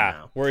bit.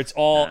 Yeah, where it's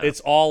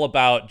all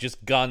about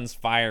just guns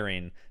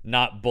firing,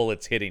 not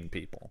bullets hitting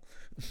people.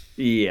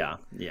 Yeah,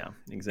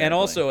 exactly. And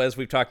also, as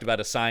we've talked about,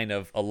 a sign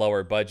of a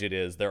lower budget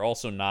is they're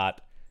also not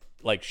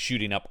like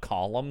shooting up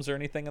columns or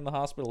anything in the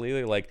hospital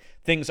either. Like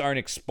things aren't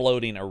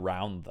exploding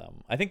around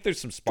them. I think there's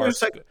some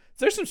sparks.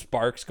 There's some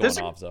sparks going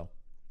off though.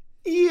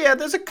 Yeah,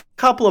 there's a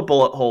couple of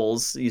bullet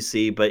holes you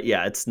see, but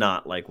it's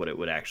not like what it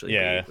would actually be.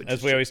 Yeah,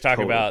 as we always talk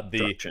about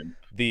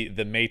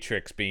the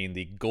Matrix being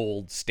the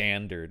gold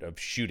standard of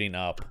shooting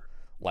up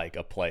like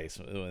a place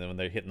when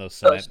they're hitting those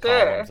cement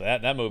columns.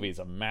 That movie is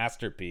a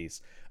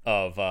masterpiece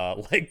of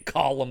like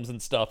columns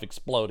and stuff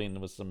exploding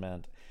with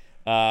cement.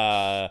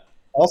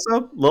 Also,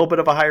 a little bit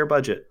of a higher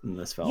budget in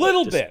this film.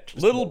 Little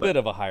bit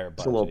of a higher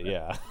budget.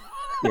 Yeah.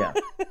 Yeah.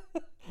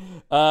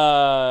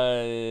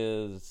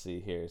 Let's see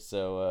here.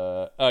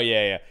 So,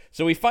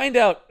 So we find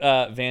out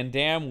Van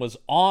Damme was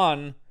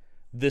on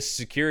this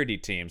security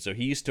team, so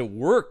he used to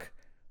work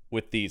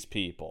with these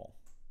people.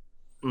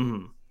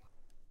 Mm-hmm.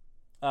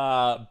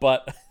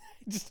 But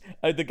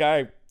the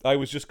guy I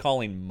was just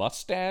calling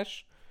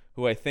Mustache,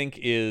 who I think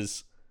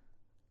is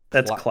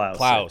Klaus.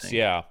 Klaus,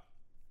 yeah.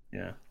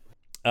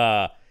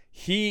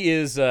 He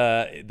is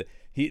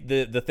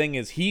the thing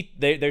is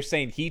they're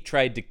saying he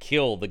tried to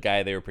kill the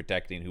guy they were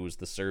protecting, who was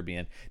the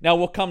Serbian. Now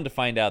we'll come to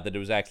find out that it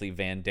was actually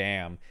Van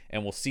Damme,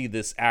 and we'll see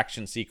this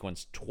action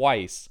sequence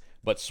twice,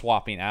 but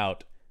swapping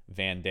out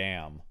Van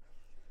Damme.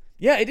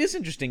 Yeah, it is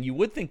interesting. You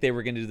would think they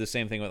were going to do the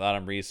same thing with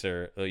Autumn Reese,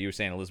 or you were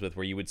saying, Elizabeth,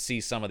 where you would see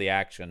some of the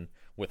action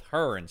with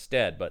her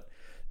instead. But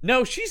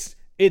no, she's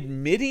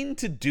admitting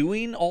to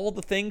doing all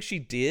the things she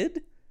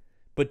did,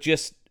 but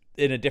just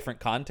in a different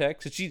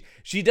context.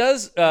 She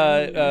does.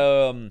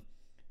 Elizabeth,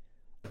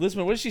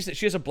 what does she say?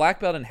 She has a black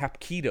belt in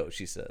Hapkido,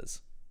 she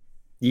says.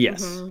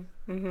 Yes.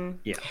 Mm-hmm. Mm-hmm.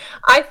 Yeah.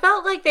 I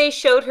felt like they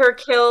showed her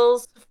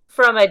kills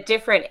from a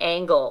different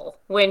angle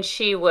when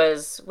she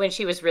was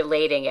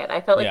relating it. I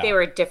felt like they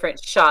were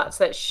different shots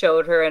that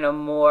showed her in a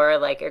more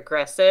like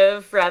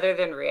aggressive rather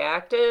than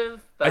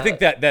reactive. But... I think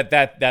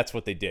that's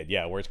what they did.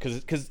 Yeah, where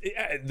because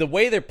the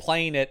way they're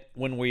playing it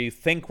when we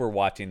think we're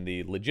watching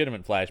the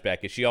legitimate flashback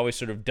is she always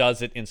sort of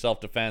does it in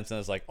self-defense and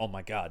is like, oh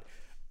my god,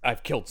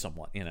 I've killed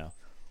someone, you know.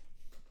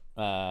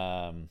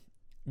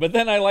 But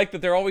then I like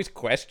that they're always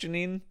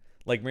questioning.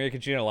 Like Maria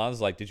Conchita Alonso's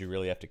like, did you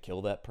really have to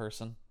kill that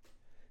person?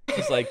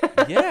 She's like,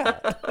 yeah,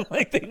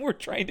 like they were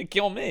trying to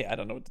kill me. I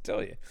don't know what to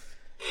tell you.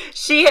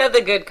 She had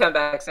the good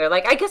comebacks there.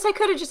 Like, I guess I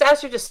could have just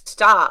asked her to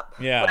stop.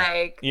 Yeah.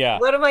 Like,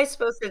 what am I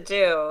supposed to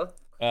do?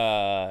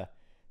 So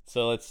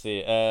let's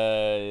see.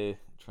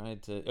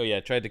 Tried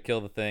to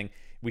kill the thing.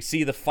 We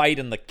see the fight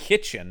in the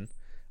kitchen,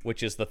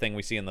 which is the thing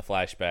we see in the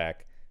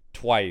flashback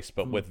twice,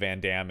 but with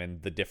Van Damme in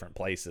the different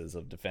places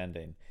of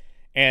defending.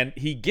 And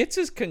he gets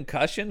his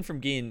concussion from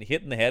getting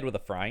hit in the head with a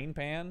frying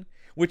pan,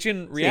 which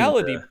in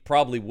reality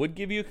probably would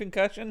give you a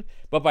concussion,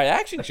 but by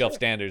action shelf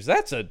standards,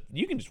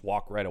 you can just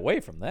walk right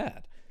away from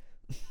that.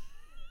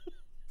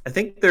 I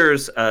think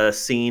there's a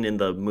scene in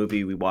the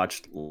movie we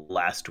watched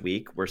last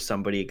week where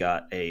somebody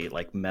got a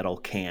like metal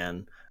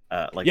can,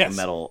 a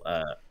metal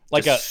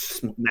like a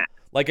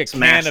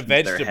can of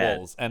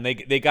vegetables, and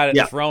they got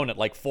it thrown at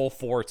like full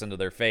force into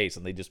their face,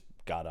 and they just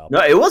got up. No,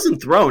 it wasn't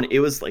thrown. It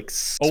was like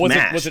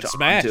smashed. Was it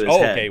smashed? Onto his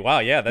head. Okay, wow,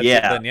 yeah, that's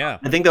then, yeah.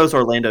 I think that was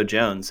Orlando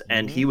Jones,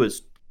 and he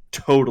was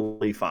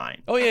totally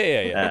fine. Oh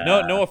yeah.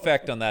 No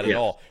effect on that at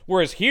all.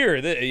 Whereas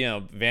here,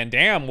 Van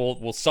Damme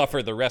will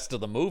suffer the rest of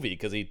the movie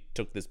because he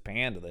took this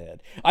pan to the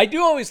head. I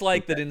do always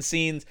like that in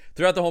scenes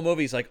throughout the whole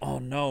movie. He's like, oh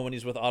no, when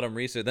he's with Autumn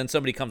Reese, then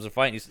somebody comes to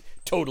fight, and he's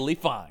totally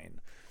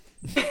fine.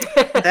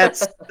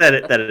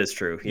 That is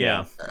true.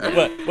 Yeah.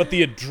 But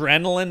the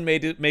adrenaline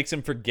makes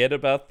him forget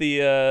about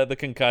the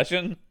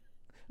concussion.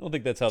 I don't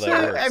think that's how that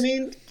works. I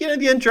mean,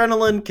 the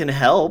adrenaline can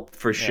help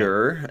for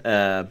sure.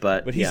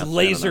 But he's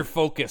laser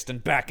focused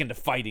and back into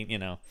fighting.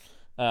 Which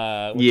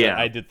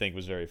I did think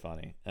was very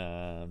funny.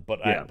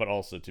 But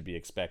also to be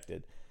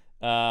expected.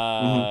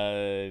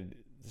 So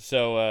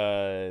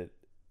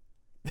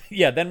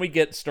then we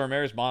get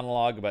Stormare's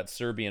monologue about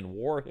Serbian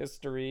war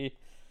history.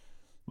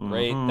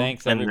 Great,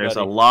 thanks everybody. And there's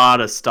a lot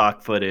of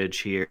stock footage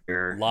here.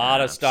 A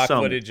lot of stock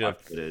footage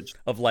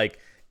of like,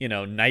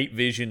 night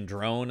vision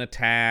drone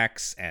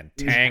attacks and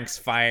tanks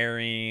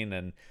firing,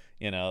 and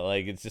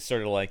like it's just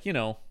sort of like,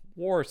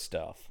 war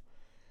stuff.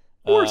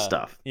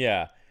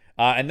 Yeah.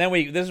 And then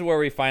this is where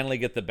we finally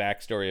get the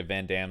backstory of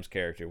Van Damme's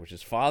character, which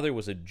his father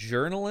was a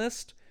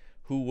journalist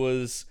who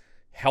was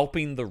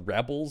helping the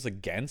rebels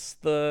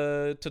against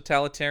the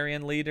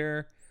totalitarian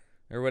leader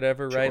or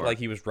whatever, right? Sure. Like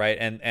he was right,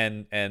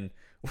 and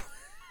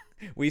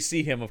we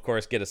see him, of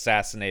course, get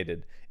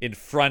assassinated in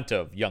front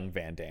of young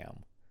Van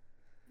Damme.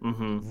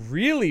 Mm-hmm.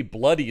 Really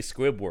bloody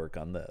squib work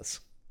on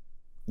this.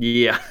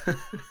 Yeah.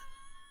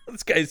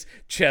 This guy's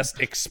chest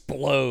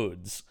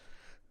explodes.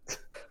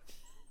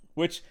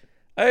 Which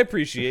I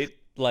appreciate.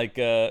 Like,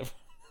 they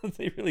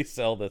really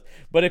sell this.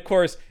 But, of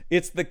course,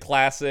 it's the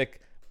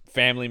classic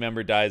family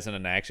member dies in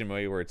an action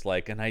movie where it's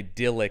like an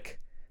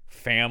idyllic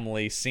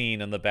family scene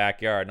in the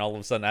backyard, and all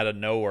of a sudden, out of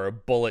nowhere, a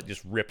bullet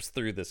just rips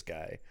through this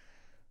guy.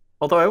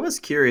 Although I was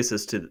curious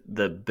as to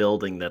the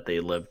building that they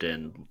lived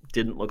in.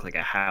 Didn't look like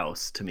a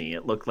house to me.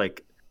 It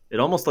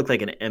almost looked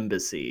like an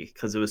embassy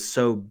because it was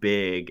so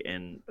big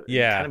and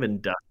kind of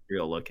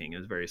industrial looking. It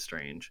was very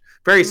strange.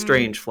 Very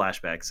strange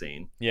flashback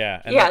scene.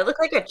 Yeah. It looked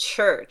like a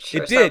church.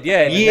 It did,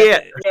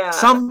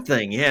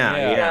 something.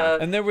 Yeah.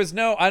 And there was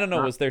no, I don't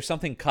know, was there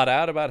something cut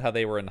out about how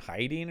they were in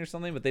hiding or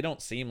something? But they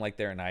don't seem like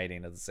they're in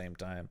hiding at the same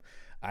time.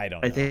 I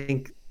don't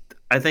know.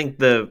 I think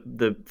the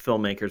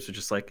filmmakers are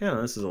just like,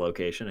 oh, this is a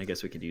location. I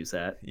guess we could use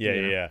that.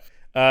 Yeah.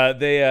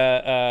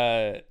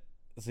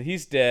 So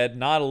he's dead.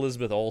 Not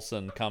Elizabeth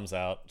Olsen comes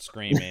out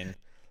screaming,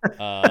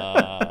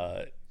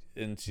 and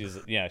she's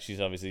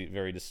obviously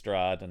very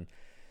distraught. And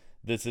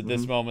this at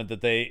this moment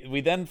that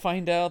we then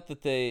find out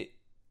that they.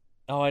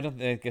 Oh, I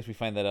guess we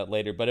find that out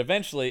later. But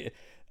eventually,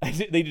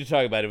 they do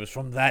talk about it. It was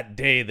from that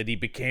day that he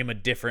became a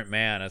different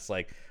man. It's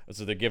like,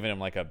 so they're giving him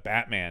like a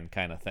Batman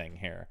kind of thing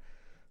here.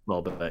 A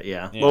little bit,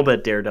 yeah. A little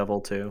bit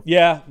Daredevil too.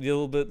 Yeah, a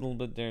little bit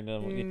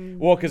Daredevil.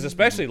 Well, because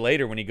especially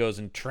later when he goes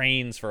and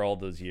trains for all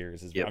those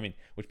years, I mean,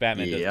 which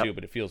Batman does too,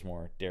 but it feels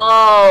more Daredevil.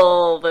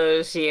 All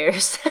those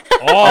years.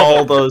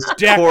 all those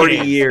decades, 40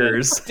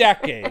 years,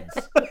 decades.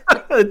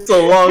 It's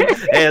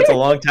a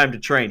long time to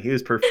train. He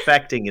was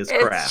perfecting his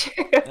craft.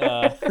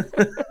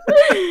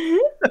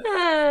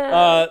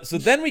 So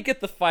then we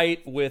get the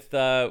fight with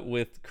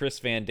Chris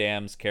Van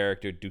Damme's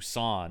character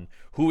Dusan,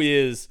 who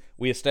is,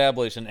 we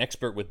establish, an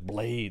expert with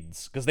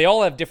blades, because they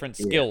all have different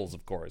skills,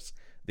 of course,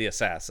 the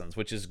assassins,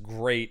 which is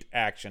great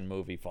action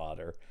movie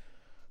fodder.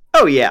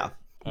 Oh yeah,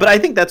 but I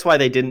think that's why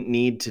they didn't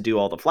need to do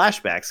all the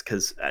flashbacks,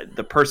 because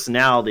the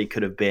personality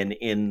could have been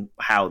in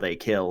how they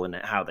kill and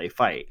how they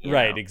fight.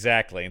 Right,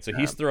 exactly. And so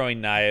he's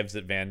throwing knives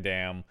at Van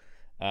Damme.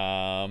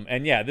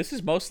 And yeah, this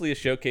is mostly a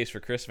showcase for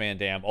Chris Van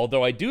Damme,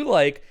 although I do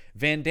like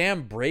Van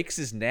Damme breaks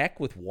his neck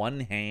with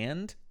one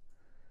hand.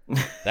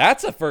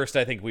 That's a first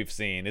I think we've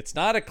seen. It's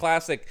not a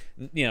classic,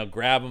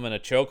 grab him in a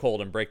chokehold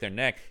and break their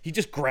neck. He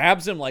just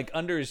grabs him like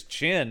under his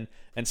chin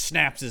and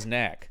snaps his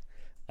neck.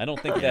 I don't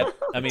think that,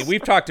 I mean,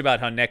 we've talked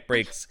about how neck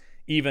breaks,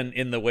 even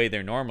in the way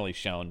they're normally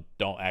shown,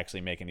 don't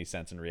actually make any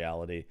sense in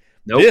reality.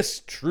 Nope.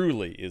 This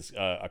truly is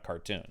a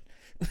cartoon.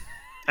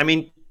 I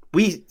mean,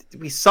 we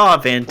saw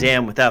Van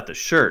Damme without the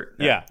shirt,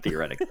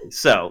 theoretically.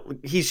 So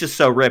he's just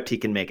so ripped he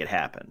can make it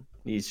happen.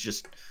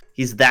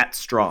 He's that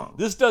strong.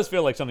 This does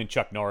feel like something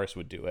Chuck Norris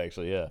would do,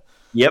 actually, yeah.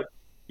 Yep.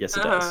 Yes,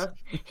 it does.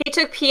 He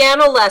took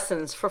piano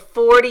lessons for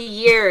 40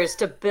 years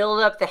to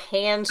build up the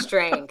hand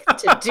strength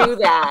to do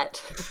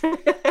that.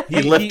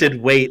 He lifted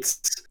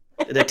weights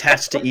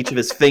attached to each of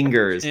his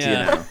fingers,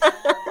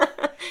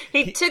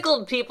 He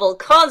tickled people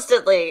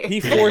constantly.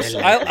 He forced.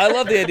 I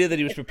love the idea that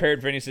he was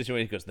prepared for any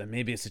situation. He goes, there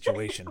may be a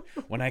situation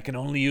when I can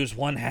only use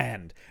one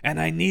hand, and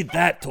I need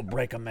that to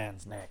break a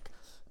man's neck.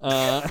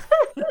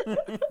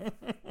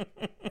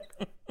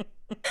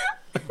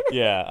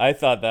 Yeah, I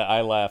thought that.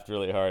 I laughed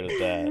really hard at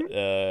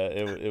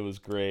that. It was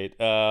great.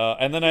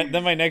 And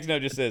then my next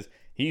note just says,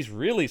 he's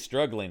really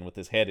struggling with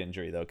his head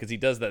injury, though, because he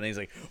does that, and he's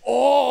like,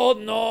 oh,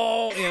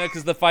 no,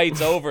 because the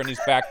fight's over, and he's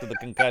back to the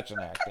concussion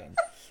acting.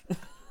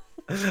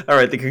 All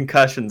right, the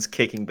concussion's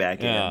kicking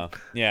back in.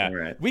 Yeah. All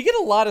right. We get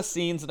a lot of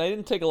scenes, and I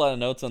didn't take a lot of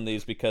notes on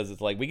these because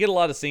it's like we get a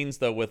lot of scenes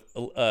though with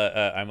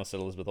I almost said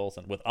Elizabeth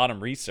Olsen, with Autumn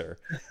Reeser,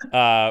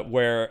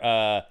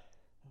 where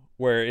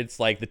it's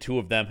like the two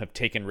of them have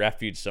taken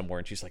refuge somewhere,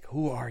 and she's like,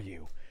 "Who are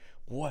you?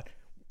 What?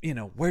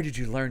 Where did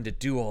you learn to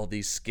do all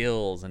these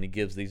skills?" And he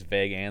gives these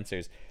vague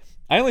answers.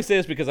 I only say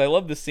this because I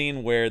love the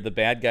scene where the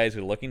bad guys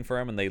are looking for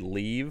him and they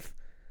leave.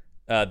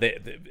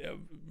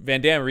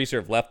 Van Damme and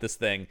Reeser have left this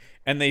thing,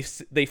 and they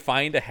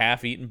find a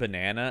half-eaten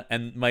banana,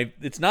 and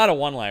it's not a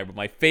one-liner, but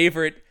my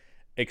favorite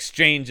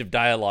exchange of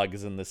dialogue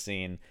is in this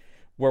scene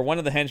where one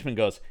of the henchmen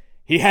goes,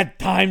 "He had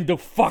time to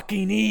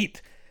fucking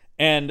eat,"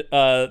 and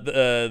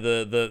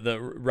the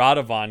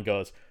Radovan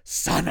goes,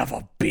 "Son of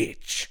a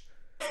bitch."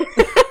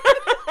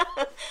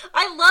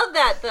 I love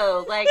that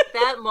though, like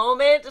that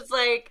moment. It's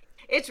like,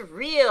 it's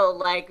real.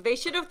 Like, they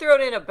should have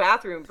thrown in a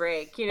bathroom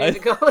break, to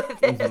go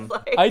with it. Mm-hmm.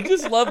 Like... I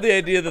just love the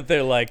idea that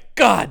they're like,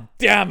 God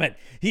damn it,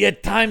 he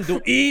had time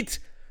to eat?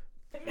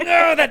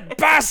 No, that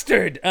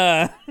bastard!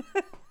 I'm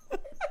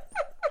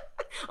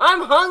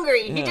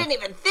hungry. He didn't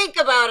even think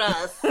about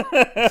us.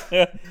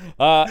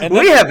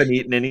 We haven't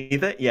eaten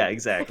anything. Yeah,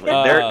 exactly.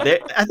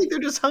 I think they're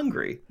just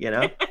hungry,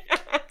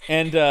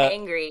 And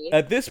angry.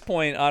 At this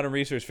point, Autumn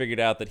Reeser's figured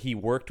out that he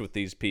worked with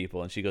these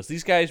people, and she goes,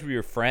 "These guys were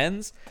your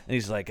friends?" And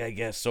he's like, "I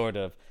guess sort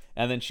of."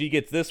 And then she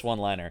gets this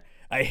one-liner: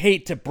 "I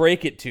hate to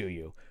break it to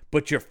you,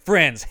 but your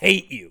friends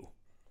hate you."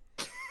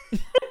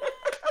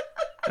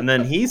 And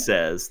then he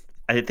says,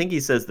 I think he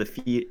says the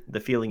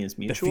feeling is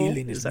mutual. The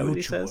feeling is that mutual. What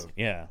he says?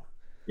 Yeah.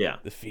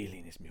 The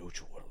feeling is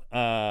mutual.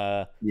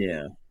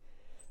 Yeah.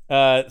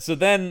 So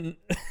then,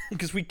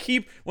 because we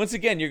keep, once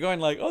again, you're going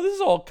like, oh, this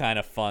is all kind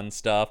of fun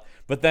stuff,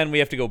 but then we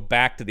have to go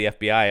back to the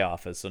FBI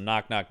office. So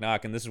knock, knock,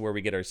 knock, and this is where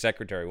we get our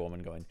secretary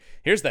woman going,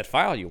 "Here's that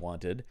file you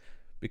wanted,"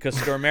 because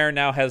Stormare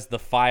now has the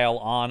file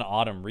on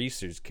Autumn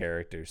Reeser's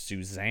character,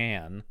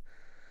 Suzanne,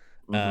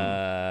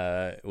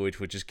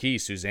 which is key.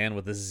 Suzanne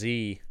with a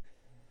Z.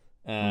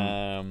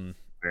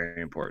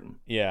 Very important.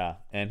 Yeah,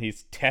 and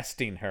he's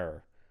testing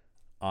her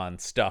on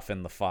stuff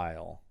in the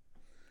file.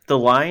 The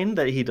line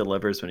that he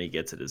delivers when he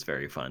gets it is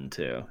very fun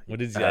too.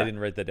 What is he? I didn't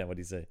write that down. What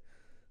did he say?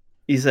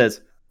 He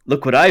says,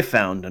 "Look what I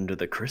found under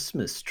the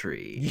Christmas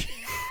tree."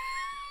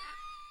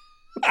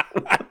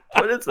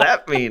 What does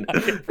that mean?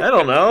 I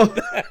don't know.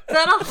 Is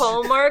that a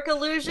Hallmark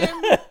illusion?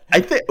 I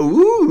think.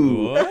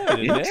 Ooh, Whoa,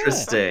 yeah.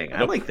 interesting.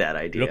 I like that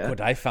idea. Look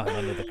what I found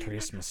under the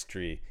Christmas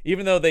tree.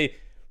 Even though they,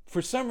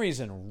 for some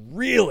reason,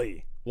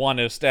 really want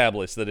to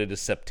establish that it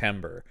is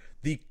September.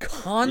 The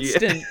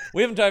constant,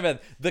 we haven't talked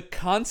about the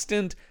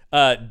constant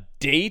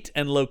date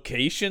and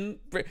location,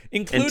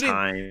 including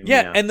time,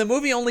 yeah, and the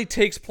movie only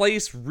takes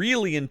place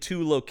really in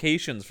 2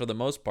 locations for the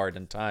most part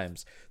in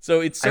times.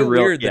 So it's so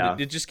weird that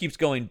it just keeps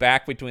going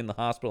back between the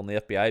hospital and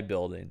the FBI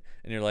building,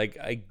 and you're like,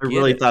 I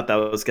really thought that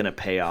was going to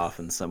pay off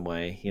in some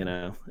way.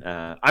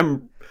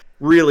 I'm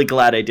really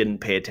glad I didn't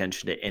pay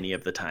attention to any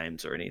of the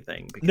times or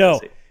anything.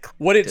 No,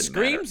 what it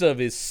screams of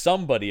is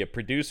somebody, a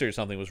producer or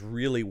something, was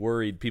really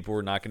worried people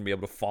were not going to be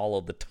able to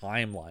follow the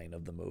timeline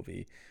of the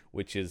movie,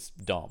 which is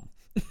dumb.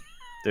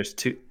 There's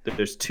two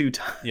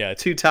times. Yeah,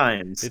 2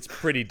 times. It's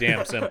pretty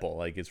damn simple.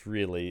 Like it's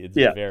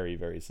very,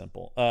 very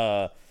simple.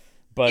 But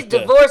these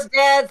divorced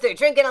dads, they're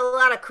drinking a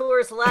lot of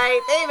Coors Light.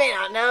 They may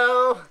not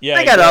know. Yeah,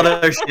 they got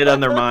other shit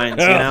on their minds.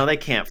 They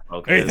can't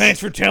focus. Hey,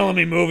 thanks for telling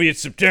me, movie.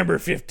 It's September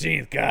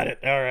 15th. Got it.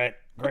 All right,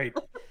 great.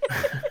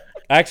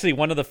 Actually,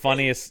 one of the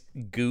funniest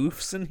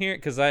goofs in here,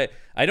 because I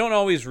don't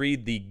always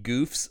read the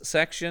goofs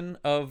section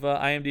of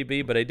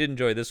IMDb, but I did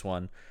enjoy this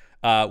one.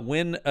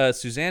 When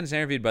Suzanne is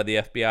interviewed by the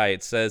FBI,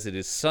 it says it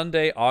is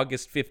Sunday,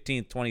 August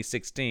 15th,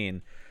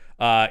 2016.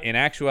 In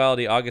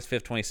actuality, August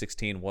 5th,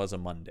 2016 was a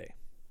Monday.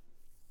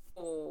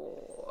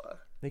 Oh.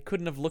 They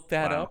couldn't have looked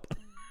that up.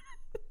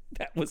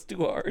 That was too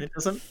hard.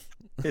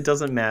 It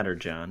doesn't matter,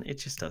 John. It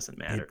just doesn't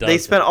matter. Doesn't. They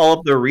spent all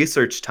of their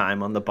research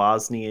time on the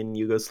Bosnian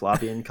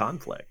Yugoslavian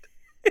conflict.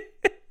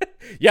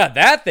 Yeah,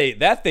 that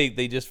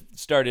they just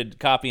started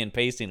copy and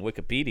pasting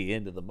Wikipedia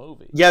into the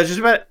movie. Yeah, just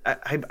about.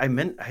 I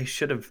meant I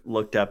should have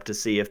looked up to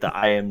see if the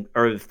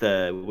if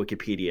the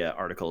Wikipedia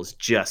article is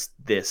just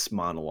this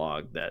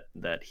monologue that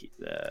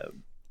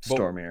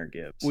Stormare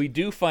gives. We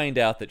do find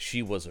out that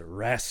she was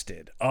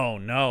arrested. Oh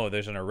no,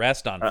 there's an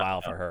arrest on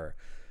file for her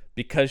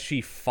because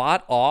she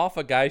fought off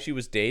a guy she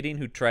was dating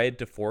who tried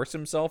to force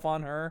himself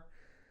on her,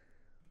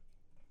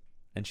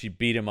 and she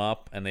beat him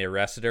up, and they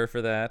arrested her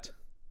for that.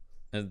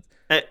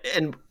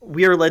 And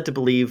we are led to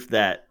believe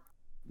that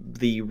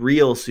the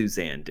real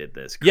Suzanne did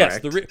this,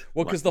 correct? Yes,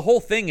 because the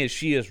whole thing is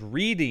she is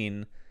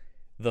reading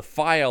the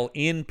file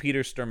in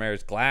Peter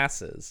Stormare's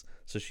glasses,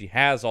 so she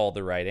has all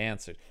the right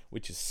answers,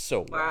 which is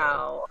so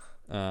wow.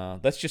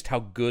 Wild. That's just how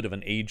good of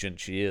an agent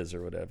she is,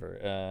 or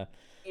whatever.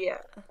 Yeah.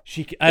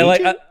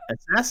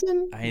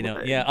 Assassin. I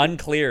know. Yeah,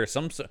 unclear.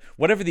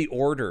 Whatever the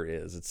order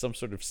is, it's some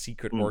sort of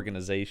secret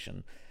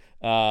organization.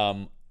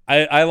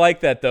 I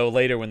like that though.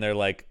 Later, when they're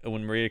like,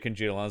 when Maria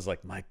Congealon's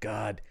like, "My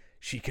God,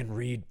 she can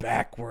read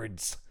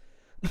backwards."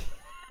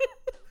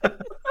 I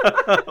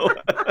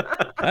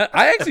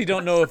actually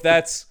don't know if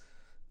that's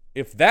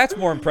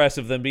more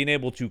impressive than being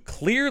able to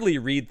clearly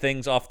read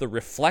things off the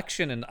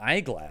reflection in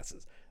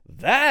eyeglasses.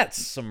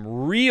 That's some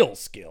real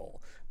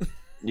skill.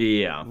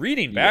 Yeah,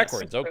 reading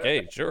backwards,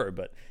 okay, sure,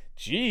 but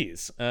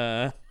geez,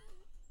 yeah,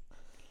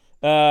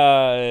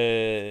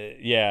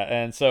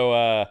 and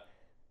so.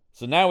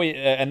 So now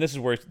and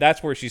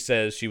that's where she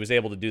says she was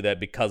able to do that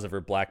because of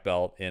her black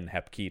belt in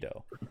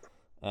Hapkido.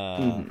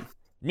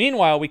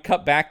 Meanwhile, we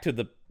cut back to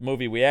the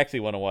movie we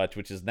actually want to watch,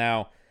 which is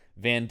now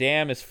Van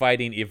Damme is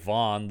fighting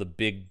Yvonne, the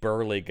big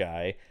burly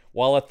guy,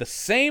 while at the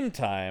same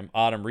time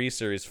Autumn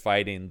Reeser is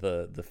fighting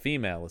the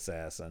female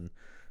assassin,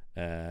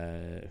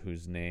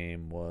 whose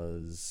name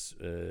was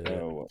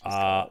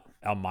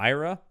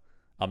Almira.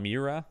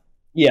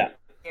 Yeah.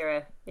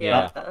 Almira.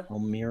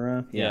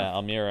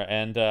 Almira,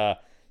 and.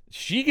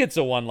 She gets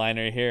a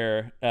one-liner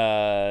here,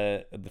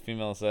 the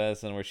female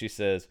assassin, where she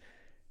says,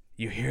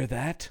 "You hear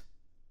that?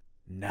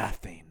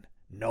 Nothing.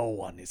 No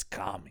one is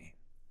coming."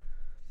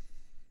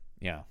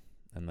 Yeah,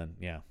 and then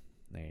there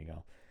you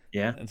go.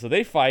 Yeah, and so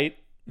they fight.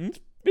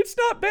 It's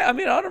not bad. I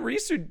mean, Autumn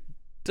Reeser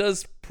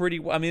does pretty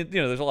well. I mean,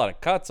 there's a lot of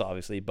cuts,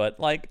 obviously, but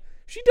like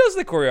she does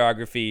the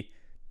choreography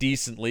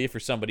decently for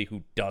somebody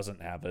who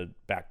doesn't have a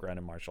background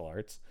in martial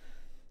arts.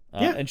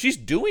 And she's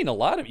doing a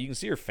lot of it. You can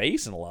see her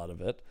face in a lot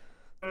of it.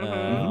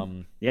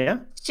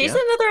 She's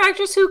another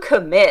actress who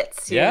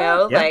commits, you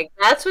know? Like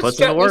that's what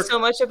struck me so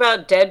much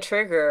about Dead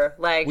Trigger.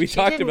 Like we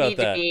talked about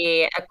that. She didn't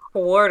need to be a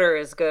quarter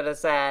as good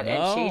as that,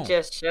 and she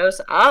just shows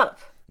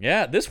up.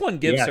 Yeah, this one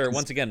gives her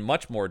once again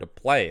much more to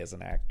play as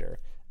an actor,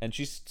 and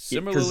she's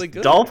similarly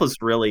good. Dolph was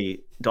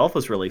really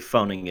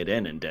phoning it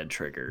in Dead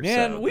Trigger.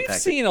 Man, we've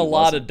seen a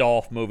lot of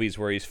Dolph movies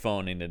where he's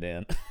phoning it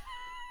in.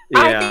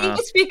 I think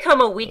it's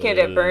become a Weekend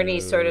at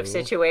Bernie's sort of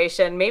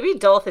situation. Maybe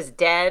Dolph is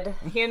dead,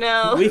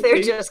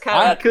 They're just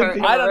kind of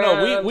I don't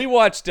know. We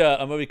watched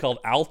a movie called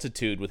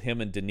Altitude with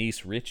him and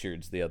Denise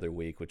Richards the other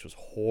week, which was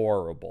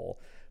horrible.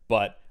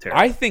 But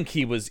terrible. I think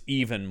he was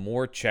even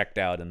more checked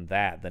out in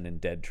that than in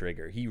Dead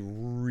Trigger. He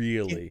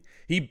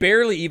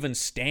barely even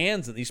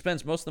stands. He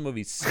spends most of the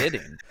movie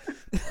sitting.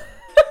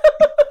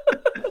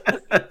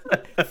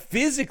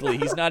 Physically,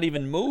 he's not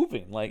even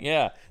moving. Like,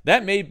 yeah,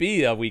 that may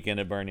be a Weekend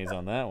at Bernie's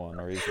on that one,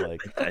 where he's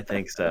like, I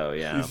think so.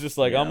 Yeah. he's just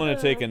like, I'm gonna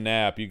take a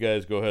nap. You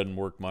guys go ahead and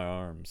work my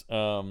arms.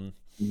 So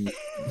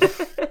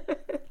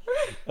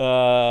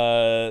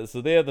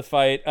they have the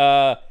fight.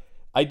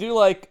 I do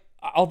like,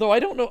 although I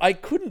don't know, I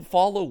couldn't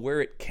follow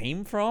where it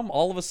came from.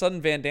 All of a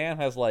sudden, Van Damme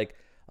has like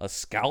a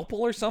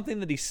scalpel or something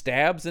that he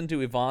stabs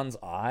into Yvonne's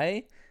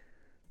eye.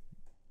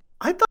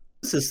 I thought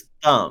it was his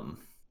thumb.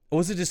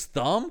 Was it his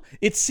thumb?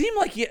 It seemed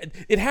like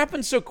it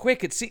happened so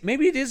quick.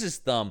 Maybe it is his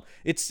thumb.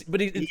 It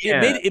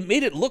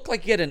made it look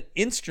like he had an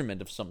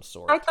instrument of some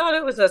sort. I thought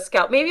it was a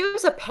scalp. Maybe it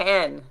was a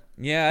pen.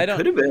 Yeah, I don't.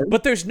 Could have been.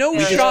 But there's no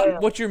shot. Yeah.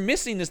 What you're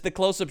missing is the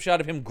close-up shot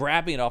of him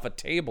grabbing it off a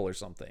table or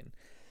something.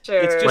 Sure.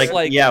 It's just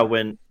like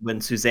when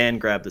Suzanne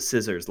grabbed the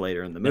scissors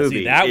later in the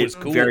movie, that was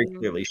cool. Very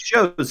clearly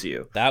shows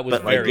you. That was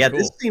very cool.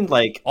 This seemed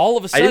like all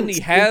of a sudden he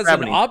has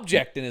an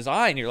object in his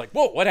eye, and you're like,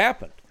 "Whoa, what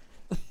happened?"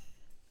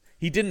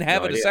 He didn't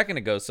have it a second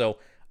ago, so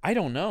I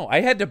don't know. I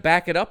had to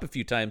back it up a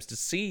few times to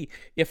see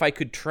if I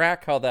could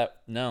track how that.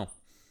 No,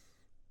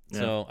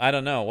 so I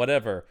don't know.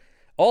 Whatever.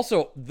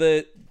 Also,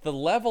 the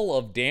level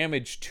of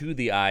damage to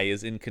the eye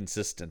is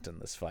inconsistent in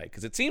this fight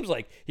because it seems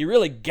like he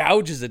really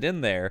gouges it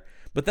in there.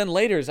 But then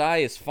later his eye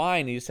is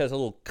fine. He just has a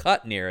little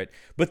cut near it.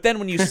 But then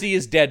when you see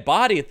his dead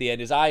body at the end,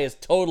 his eye is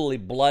totally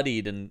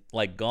bloodied and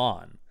like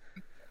gone.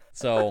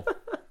 So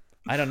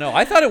I don't know.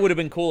 I thought it would have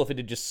been cool if it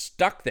had just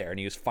stuck there and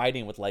he was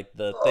fighting with like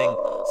the thing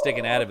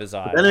sticking out of his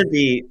eye.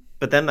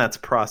 But then that's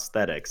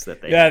prosthetics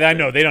that they. Yeah, I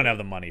know they don't have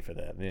the money for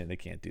that. They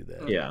can't do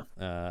that. Yeah,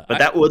 but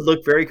that would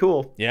look very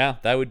cool. Yeah,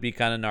 that would be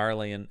kind of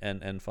gnarly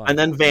and fun. And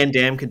then Van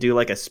Damme could do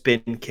like a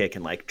spin kick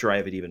and like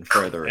drive it even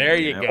further. There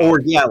you go. Or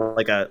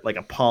like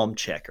a palm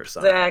check or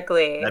something.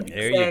 Exactly.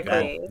 You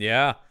go.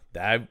 Yeah,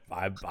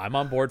 I'm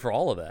on board for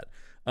all of that.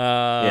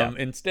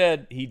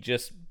 Instead, he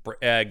just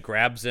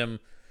grabs him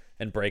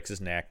and breaks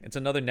his neck. It's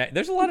another neck.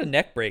 There's a lot of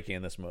neck breaking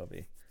in this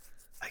movie.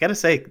 I gotta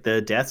say,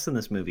 the deaths in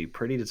this movie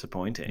pretty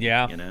disappointing.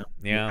 Yeah,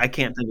 Yeah. I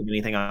can't think of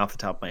anything off the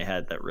top of my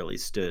head that really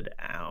stood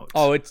out.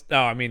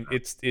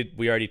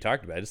 We already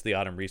talked about it. It's the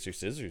Autumn Reeser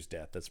Scissors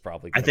death. That's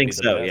probably. I think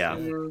so. Best. Yeah.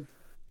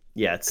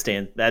 Yeah,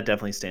 that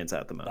definitely stands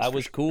out the most. That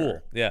was cool.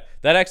 Sure. Yeah,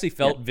 that actually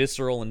felt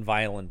visceral and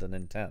violent and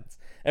intense.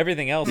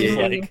 Everything else is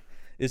like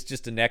it's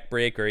just a neck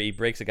break, or he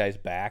breaks a guy's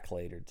back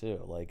later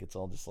too. Like it's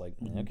all just like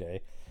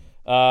okay.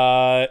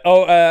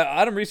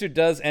 Autumn Reeser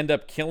does end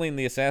up killing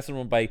the assassin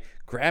woman by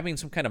grabbing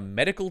some kind of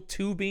medical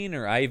tubing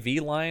or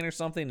IV line or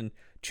something and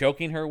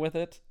choking her with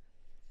it.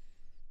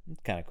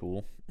 It's kind of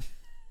cool.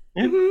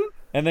 Mm-hmm.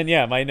 And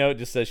then my note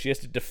just says she has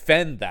to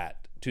defend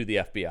that to the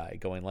FBI,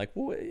 going like,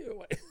 what do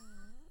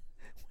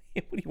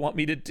you want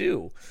me to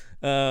do?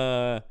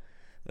 They're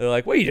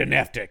like, well, you didn't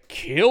have to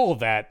kill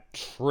that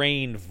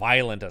trained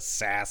violent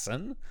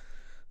assassin.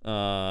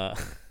 I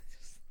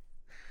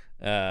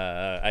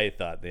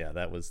thought,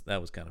 that was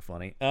kind of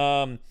funny.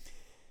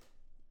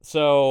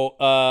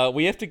 So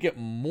we have to get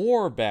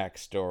more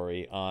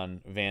backstory on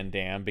Van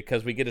Damme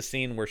because we get a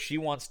scene where she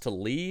wants to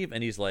leave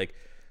and he's like,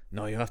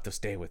 no, you have to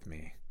stay with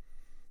me.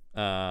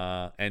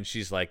 And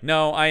she's like,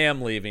 no, I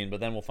am leaving, but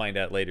then we'll find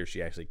out later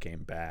she actually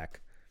came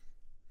back.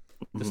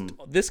 This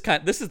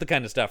is the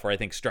kind of stuff where I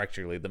think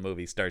structurally the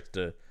movie starts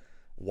to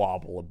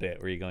wobble a bit,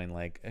 where you're going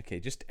like, okay,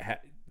 just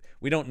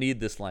we don't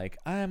need this like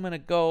I'm gonna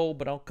go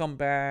but I'll come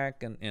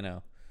back, and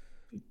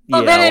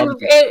Well, then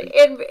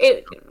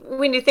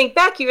when you think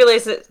back, you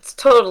realize it's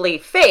totally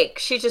fake.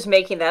 She's just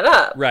making that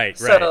up. Right.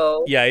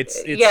 So, yeah,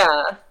 it's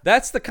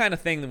that's the kind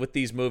of thing with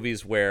these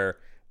movies where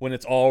when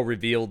it's all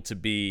revealed to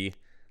be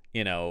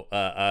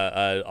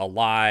a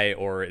lie,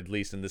 or at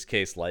least in this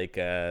case like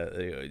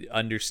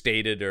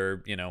understated,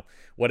 or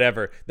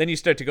whatever, then you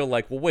start to go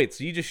like, well, wait,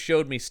 so you just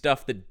showed me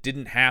stuff that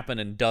didn't happen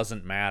and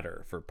doesn't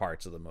matter for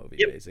parts of the movie.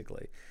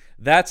 Basically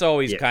that's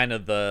always kind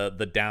of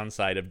the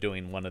downside of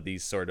doing one of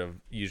these sort of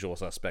usual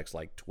suspects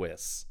like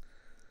twists.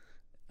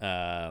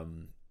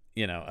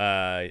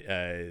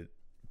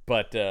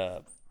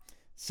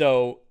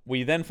 So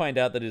we then find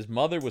out that his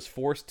mother was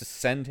forced to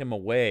send him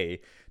away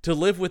to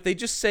live with, they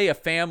just say, a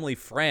family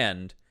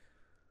friend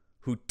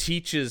who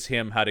teaches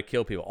him how to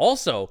kill people.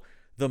 Also,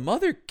 the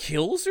mother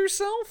kills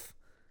herself?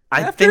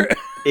 I think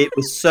it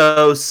was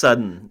so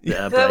sudden.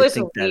 That was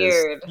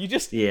weird.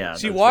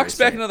 She walks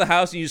back into the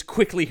house and you just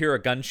quickly hear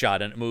a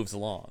gunshot and it moves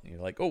along. You're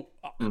like, oh,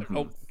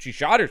 she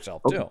shot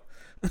herself too.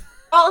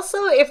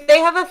 Also, if they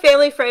have a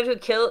family friend who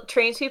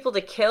trains people to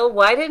kill,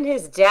 why didn't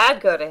his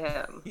dad go to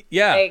him?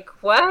 Yeah. Like,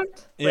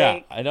 what? Yeah,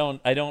 I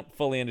don't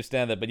fully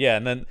understand that, but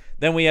and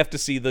then we have to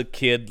see the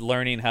kid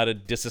learning how to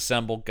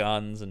disassemble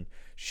guns and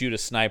shoot a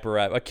sniper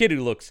rifle. A kid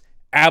who looks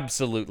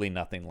absolutely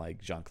nothing like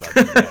Jean-Claude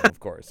Van Damme, of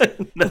course.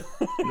 No.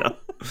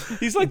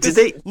 He's like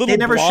they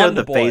never showed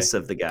the face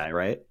of the guy,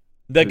 right?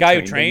 The guy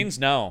who trains?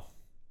 No.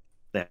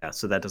 Yeah,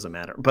 so that doesn't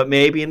matter. But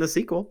maybe in the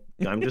sequel.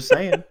 I'm just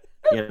saying,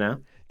 Got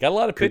a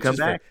lot of pitches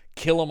for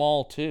Kill 'Em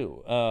All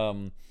too.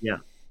 Yeah.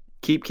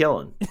 Keep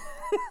killing.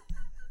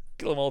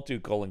 Kill 'Em All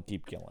too,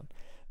 keep killing.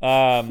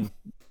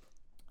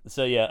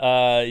 So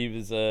he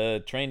was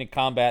trained in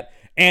combat,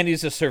 and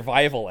he's a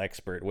survival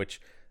expert,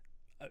 which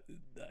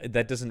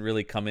that doesn't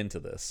really come into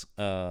this.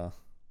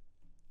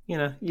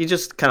 You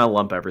just kind of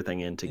lump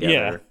everything in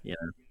together.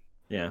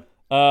 Yeah.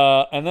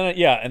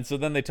 And so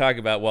then they talk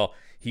about, well,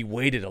 he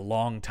waited a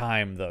long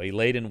time though. He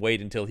laid in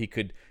wait until he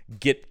could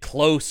get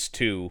close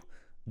to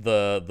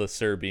the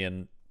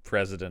Serbian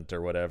president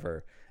or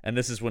whatever. And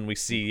this is when we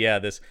see,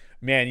 this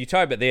man. You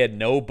talk about they had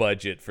no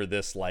budget for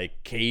this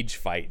like cage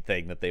fight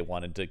thing that they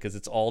wanted to, because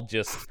it's all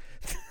just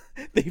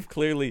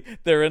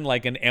they're in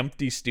like an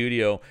empty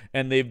studio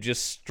and they've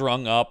just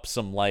strung up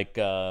some like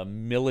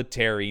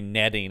military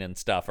netting and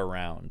stuff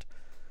around.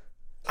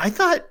 I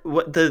thought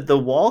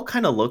the wall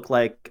kind of looked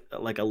like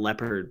a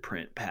leopard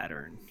print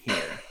pattern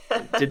here.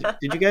 Did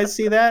you guys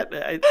see that?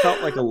 It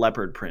felt like a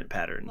leopard print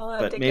pattern,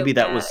 but maybe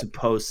that was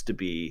supposed to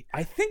be.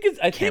 I think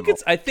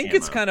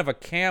it's kind of a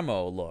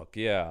camo look.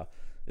 Yeah,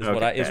 is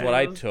what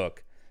I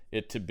took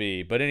it to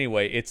be. But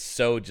anyway, it's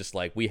so just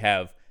like we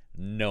have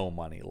no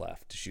money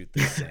left to shoot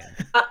this scene.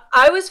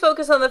 I was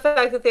focused on the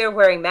fact that they were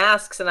wearing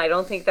masks, and I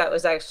don't think that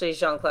was actually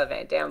Jean-Claude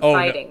Van Damme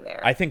fighting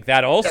there. I think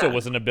that also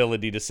was an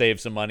ability to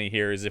save some money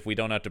here, is if we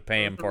don't have to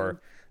pay him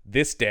for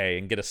this day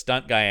and get a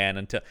stunt guy in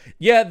until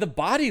the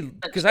body,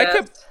 because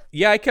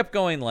I kept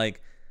going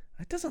like,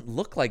 it doesn't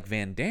look like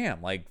Van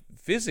Damme like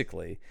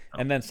physically,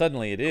 and then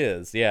suddenly it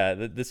is.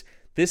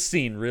 This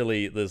scene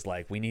really is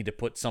like, we need to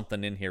put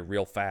something in here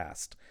real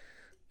fast,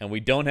 and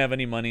we don't have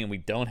any money, and we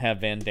don't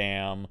have Van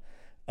Damme.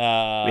 We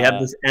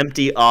have this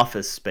empty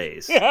office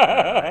space.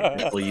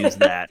 We'll use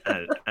that.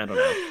 I don't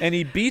know. And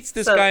he beats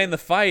this guy in the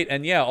fight,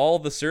 and all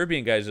the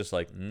Serbian guys just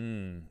like,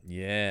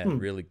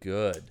 really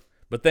good.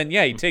 But then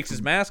he takes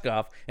his mask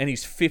off, and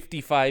he's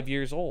 55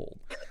 years old.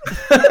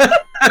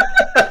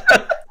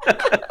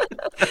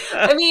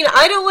 I mean,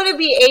 I don't want to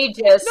be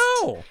ageist.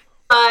 No.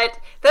 But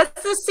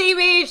that's the same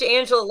age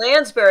Angela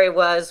Lansbury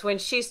was when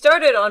she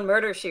started on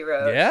Murder, She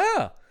Wrote.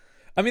 Yeah.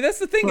 I mean, that's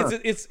the thing.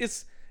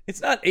 It's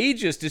not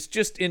ageist. It's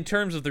just in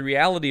terms of the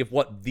reality of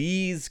what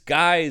these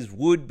guys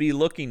would be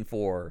looking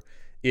for.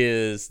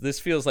 Is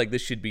this feels like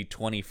this should be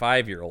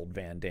 25-year-old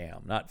Van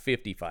Damme, not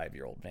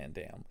 55-year-old Van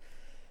Damme.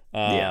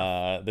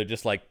 They're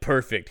just like,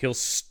 perfect. He'll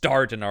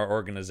start in our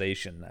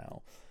organization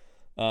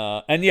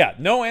now. And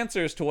no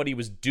answers to what he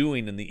was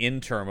doing in the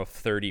interim of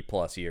 30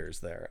 plus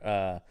years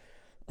there.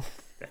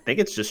 I think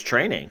it's just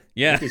training.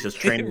 Yeah, I think he's just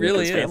training really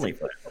with his family.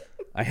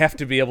 I have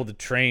to be able to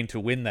train to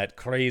win that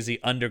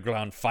crazy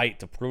underground fight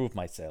to prove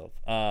myself.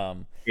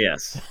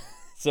 Yes.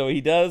 So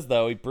he does,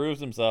 though. He proves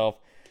himself,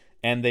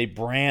 and they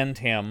brand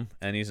him,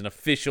 and he's an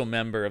official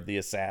member of the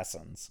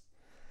Assassins.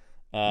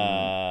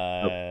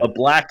 A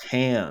black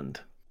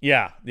hand.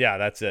 Yeah,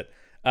 that's it.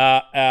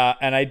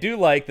 And I do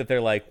like that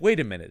they're like, wait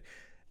a minute.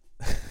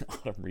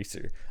 Autumn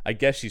Reeser, I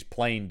guess she's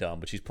playing dumb,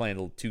 but she's playing a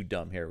little too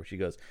dumb here, where she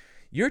goes,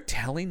 you're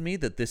telling me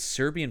that this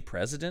Serbian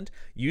president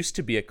used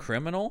to be a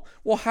criminal?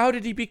 Well, how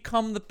did he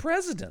become the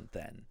president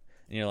then?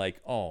 And you're like,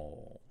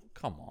 oh,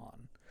 come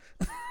on.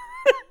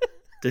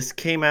 This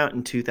came out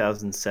in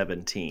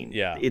 2017.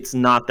 Yeah. It's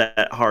not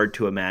that hard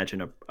to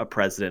imagine a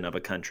president of a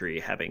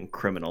country having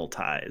criminal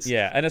ties.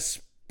 Yeah, and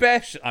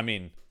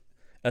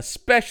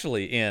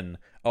especially in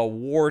a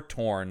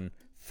war-torn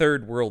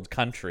third world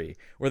country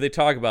where they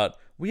talk about,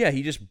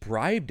 he just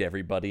bribed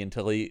everybody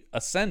until he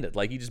ascended.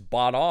 Like, he just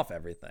bought off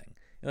everything.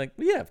 You're like,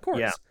 of course.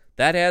 Yeah.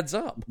 That adds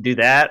up. Do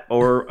that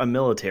or a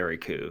military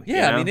coup.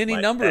 Yeah, I mean, any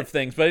number of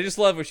things. But I just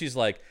love where she's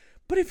like,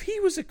 but if he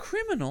was a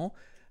criminal,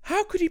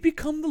 how could he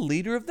become the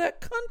leader of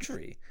that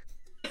country?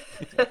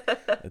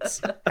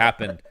 It's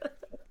happened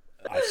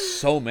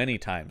so many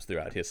times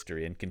throughout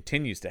history and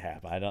continues to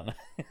happen. I don't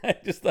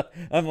know.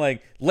 I'm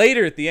like,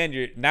 later at the end,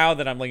 now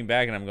that I'm looking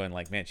back and I'm going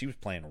like, man, she was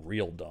playing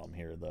real dumb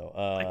here,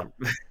 though.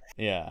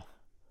 Yeah.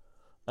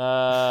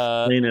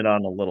 Lean it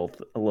on a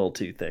little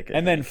too thick.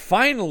 And then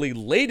finally,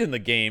 late in the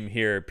game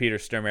here, Peter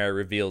Stormare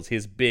reveals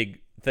his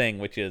big thing,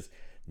 which is,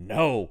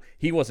 no,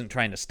 he wasn't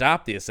trying to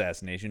stop the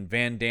assassination.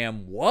 Van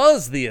Damme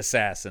was the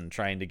assassin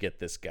trying to get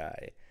this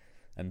guy.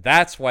 And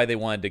that's why they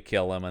wanted to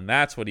kill him, and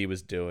that's what he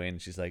was doing.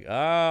 She's like,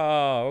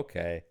 oh,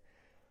 okay.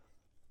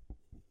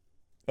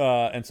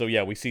 And so,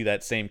 we see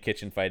that same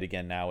kitchen fight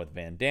again now with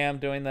Van Damme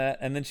doing that.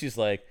 And then she's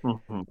like,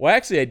 well,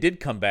 actually, I did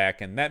come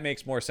back, and that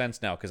makes more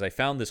sense now because I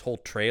found this whole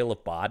trail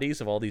of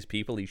bodies of all these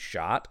people he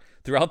shot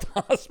throughout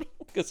the hospital.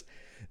 Because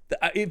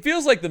it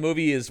feels like the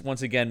movie is,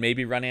 once again,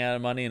 maybe running out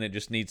of money, and it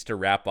just needs to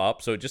wrap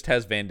up. So it just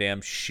has Van Damme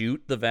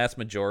shoot the vast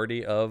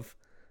majority of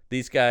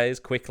these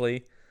guys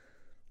quickly.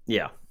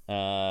 Yeah.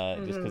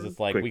 Just because it's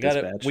like, Quick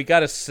we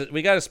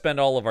gotta spend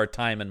all of our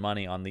time and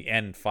money on the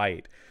end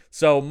fight.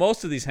 So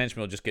most of these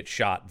henchmen will just get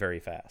shot very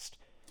fast.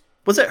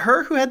 Was it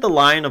her who had the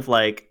line of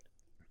like,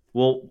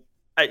 well,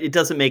 it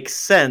doesn't make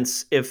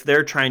sense if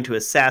they're trying to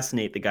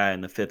assassinate the guy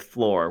on the 5th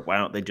floor. Why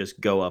don't they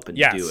just go up and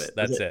do it?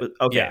 That's it.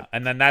 Okay. Yeah,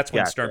 and then that's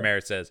when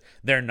Stormare says,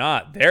 they're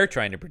not. They're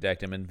trying to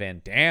protect him, and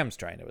Van Damme's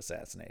trying to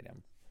assassinate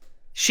him.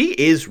 She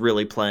is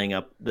really playing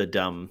up the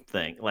dumb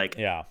thing. Like,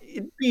 yeah,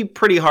 it'd be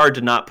pretty hard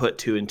to not put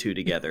 2 and 2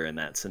 together in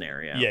that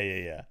scenario.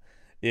 Yeah.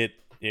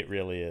 It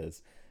really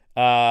is.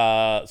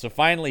 So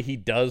finally, he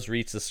does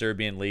reach the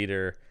Serbian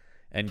leader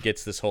and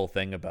gets this whole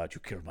thing about,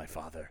 you killed my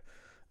father,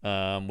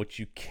 which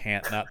you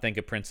can't not think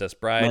of Princess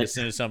Bride as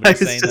soon as somebody's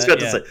saying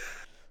that.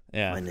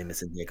 Yeah. My name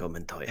is Inigo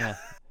Montoya. Yeah.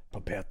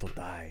 Prepare to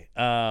die.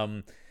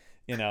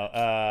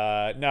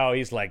 No,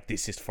 he's like,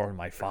 this is for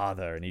my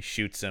father, and he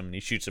shoots him, and he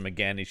shoots him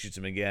again,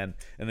 and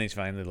then he's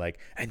finally like,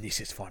 and this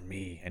is for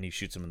me, and he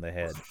shoots him in the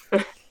head.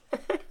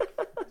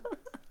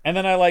 And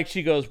then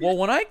she goes, well,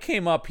 when I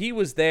came up, he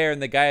was there,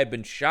 and the guy had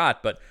been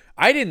shot, but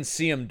I didn't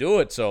see him do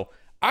it, so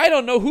I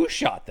don't know who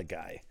shot the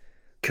guy.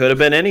 Could have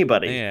been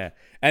anybody. Yeah,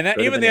 and that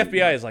even the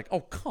FBI is like, oh,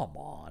 come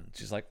on.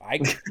 She's like,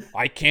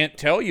 I can't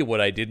tell you what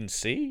I didn't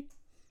see.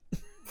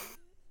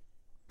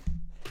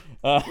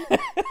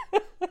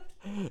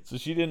 So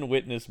she didn't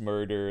witness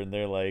murder, and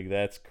they're like,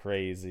 that's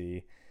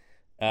crazy.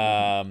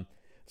 So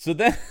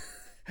then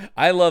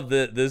I love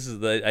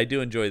I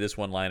do enjoy this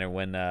one-liner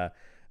when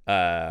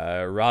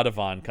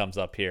Radovan comes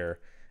up here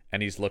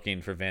and he's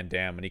looking for Van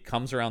Damme, and he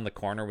comes around the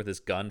corner with his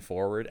gun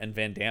forward, and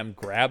Van Damme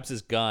grabs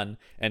his gun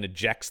and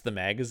ejects the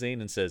magazine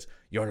and says,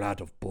 "You're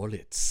out of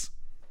bullets."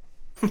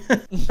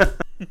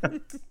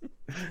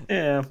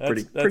 Yeah,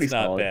 pretty not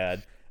solid.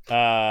 bad.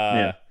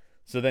 Yeah.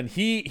 So then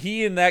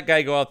he and that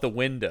guy go out the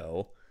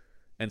window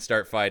and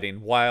start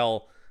fighting,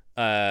 while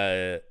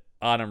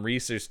Adam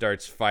Reeser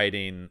starts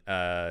fighting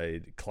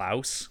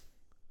Klaus.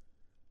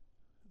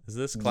 Is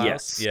this Klaus?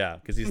 Yes. Yeah,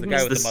 because he's the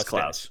guy with the mustache.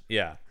 Klaus.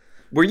 Yeah.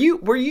 Were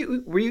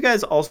you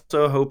guys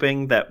also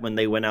hoping that when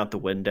they went out the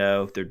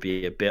window there'd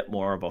be a bit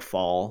more of a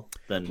fall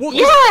than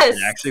yes!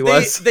 it actually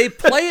was? They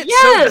play it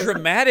Yes! so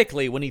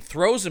dramatically when he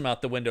throws him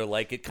out the window,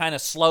 like it kind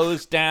of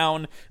slows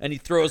down and he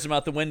throws him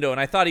out the window,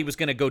 and I thought he was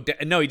going to go down.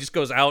 No, he just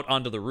goes out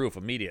onto the roof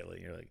immediately.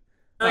 You're like,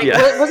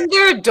 wasn't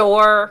there a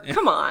door?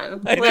 Come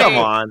on.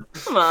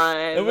 Come on.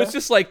 It was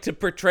just like to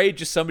portray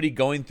just somebody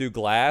going through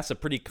glass, a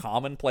pretty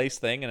commonplace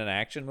thing in an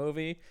action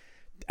movie,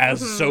 as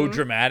so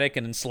dramatic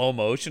and in slow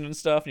motion and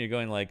stuff. And you're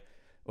going like,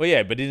 well,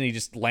 yeah, but didn't he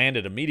just land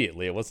it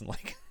immediately? It wasn't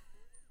like...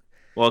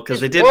 Well, because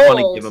they didn't want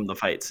to give him the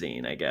fight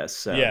scene, I guess.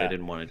 So they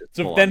didn't want to just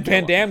So then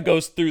Van Damme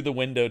goes through the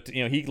window.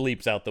 He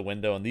leaps out the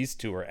window, and these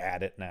two are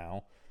at it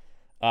now.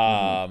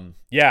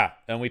 Yeah,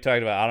 and we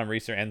talked about Adam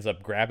Reeser ends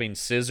up grabbing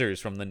scissors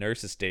from the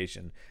nurse's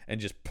station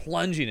and just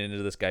plunging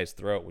into this guy's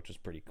throat, which was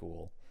pretty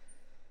cool.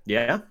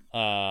 Yeah.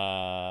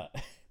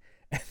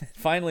 And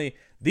finally,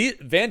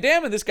 Van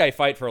Damme and this guy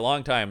fight for a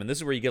long time, and this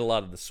is where you get a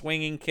lot of the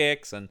swinging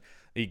kicks, and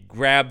he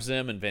grabs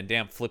him, and Van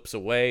Damme flips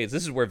away.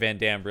 This is where Van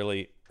Damme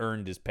really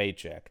earned his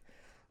paycheck.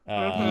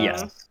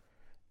 Yes.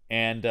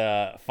 And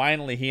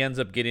finally, he ends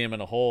up getting him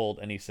in a hold,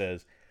 and he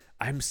says,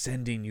 "I'm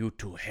sending you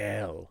to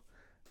hell,"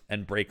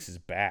 and breaks his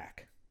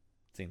back.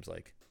 Seems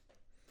like.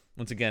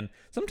 Once again,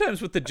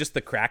 sometimes with just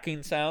the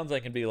cracking sounds, I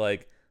can be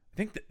like, I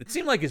think it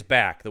seemed like his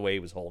back, the way he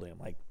was holding him.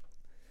 Like,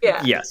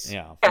 yeah. Yes.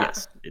 Yeah.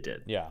 Yes, it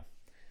did. Yeah.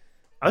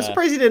 I was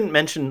surprised he didn't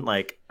mention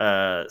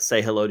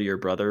say hello to your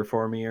brother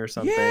for me or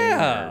something.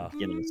 Yeah.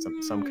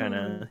 Or, some kind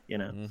of,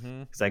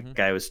 because that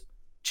guy was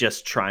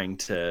just trying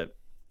to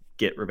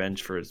get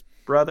revenge for his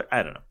brother.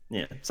 I don't know.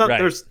 Yeah.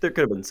 There could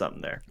have been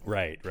something there.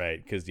 Right.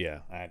 Because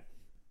I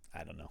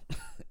don't know.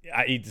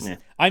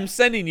 I'm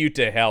sending you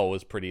to hell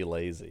was pretty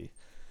lazy.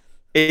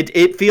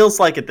 It feels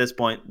like at this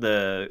point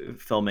the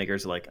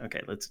filmmakers are like,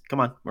 okay,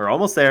 come on, we're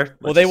almost there.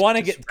 They want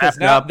to get, because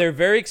now they're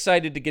very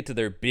excited to get to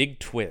their big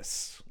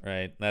twists,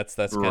 right? That's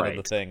kind of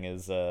the thing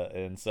is,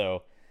 and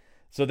so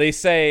they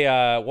say,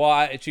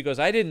 she goes,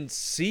 I didn't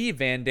see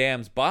Van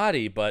Damme's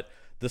body, but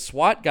the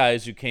SWAT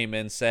guys who came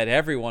in said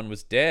everyone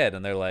was dead,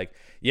 and they're like,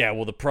 yeah,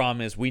 well, the problem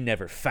is we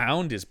never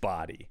found his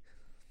body.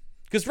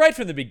 Because right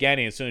from the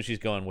beginning, as soon as she's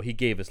going, well, he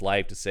gave his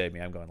life to save me,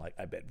 I'm going like,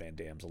 I bet Van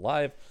Damme's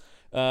alive.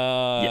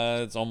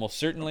 It's almost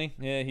certainly,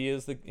 yeah, he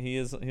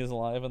is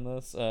alive in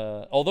this.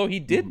 Although he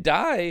did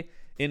die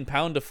in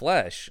Pound of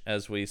Flesh,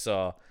 as we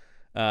saw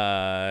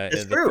in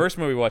the first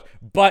movie we watched,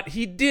 but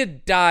he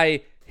did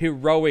die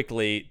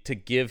heroically to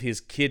give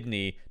his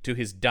kidney to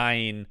his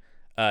dying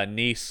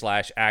niece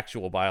 /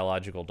 actual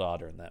biological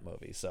daughter in that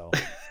movie. So,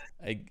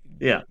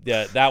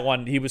 that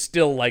one, he was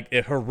still like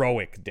a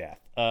heroic death.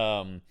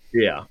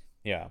 Yeah.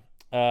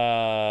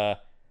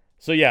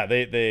 So yeah,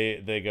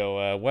 they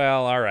go,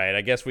 well, all right, I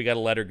guess we got to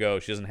let her go.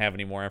 She doesn't have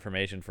any more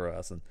information for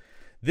us. And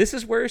this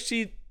is where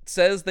she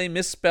says they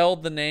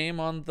misspelled the name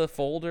on the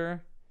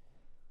folder,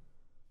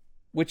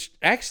 which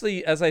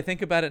actually, as I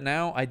think about it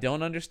now, I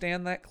don't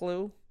understand that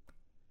clue.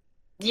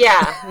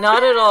 Yeah,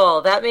 not at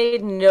all. That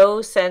made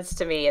no sense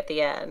to me at the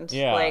end.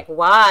 Yeah. Like,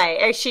 why?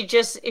 Is she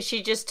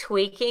just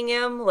tweaking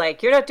him?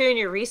 Like, you're not doing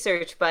your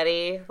research,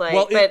 buddy. Like,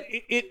 well, but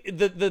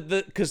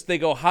because they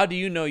go, how do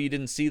you know you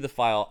didn't see the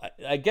file?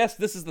 I guess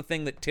this is the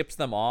thing that tips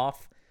them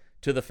off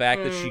to the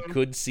fact that she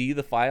could see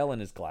the file in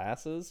his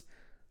glasses.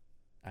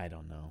 I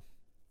don't know.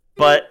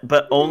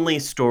 But only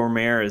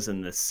Stormare is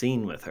in this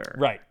scene with her,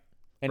 right?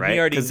 And right? he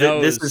already knows.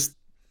 This is.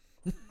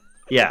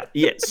 Yeah.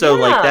 So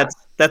like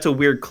that's a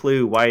weird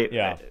clue. Why?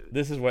 Yeah.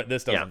 This is what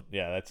this doesn't.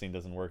 Yeah, that scene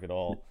doesn't work at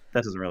all.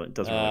 That doesn't really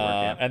work.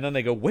 Yeah. And then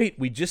they go, wait,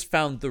 we just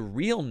found the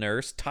real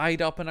nurse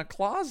tied up in a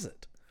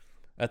closet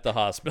at the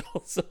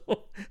hospital. So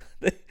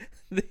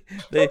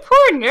they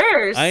poor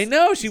nurse. I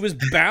know, she was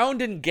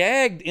bound and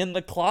gagged in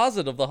the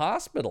closet of the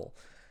hospital.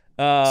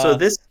 So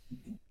the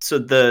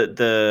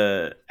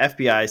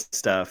FBI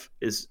stuff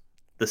is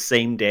the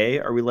same day.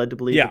 Are we led to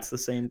believe it's the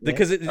same day?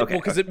 Because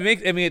it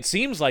makes. I mean, it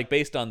seems like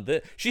based on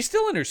this, she's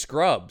still in her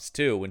scrubs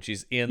too when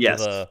she's in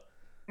the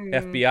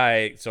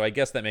FBI. So I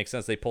guess that makes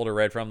sense. They pulled her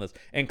right from this,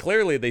 and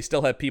clearly they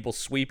still have people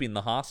sweeping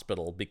the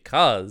hospital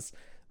because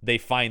they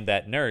find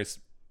that nurse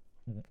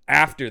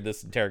after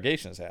this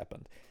interrogation has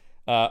happened.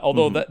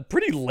 Although that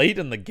pretty late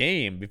in the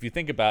game, if you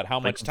think about how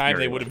much time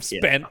they would have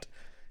spent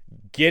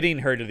getting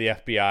her to the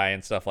FBI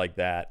and stuff like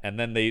that, and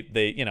then they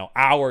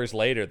hours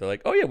later they're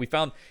like, oh yeah, we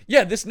found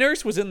this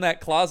nurse was in that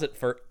closet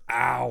for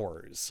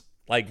hours,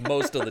 like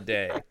most of the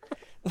day.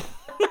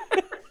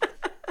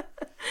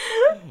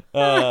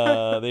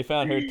 They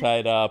found her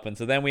tied up, and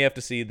so then we have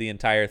to see the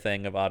entire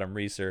thing of Autumn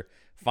Reeser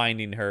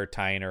finding her,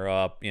 tying her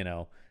up,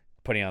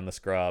 putting on the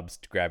scrubs,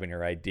 grabbing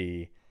her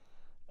ID,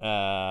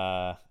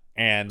 and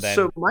then.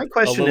 So my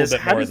question is,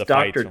 how does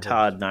Dr.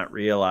 Todd not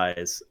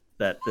realize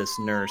that this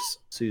nurse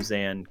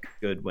Suzanne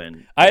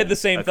Goodwin? I had the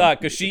same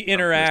thought, because she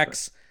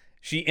interacts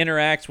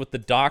with the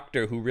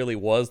doctor who really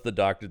was the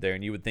doctor there,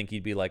 and you would think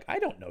he'd be like, I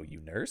don't know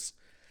you, nurse.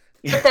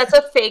 But that's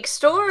a fake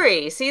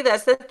story. See,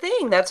 that's the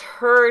thing. That's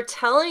her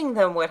telling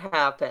them what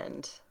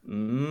happened.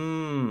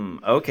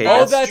 Okay.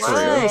 Oh, that's true.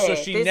 Right. So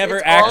she It's never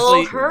all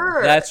actually.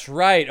 her. That's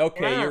right.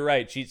 Okay, you're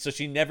right.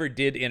 She never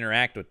did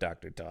interact with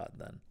Dr. Todd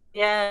then.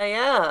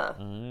 Yeah.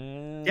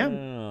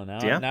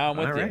 Now I'm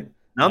with you. Right.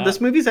 No,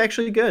 this movie's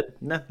actually good.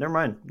 No, never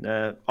mind.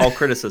 All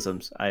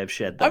criticisms I have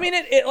shed. Though. I mean,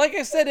 it like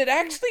I said, it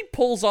actually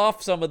pulls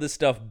off some of this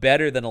stuff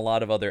better than a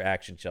lot of other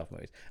action shelf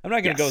movies. I'm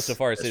not going to go so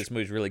far as to say this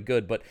movie's really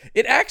good, but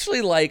it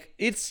actually,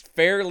 it's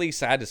fairly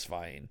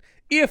satisfying.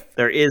 If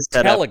there is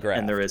setup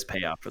and there is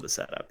payoff for the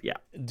setup,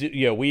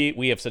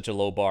 we have such a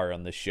low bar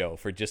on this show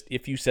for just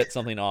if you set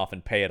something off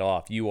and pay it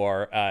off, you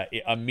are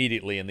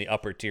immediately in the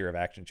upper tier of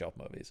action shelf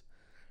movies.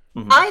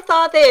 I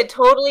thought they had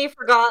totally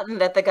forgotten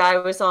that the guy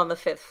was on the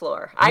 5th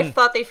floor. I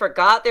thought they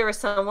forgot there was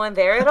someone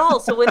there at all.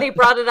 So when they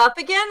brought it up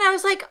again, I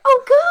was like,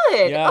 oh,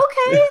 good. Yeah.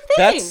 Okay,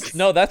 thanks.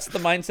 That's the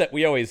mindset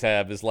we always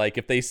have, is like,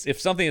 if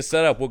something is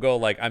set up, we'll go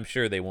like, I'm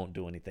sure they won't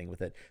do anything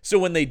with it. So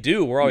when they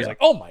do, we're always like,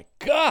 oh my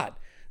God.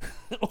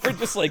 Or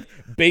just like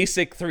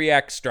basic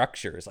 3-act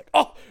structure. It's like,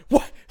 oh,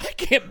 what? I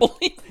can't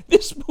believe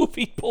this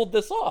movie pulled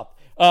this off.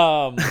 This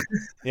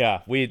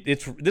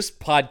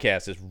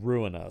podcast is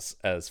ruining us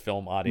as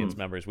film audience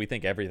members. We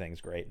think everything's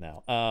great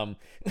now. The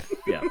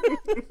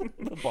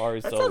bar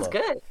is so sounds low.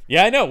 good.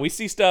 Yeah, I know. We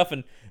see stuff,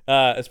 and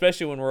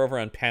especially when we're over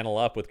on Panel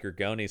Up with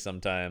Gorgoni,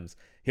 sometimes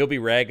he'll be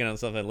ragging on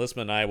something.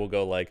 Lisman and I will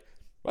go like,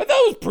 I thought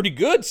it was pretty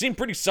good. Seemed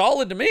pretty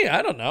solid to me.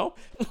 I don't know.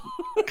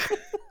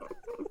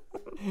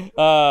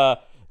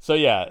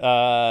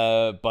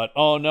 But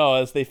oh no,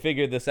 as they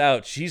figure this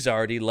out, she's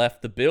already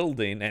left the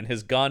building and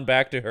has gone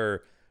back to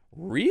her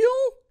real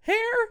hair.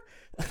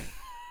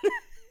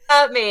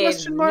 That made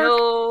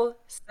no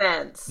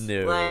sense.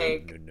 No.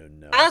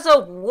 As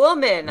a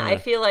woman, I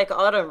feel like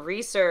Autumn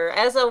Reeser,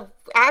 as a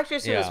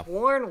actress who has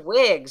worn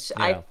wigs,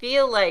 I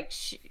feel like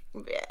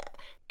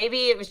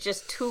maybe it was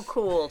just too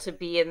cool to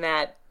be in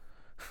that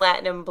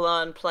platinum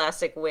blonde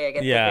plastic wig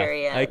at the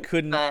very end. I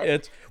couldn't.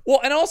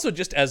 And also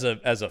just as a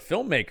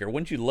filmmaker,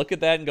 wouldn't you look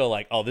at that and go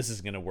like, "Oh, this is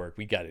gonna work.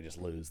 We got to just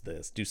lose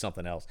this. Do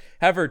something else.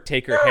 Have her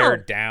take her hair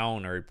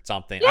down or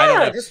something." I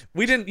don't know.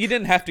 You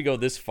didn't have to go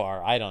this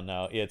far. I don't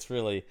know. It's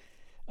really.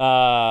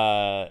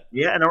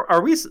 And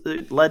are we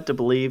led to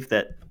believe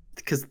that?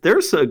 Because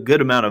there's a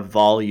good amount of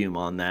volume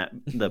on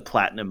the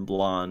platinum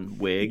blonde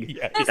wig.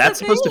 That's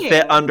supposed to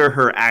fit under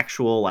her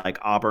actual like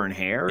auburn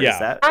hair.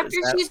 Yeah.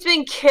 She's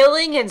been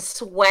killing and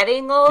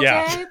sweating all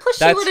day. Plus,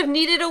 she would have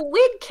needed a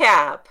wig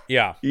cap.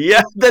 Yeah.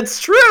 Yeah, that's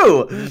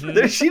true.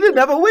 She didn't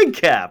have a wig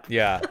cap.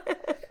 Yeah.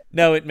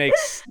 No,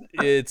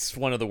 it's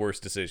one of the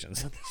worst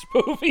decisions in this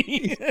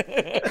movie.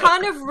 It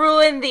kind of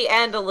ruined the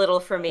end a little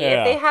for me.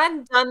 Yeah. If they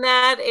hadn't done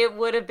that, it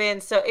would have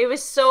been it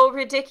was so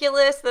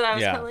ridiculous that I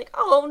was kind of like,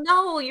 oh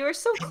no, you were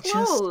so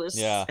close.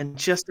 And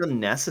just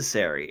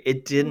unnecessary.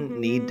 It didn't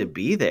need to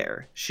be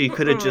there. She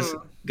could have just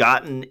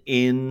gotten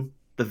in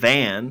the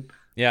van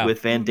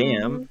with Van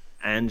Damme.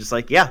 And just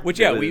like, they're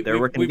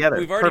working together.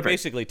 We've already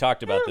basically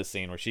talked about this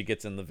scene where she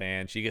gets in the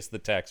van. She gets the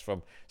text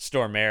from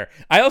Stormare.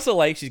 I also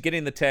like she's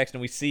getting the text,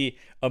 and we see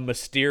a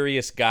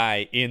mysterious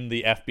guy in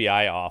the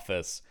FBI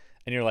office.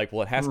 And you're like,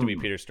 well, it has to be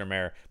Peter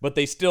Stormare. But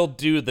they still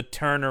do the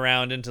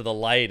turnaround into the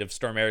light of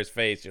Stormare's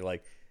face. You're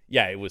like,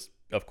 yeah, it was.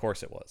 Of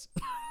course it was.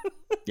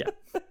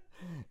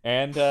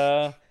 And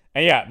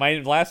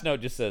my last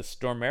note just says,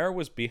 Stormare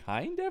was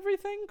behind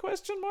everything, ?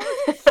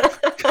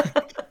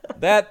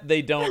 That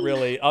they don't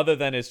really, other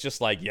than it's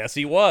just like, yes,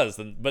 he was.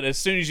 But as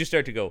soon as you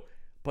start to go,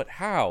 but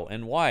how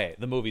and why,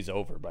 the movie's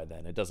over by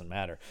then. It doesn't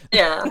matter.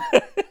 Yeah.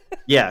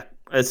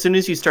 As soon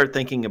as you start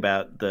thinking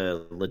about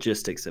the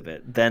logistics of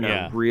it, then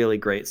Yeah. a really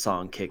great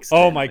song kicks in.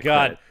 Oh my the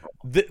god,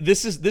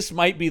 credits. this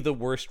might be the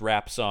worst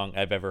rap song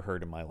I've ever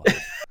heard in my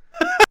life.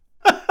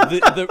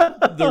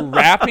 the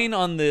rapping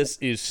on this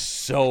is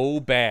so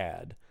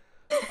bad.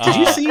 Did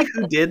you see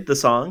who did the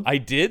song? I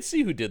did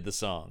see who did the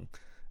song.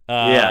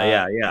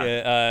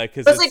 Yeah.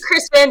 Because Was it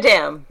Chris Van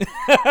Damme?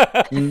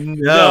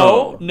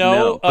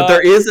 No. But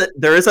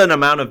there is an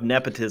amount of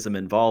nepotism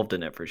involved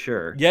in it for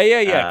sure.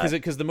 Yeah.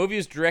 Because the movie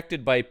is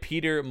directed by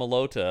Peter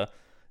Malota,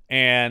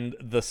 and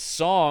the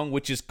song,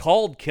 which is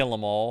called "Kill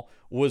 'Em All,"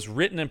 was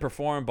written and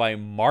performed by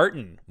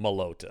Martin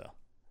Malota.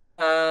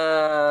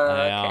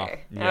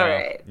 Okay. All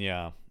right.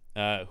 Yeah.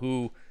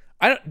 Who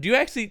I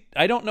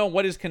don't know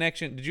what his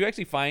connection. Did you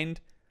actually find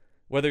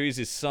whether he's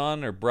his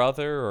son or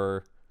brother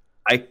or?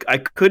 I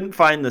couldn't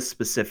find the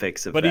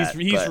specifics of but that.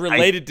 He's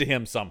related to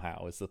him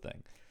somehow is the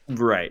thing.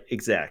 Right,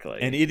 exactly.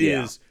 And it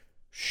is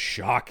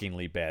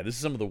shockingly bad. This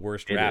is some of the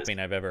worst rapping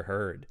I've ever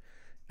heard.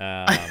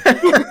 I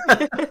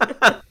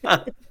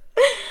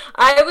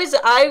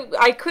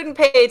couldn't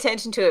pay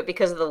attention to it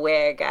because of the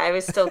wig. I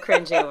was still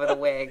cringing over the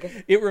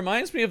wig. It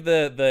reminds me of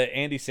the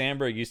Andy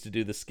Samberg used to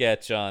do the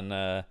sketch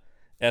on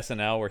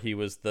SNL where he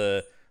was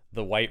the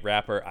white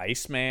rapper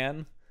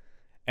Iceman.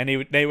 And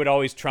they would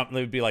always they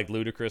would be like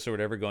Ludacris or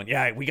whatever going,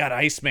 yeah, we got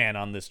Iceman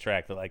on this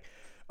track. They're like,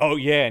 oh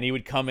yeah. And he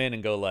would come in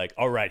and go like,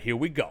 all right, here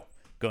we go.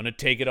 Gonna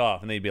take it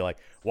off. And they'd be like,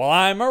 well,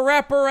 I'm a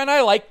rapper and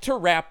I like to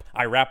rap.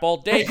 I rap all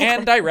day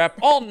and I rap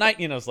all night.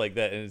 You know, it's like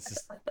that. And it's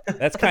just,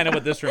 that's kind of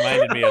what this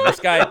reminded me of. This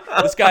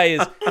guy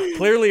is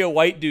clearly a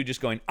white dude just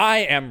going,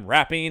 I am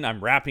rapping.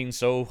 I'm rapping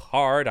so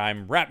hard.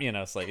 I'm rapping. You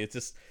know, it's like, it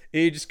just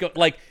go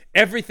like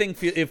everything.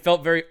 It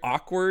felt very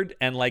awkward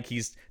and like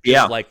he's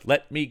just like,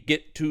 let me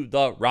get to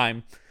the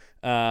rhyme.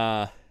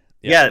 Yeah,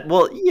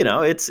 well, you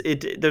know,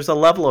 there's a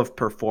level of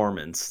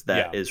performance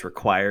that is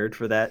required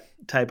for that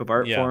type of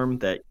art form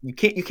that you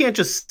can't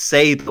just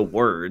say the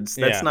words.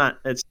 That's not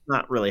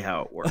really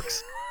how it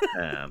works.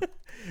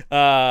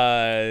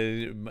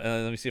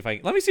 Let me see if I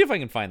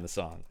can find the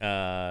song.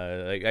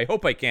 I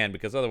hope I can,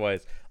 because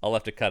otherwise I'll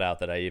have to cut out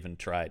that I even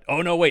tried.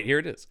 Oh no, wait, here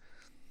it is.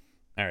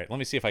 All right, let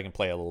me see if I can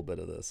play a little bit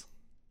of this.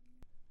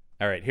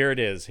 All right, here it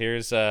is.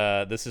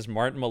 This is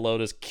Martin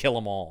Malota's "Kill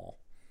 'Em All."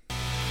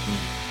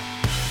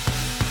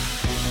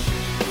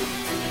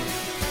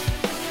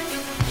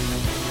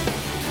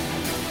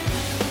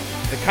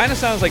 It kind of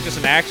sounds like just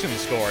an action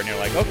score, and you're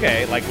like,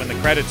 okay, like when the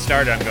credits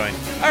started, I'm going,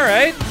 all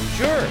right,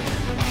 sure.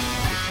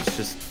 It's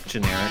just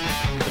generic.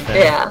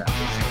 Yeah.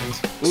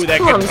 Ooh, that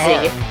Clumsy.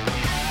 guitar.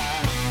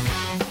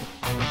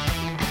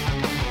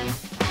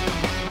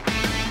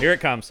 Here it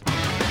comes.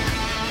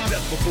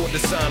 Death before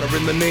dishonor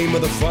in the name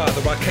of the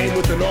Father. I came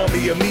with an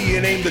army of me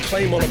and aimed to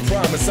claim on a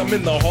promise. I'm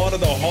in the heart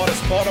of the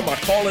hardest part of my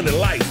calling in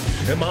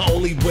life, and my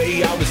only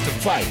way out is to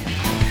fight.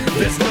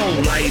 There's no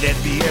light at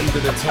the end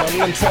of the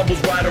tunnel, and trouble's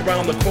right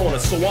around the corner.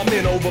 So I'm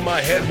in over my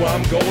head where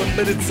I'm going,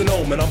 but it's an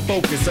omen. I'm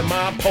focused and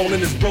my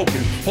opponent is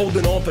broken,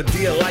 holding on for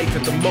dear life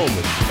at the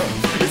moment.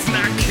 It's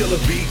not kill or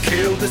be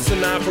killed, it's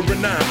an eye for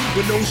an eye.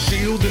 With no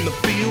shield in the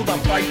field, I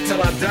fight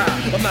till I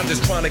die. I'm not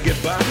just trying to get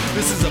by,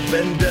 this is a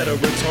vendetta.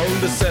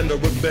 Return to sender,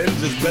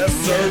 revenge is best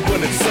served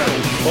when it's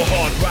settled. A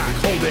hard rock,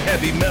 holding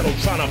heavy metal,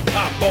 trying to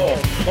pop off.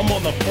 I'm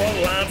on the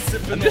front line,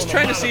 sipping. I'm just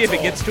trying to see if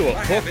it gets to a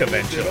hook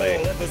eventually.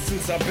 Ever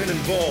since I've been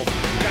involved,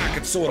 I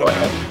could sort of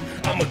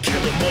I'ma kill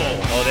them all.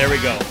 Oh, there we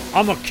go.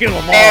 I'ma kill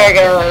them all. There it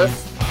goes.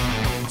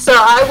 So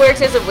I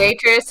worked as a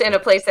waitress in a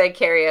place that had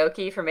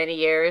karaoke for many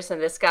years,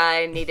 and this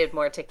guy needed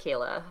more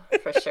tequila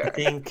for sure. I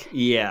think,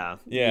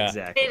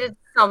 exactly. Needed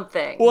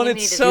something. Well, He it's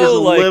needed so He was a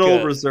like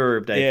little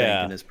reserved, I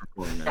think, in his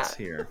performance Yeah.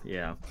 here.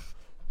 Yeah.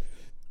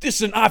 this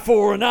is an eye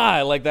for an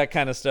eye, like that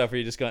kind of stuff where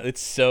you're just going,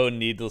 it's so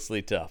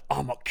needlessly tough.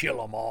 I'ma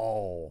kill them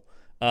all.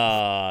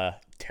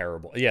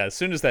 Terrible. Yeah, as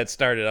soon as that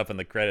started up in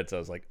the credits, I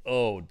was like,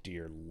 oh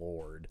dear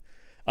Lord.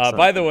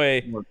 By the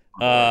way,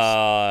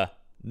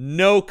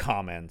 no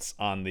comments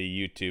on the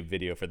YouTube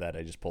video for that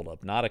I just pulled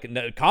up.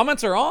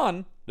 Comments are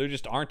on, there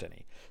just aren't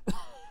any.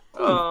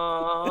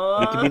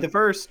 Aww. It could be the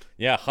first.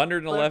 Yeah,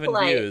 111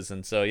 Polite. views,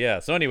 and so yeah.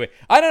 So anyway,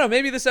 I don't know.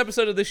 Maybe this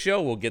episode of the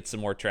show will get some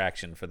more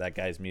traction for that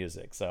guy's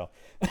music. So,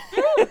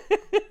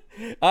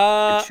 It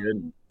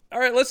should. all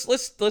right,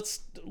 let's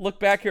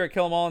look back here at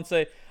Kill 'Em All and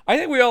say, I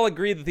think we all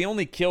agree that the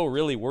only kill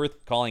really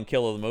worth calling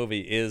kill of the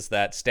movie is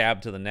that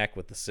stab to the neck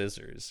with the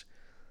scissors.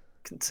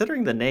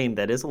 Considering the name,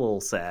 that is a little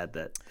sad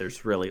that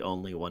there's really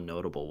only one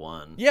notable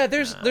one. Yeah,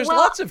 there's Well-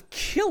 lots of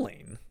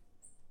killing.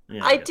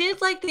 Yeah, I guess.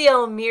 did like the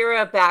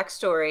Elmira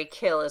backstory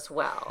kill as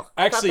well.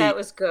 I Actually, thought that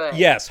was good.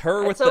 Yes,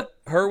 her with So-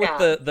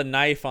 the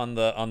knife on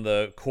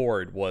the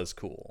cord was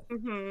cool.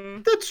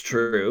 Mm-hmm. That's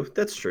true.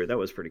 That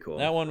was pretty cool.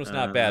 That one was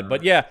not bad,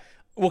 but yeah.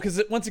 Well,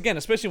 because once again,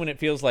 especially when it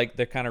feels like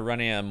they're kind of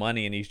running out of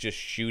money and he's just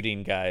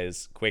shooting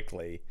guys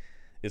quickly,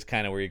 is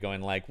kind of where you're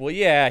going like, well,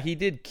 yeah, he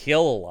did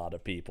kill a lot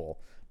of people,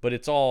 but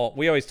it's all,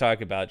 we always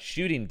talk about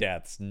shooting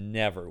deaths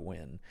never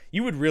win.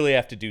 You would really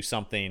have to do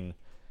something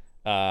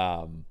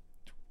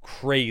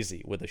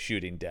crazy with a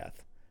shooting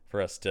death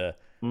for us to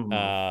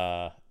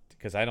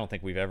because I don't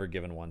think we've ever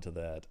given one to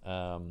that.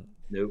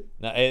 Nope.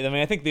 I mean,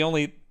 I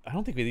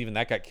don't think even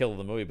that got killed in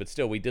the movie, but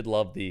still, we did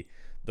love the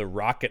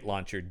rocket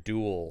launcher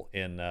duel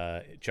in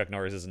Chuck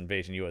Norris's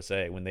Invasion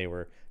USA when they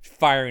were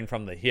firing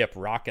from the hip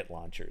rocket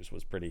launchers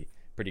was pretty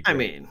great. I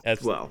mean,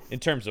 in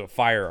terms of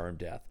firearm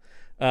death.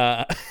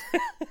 But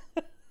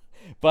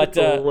it's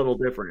a little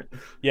different.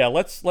 Yeah,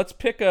 let's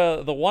pick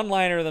the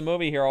one-liner of the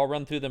movie here. I'll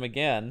run through them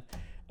again.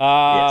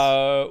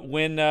 Yes.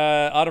 When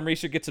Autumn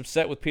Reeser gets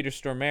upset with Peter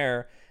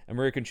Stormare, and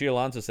Maria Conchita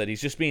Alonso said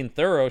he's just being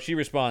thorough, she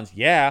responds,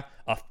 "Yeah,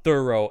 a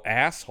thorough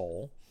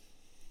asshole."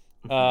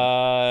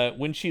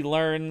 When she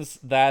learns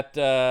that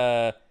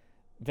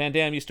Van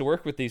Damme used to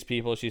work with these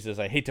people, she says,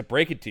 "I hate to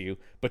break it to you,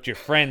 but your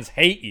friends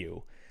hate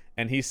you."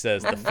 And he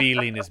says, "The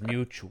feeling is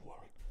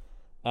mutual."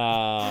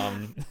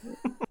 When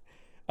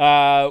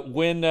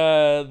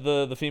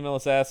the female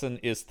assassin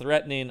is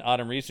threatening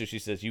Autumn Reeser, she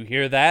says, "You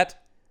hear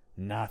that?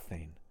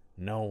 Nothing.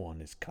 No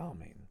one is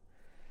coming."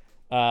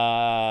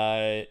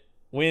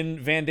 When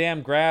Van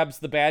Damme grabs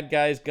the bad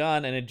guy's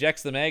gun and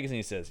ejects the magazine,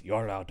 he says,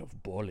 "You're out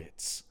of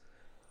bullets."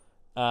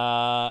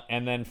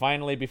 And then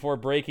finally, before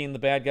breaking the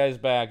bad guy's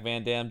back,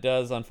 Van Damme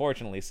does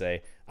unfortunately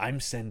say, "I'm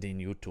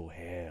sending you to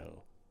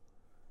hell."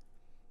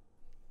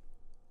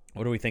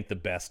 What do we think the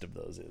best of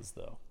those is,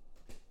 though?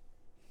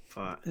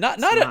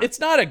 It's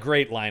not a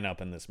great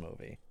lineup in this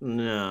movie.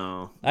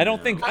 No. I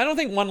don't think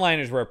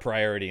one-liners were a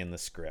priority in the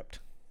script.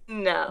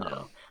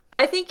 No.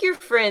 I think your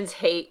friends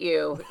hate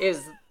you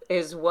is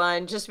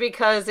one, just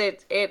because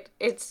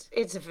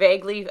it's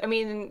vaguely, I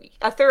mean,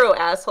 a thorough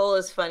asshole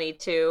is funny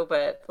too,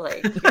 but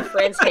like your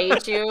friends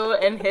hate you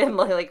and him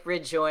like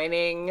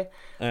rejoining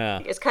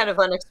is kind of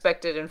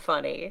unexpected and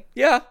funny.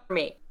 Yeah. For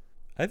me.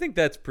 I think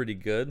that's pretty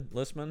good,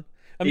 Listman.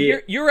 I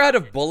mean, you're out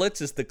of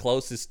bullets is the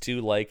closest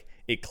to like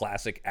a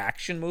classic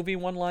action movie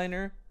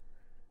one-liner.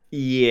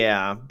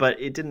 Yeah,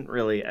 but it didn't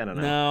really, I don't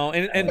know. No,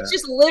 and it's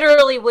just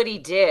literally what he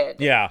did.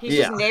 Yeah. He's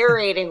just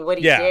narrating what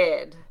he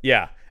did.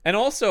 Yeah. And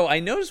also, I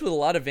noticed with a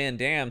lot of Van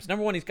Damme's,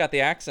 number one, he's got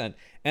the accent,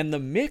 and the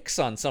mix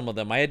on some of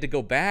them, I had to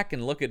go back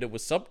and look at it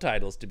with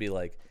subtitles to be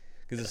like,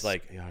 because it's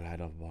like,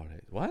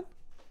 what?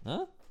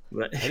 Huh?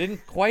 But I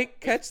didn't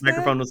quite catch that.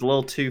 Microphone was a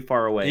little too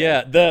far away.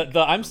 Yeah, the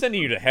 "I'm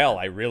sending you to hell,"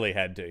 I really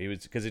had to. He was,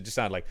 because it just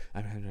sounded like,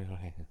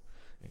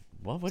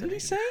 what did he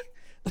say?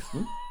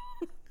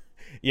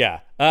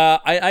 Yeah.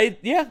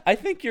 I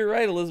think you're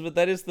right, Elizabeth.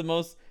 That is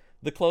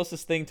the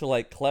closest thing to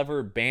like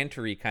clever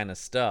bantery kind of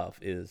stuff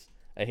is,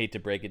 "I hate to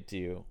break it to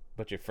you,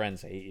 but your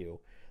friends hate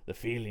you. The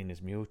feeling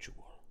is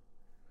mutual."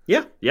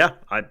 Yeah.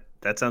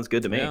 That sounds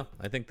good to me. Yeah,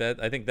 I think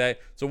that.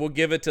 So we'll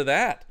give it to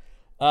that.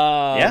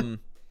 Yeah.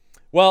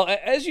 Well,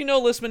 as you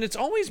know, Listman, it's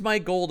always my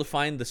goal to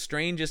find the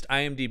strangest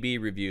IMDb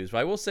reviews. But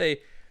I will say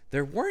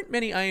there weren't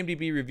many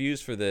IMDb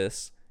reviews for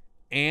this,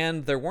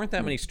 and there weren't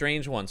that many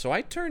strange ones. So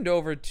I turned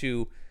over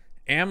to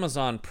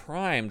Amazon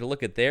Prime to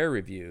look at their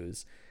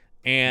reviews.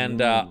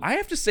 And I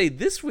have to say,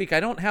 this week I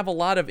don't have a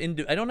lot of I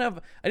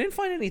didn't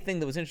find anything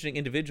that was interesting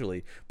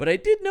individually, but I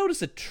did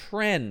notice a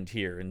trend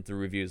here in the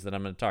reviews that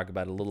I'm going to talk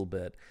about a little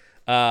bit.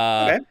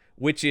 Okay.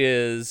 Which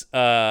is,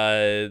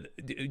 do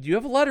you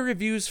have a lot of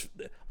reviews?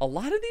 A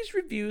lot of these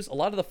reviews, a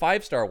lot of the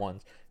 5-star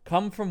ones,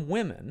 come from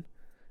women,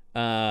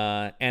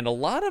 and a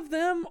lot of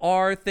them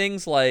are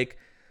things like,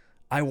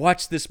 "I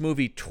watched this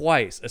movie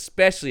twice,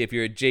 especially if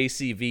you're a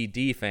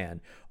JCVD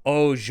fan.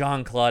 Oh,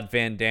 Jean-Claude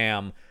Van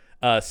Damme.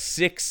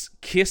 6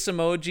 kiss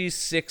emojis,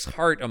 6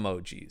 heart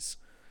emojis."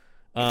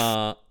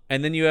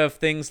 And then you have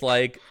things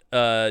like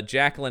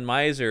Jacqueline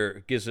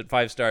Miser gives it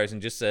 5 stars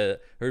and just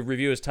her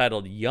review is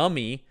titled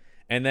 "Yummy,"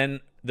 and then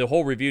the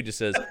whole review just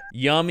says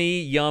 "Yummy,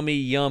 yummy,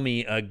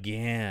 yummy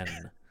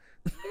again."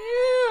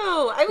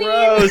 Ew, I mean,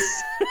 Gross.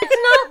 it's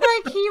not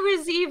like he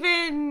was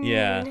even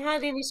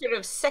had any sort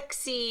of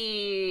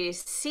sexy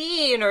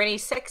scene or any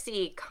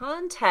sexy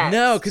context.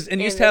 No,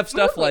 and you just have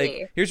stuff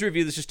like, here's a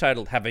review that's just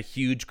titled "Have a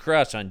huge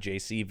crush on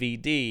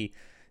JCVD."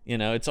 You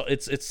know, it's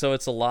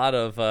a lot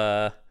of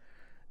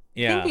I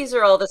think these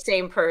are all the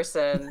same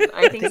person.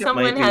 I think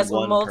someone has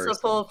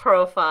multiple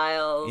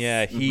profiles.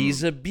 Yeah,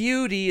 he's a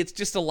beauty. It's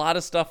just a lot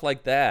of stuff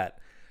like that.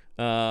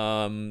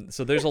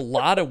 So there's a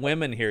lot of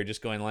women here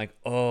just going like,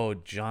 "Oh,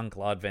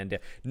 Jean-Claude Van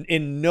Damme,"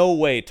 in no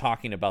way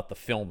talking about the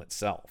film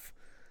itself.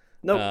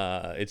 Nope.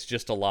 It's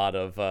just a lot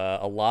of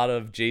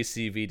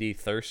JCVD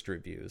thirst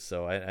reviews.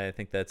 So I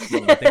think that's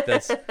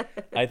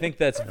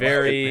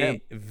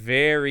very,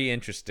 very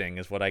interesting.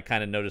 Is what I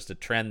kind of noticed a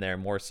trend there,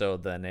 more so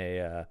than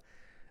than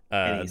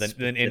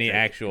any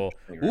actual.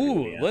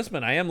 Ooh,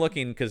 Lisman, I am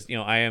looking because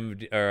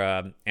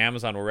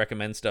Amazon will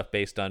recommend stuff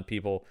based on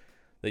people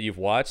that you've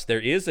watched. There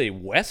is a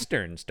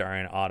Western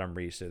starring Autumn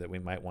Reeser that we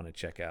might want to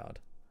check out.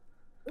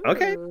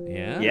 Okay.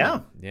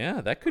 Yeah,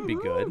 that could be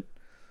good.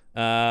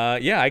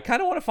 I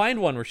kind of want to find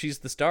one where she's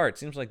the star. It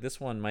seems like this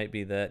one might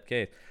be that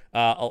case.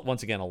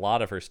 Once again, a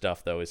lot of her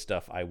stuff though is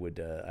stuff I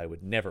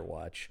would never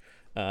watch.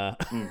 Oh,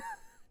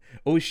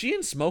 is she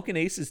in Smokin'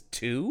 Aces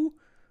 2?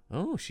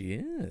 Oh, she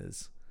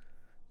is.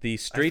 the I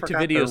straight to forgot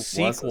video there was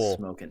a sequel.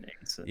 Smoking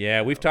Ace.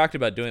 Yeah, we've talked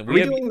about doing. Are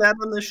we doing that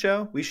on this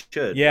show? We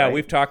should. Yeah, right?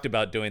 we've talked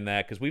about doing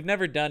that because we've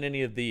never done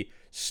any of the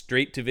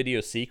straight to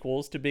video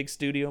sequels to big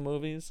studio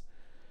movies.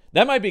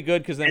 That might be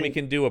good because then we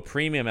can do a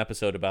premium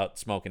episode about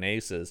Smoking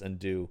Aces and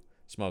do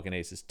Smoking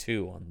Aces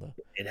 2 on the.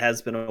 It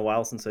has been a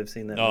while since I've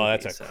seen that. Oh, movie,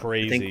 that's a so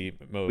crazy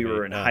movie. We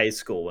were in high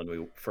school when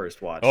we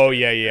first watched. Oh it.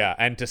 yeah.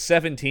 And to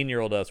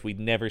 17-year-old us,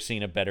 we'd never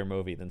seen a better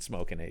movie than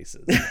Smoking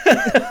Aces.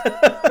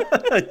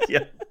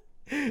 Yeah.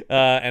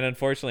 And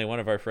unfortunately, one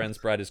of our friends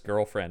brought his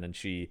girlfriend, and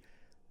she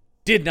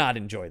did not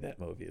enjoy that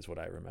movie, is what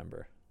I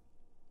remember.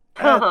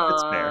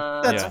 That's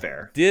fair. That's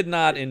fair. Did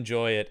not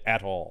enjoy it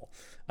at all.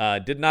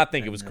 Did not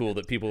think it was cool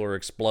that people were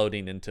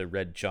exploding into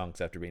red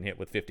chunks after being hit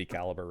with 50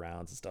 caliber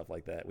rounds and stuff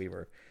like that.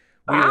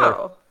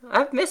 Wow,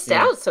 I've missed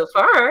out so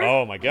far.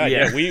 Oh my god,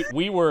 yeah.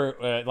 We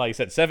were like I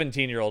said,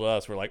 17-year-old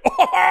us were like,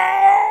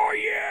 oh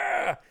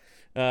yeah.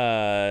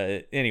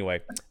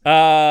 Anyway,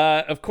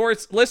 of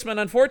course,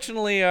 Listman,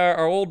 unfortunately,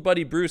 our old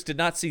buddy Bruce did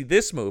not see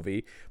this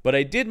movie, but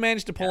I did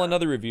manage to pull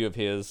another review of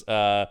his.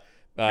 We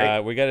got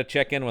to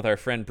check in with our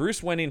friend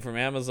Bruce Winning from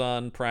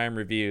Amazon Prime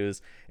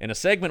Reviews in a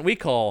segment we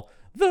call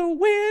The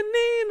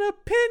Winning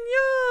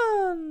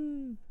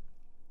Opinion.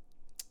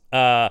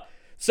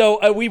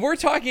 So we were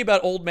talking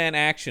about old man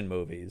action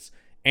movies,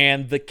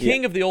 and the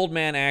king of the old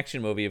man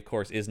action movie, of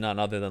course, is none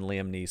other than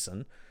Liam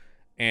Neeson.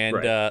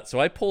 And so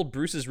I pulled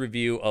Bruce's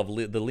review of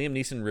the Liam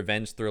Neeson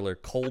revenge thriller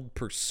Cold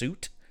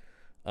Pursuit.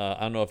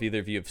 I don't know if either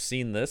of you have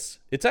seen this.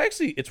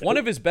 It's one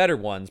of his better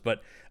ones,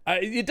 but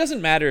it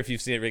doesn't matter if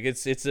you've seen it, Rick.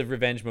 It's a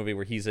revenge movie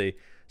where he's a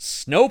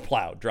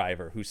snowplow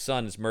driver whose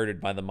son is murdered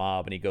by the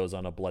mob, and he goes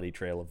on a bloody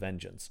trail of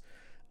vengeance.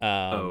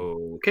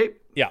 Okay.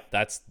 Yeah,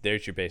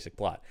 there's your basic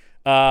plot.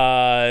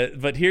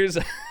 But here's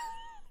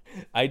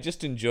I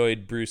just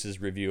enjoyed Bruce's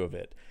review of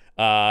it.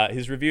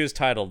 His review is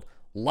titled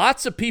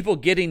 "Lots of People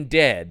Getting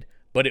Dead,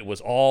 but It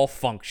Was All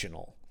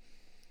Functional."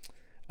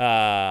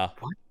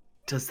 What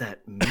does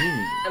that mean?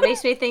 That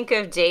makes me think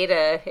of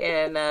Data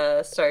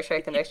in Star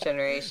Trek: The Next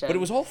Generation. But it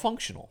was all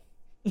functional.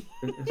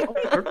 It's all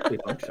perfectly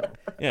functional.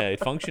 Yeah, it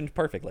functioned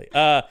perfectly.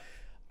 I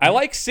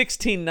like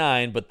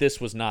 16:9, but this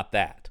was not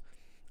that.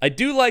 I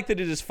do like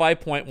that it is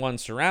 5.1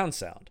 surround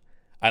sound.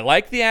 I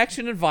like the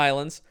action and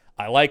violence.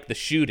 I like the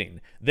shooting.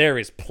 There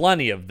is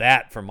plenty of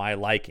that for my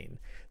liking.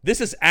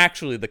 This is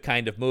actually the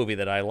kind of movie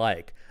that I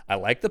like. I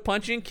like the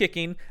punching and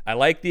kicking. I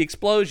like the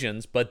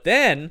explosions. But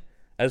then,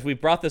 as we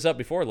brought this up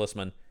before,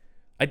 Listman,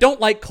 I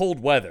don't like cold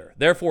weather.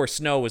 Therefore,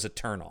 snow is a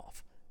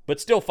turnoff. But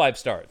still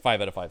 5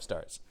 out of 5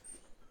 stars.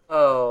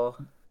 Oh.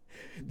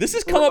 This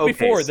has come up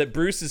before, that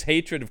Bruce's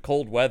hatred of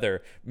cold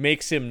weather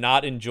makes him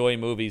not enjoy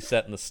movies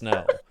set in the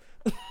snow.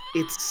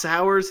 It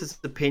sours his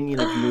opinion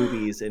of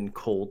movies in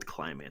cold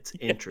climates.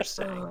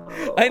 Interesting.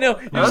 I know.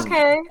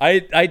 Okay.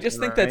 I just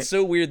think that's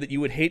so weird that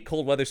you would hate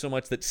cold weather so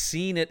much that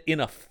seeing it in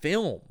a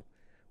film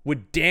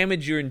would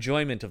damage your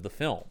enjoyment of the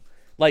film.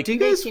 Like, Do you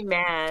guys? Makes you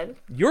mad.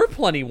 you're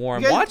plenty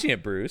warm watching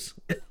it, Bruce.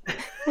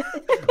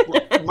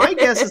 My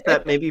guess is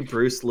that maybe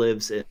Bruce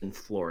lives in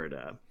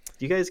Florida.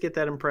 Do you guys get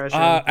that impression?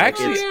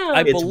 Actually,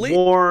 I it's believe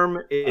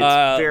warm. It's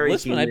very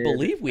listen, I humid.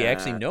 believe we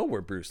actually know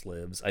where Bruce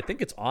lives. I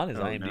think it's on his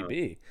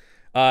IMDb.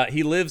 No.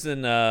 He lives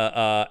in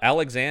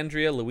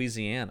Alexandria,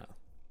 Louisiana.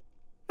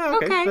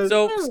 Okay.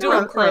 So Around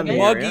still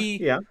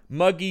climate.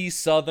 muggy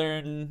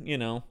southern,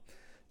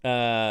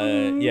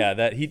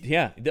 that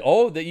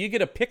you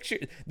get a picture.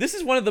 This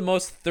is one of the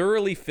most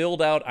thoroughly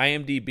filled out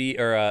IMDb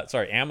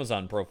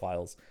Amazon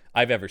profiles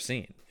I've ever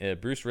seen.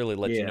 Bruce really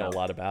lets you know a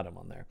lot about him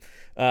on there.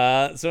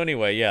 So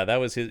anyway, that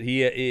was his.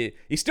 He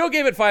still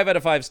gave it 5 out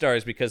of 5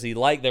 stars because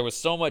there was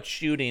so much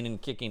shooting and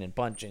kicking and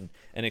punching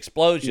and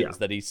explosions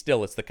that it's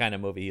the kind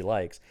of movie he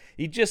likes.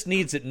 He just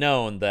needs it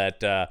known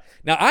that.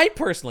 Now, I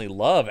personally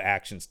love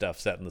action stuff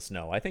set in the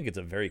snow. I think it's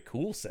a very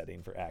cool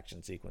setting for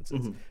action sequences.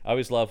 Mm-hmm. I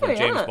always love when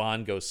James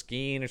Bond goes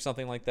skiing or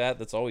something like that.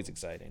 That's always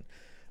exciting.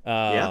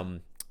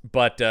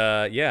 But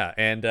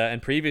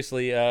and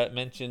previously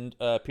mentioned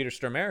Peter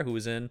Stormare, who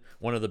was in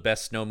one of the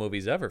best snow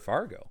movies ever,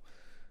 Fargo.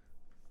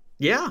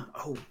 Yeah.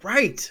 Oh,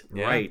 right.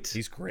 Yeah, right.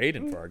 He's great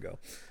in Fargo.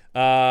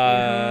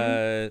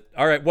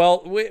 All right.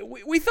 Well,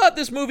 we thought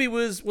this movie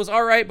was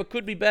all right, but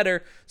could be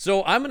better.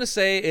 So I'm gonna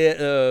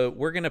say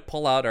we're gonna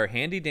pull out our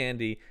handy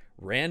dandy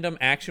random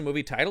action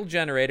movie title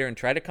generator and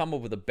try to come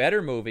up with a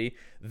better movie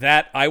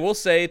that I will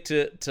say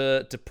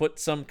to put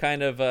some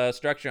kind of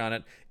structure on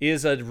it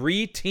is a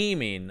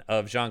re-teaming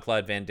of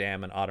Jean-Claude Van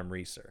Damme and Autumn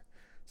Reeser.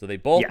 So they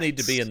both need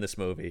to be in this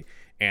movie,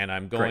 and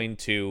I'm going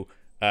to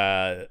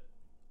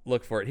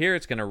look for it here.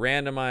 It's going to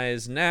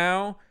randomize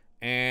now,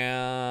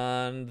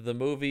 and the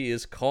movie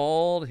is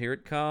called, here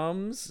it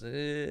comes,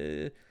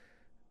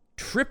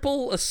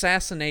 Triple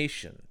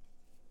Assassination.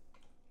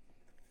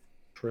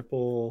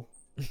 Triple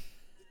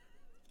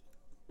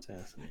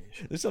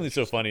assassination. There's something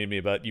so funny to me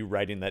about you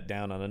writing that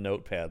down on a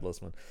notepad,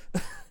 Listman.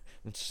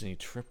 Let's see,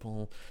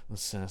 triple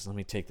assassination. Let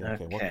me take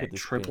that. Okay, what could this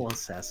triple be?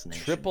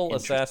 assassination. Triple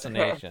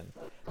assassination.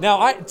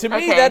 Now, to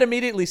me, that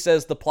immediately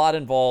says the plot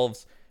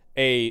involves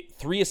 3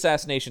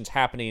 assassinations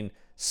happening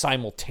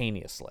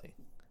simultaneously.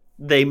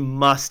 they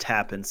must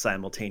happen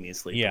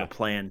simultaneously Yeah. for the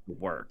plan to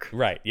work.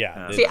 Right,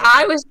 yeah. See,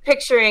 I was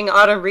picturing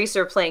Autumn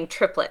Reeser playing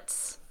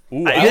triplets.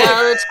 Ooh,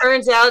 Well, it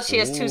turns out she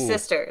has two Ooh.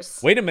 sisters.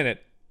 Wait a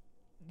minute.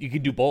 You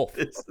can do both.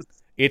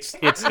 It's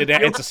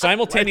a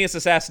simultaneous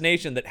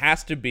assassination that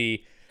has to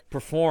be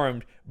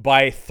performed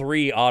by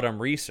 3 Autumn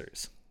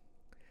Reesers.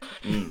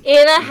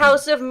 In a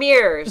house of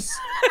mirrors.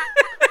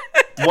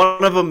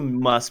 One of them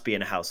must be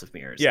in a house of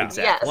mirrors. Yeah,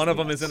 exactly. Yes. one of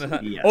them is in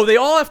a. Yes. Oh, they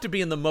all have to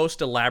be in the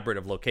most elaborate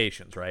of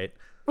locations, right?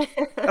 Oh,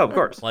 of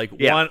course. Like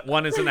Yeah.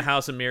 one is in a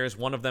house of mirrors,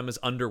 one of them is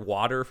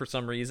underwater for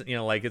some reason. You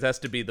know, like it has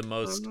to be the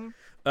most. in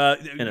a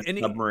and-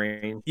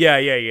 submarine.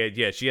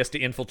 Yeah. She has to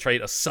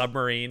infiltrate a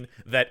submarine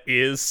that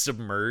is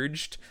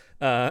submerged.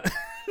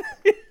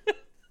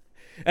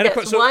 And of Yes,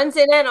 course, so, one's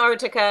in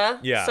Antarctica.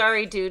 Yeah.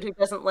 Sorry, dude who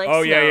doesn't like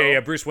oh snow. yeah.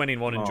 Bruce Wayne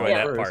won't enjoy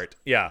Yeah. that part.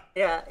 Yeah.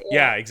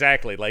 Yeah.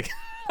 Exactly. Like,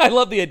 I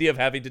love the idea of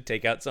having to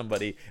take out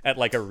somebody at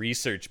like a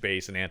research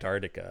base in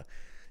Antarctica,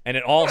 and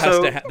it all has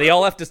to. They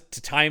all have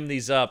to time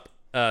these up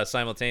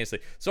simultaneously.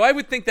 So I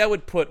would think that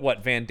would put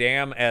Van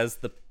Damme as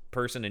the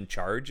person in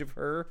charge of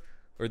her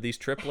or these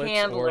triplets.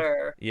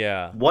 Handler.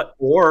 Yeah. What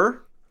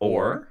or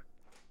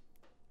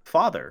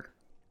father?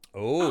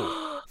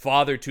 Oh,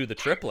 father to the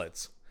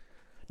triplets.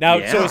 Now,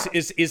 Yeah. so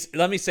is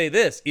let me say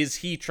this: is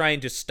he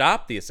trying to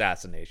stop the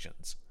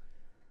assassinations?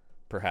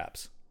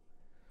 Perhaps.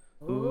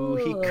 Ooh,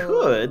 he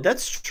could.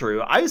 That's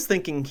true. I was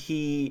thinking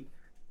he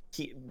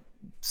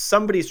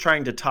somebody's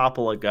trying to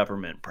topple a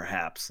government,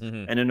 perhaps.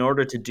 Mhm. And in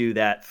order to do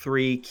that,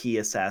 3 key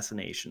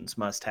assassinations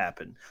must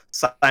happen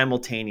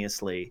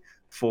simultaneously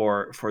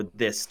for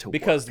this to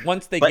Because work.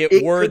 once they But get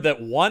it word could-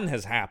 that one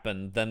has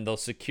happened, then they'll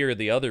secure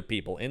the other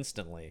people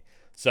instantly.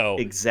 So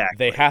Exactly.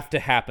 they have to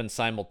happen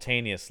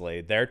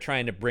simultaneously. They're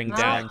trying to bring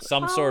down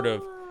some sort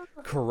of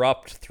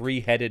corrupt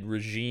 3-headed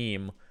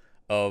regime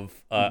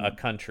of a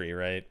country,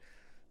 right?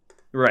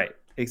 Right.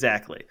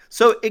 Exactly.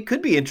 So it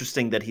could be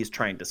interesting that he's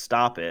trying to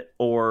stop it,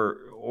 or.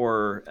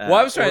 Well,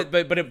 I was trying,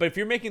 but if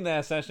you're making the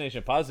assassination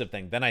a positive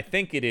thing, then I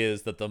think it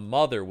is that the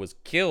mother was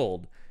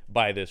killed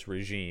by this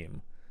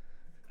regime.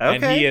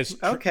 And he is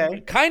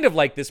kind of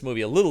like this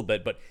movie a little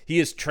bit, but he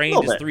has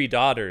trained his 3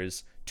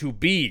 daughters to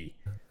be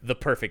the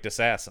perfect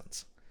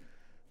assassins.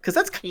 Because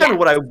that's kind of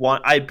what I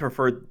want. I'd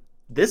prefer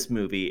this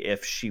movie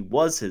if she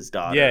was his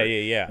daughter.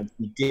 Yeah. And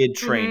he did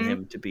train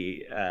him to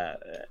be,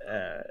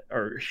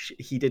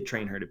 he did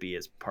train her to be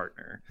his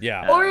partner.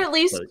 Yeah. Or at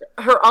least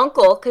her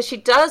uncle, because she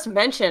does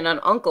mention an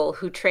uncle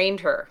who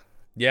trained her.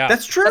 Yeah.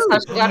 That's true.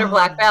 That's how she got her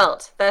black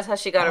belt. That's how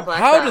she got her black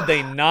How belt. did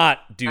they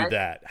not do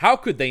that? How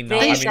could they not?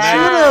 They I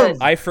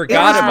should. I forgot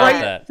It was about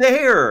right that.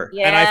 there.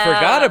 Yeah. And I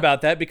forgot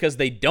about that because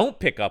they don't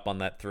pick up on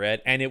that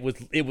thread, and it was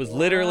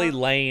literally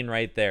laying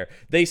right there.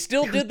 They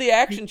still did the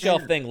action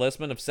shelf thing,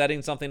 Listman, of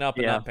setting something up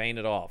and not paying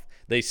it off.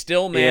 They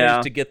still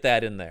managed to get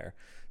that in there.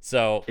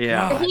 So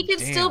Yeah. He could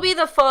still be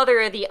the father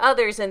of the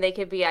others, and they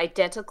could be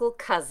identical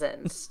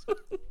cousins.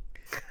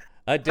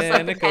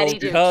 identical Patty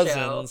Duke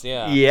cousins.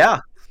 Yeah. Yeah.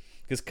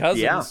 Because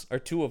cousins are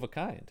 2 of a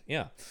kind.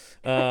 Yeah.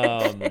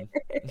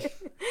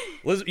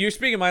 Liz, you're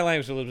speaking my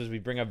language, Elizabeth. We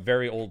bring up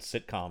very old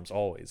sitcoms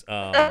always.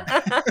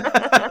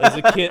 As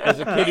a kid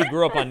who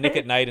grew up on Nick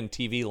at Night and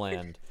TV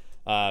Land,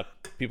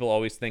 people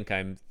always think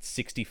I'm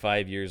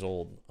 65 years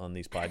old on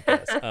these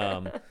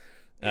podcasts.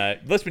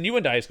 Listen, you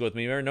went to high school with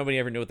me. Remember, nobody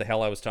ever knew what the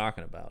hell I was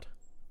talking about.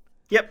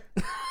 Yep.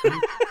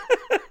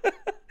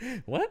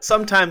 What?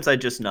 Sometimes I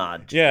just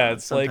nod. Yeah,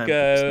 it's like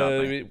Sometimes I just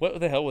nod. what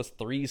the hell was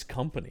Three's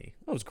Company?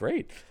 That was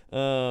great.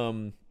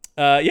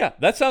 Yeah,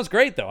 that sounds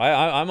great though.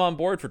 I'm on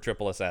board for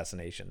triple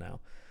assassination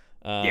now.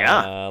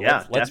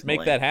 Let's make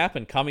definitely. that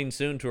happen. Coming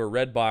soon to a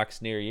red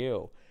box near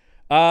you.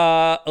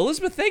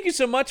 Elisabeth, thank you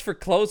so much for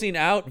closing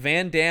out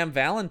Van Damme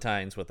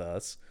Valentines with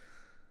us.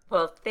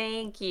 Well,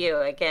 thank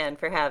you again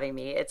for having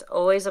me. It's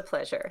always a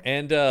pleasure.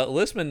 And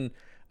Listman,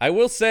 I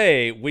will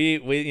say we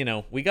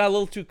got a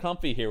little too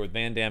comfy here with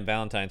Van Damme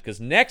Valentines because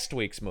next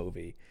week's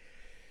movie.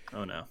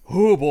 Oh no.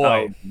 Oh boy.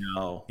 Oh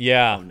no.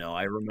 Yeah. Oh no.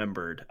 I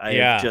remembered.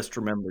 I just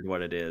remembered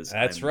what it is.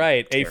 That's I'm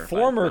right. A terrified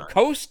former about it.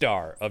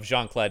 co-star of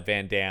Jean-Claude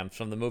Van Damme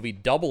from the movie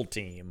Double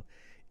Team.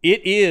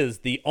 It is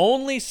the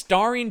only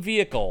starring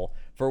vehicle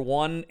for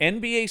one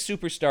NBA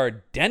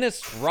superstar,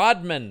 Dennis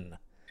Rodman.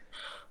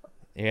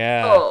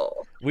 Yeah.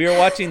 Oh. We are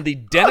watching the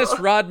Dennis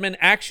Rodman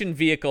action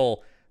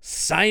vehicle,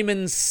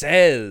 Simon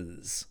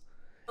Says.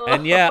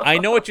 And yeah, I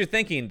know what you're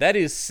thinking. That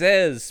is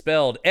Says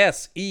spelled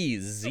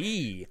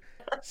S-E-Z.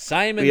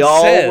 Simon We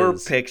all Says. were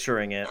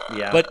picturing it.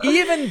 Yeah. But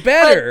even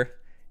better,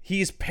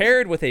 he's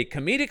paired with a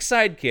comedic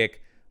sidekick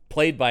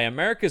played by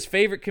America's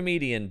favorite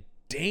comedian,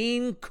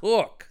 Dane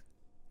Cook.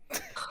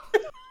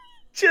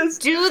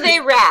 just Do they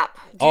rap?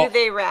 Do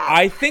they rap?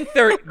 I think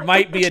there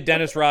might be a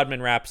Dennis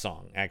Rodman rap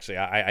song, actually.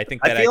 I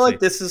think that I feel actually... like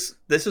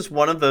this is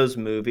one of those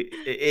movies.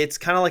 It's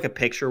kind of like a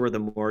picture where the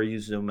more you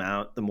zoom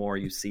out, the more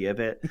you see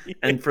of it.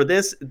 And for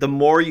this, the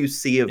more you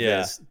see of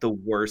this, the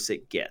worse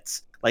it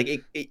gets.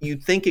 Like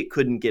you'd think it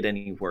couldn't get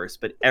any worse,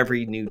 but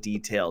every new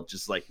detail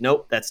just like,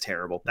 nope, that's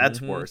terrible.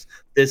 That's worse.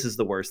 This is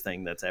the worst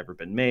thing that's ever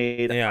been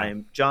made. Yeah.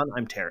 I'm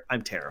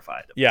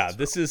terrified of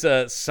this is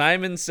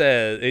Simon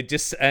Says. It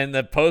just, and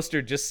the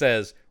poster just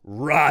says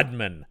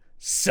Rodman.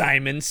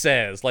 Simon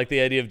Says, like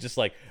the idea of just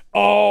like,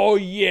 oh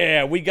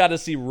yeah, we got to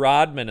see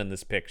Rodman in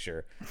this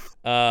picture.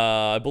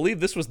 I believe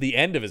this was the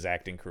end of his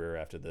acting career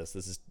after this.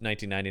 This is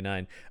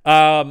 1999.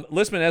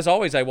 Listman, as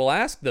always, I will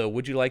ask though,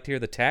 would you like to hear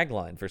the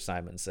tagline for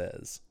Simon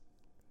Says?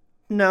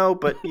 No,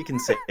 but you can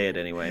say it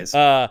anyways.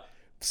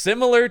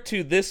 Similar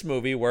to this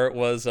movie where it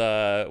was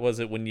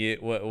it when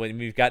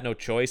you've got no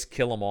choice,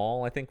 kill 'em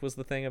all, I think was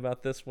the thing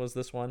about this, was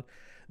this one.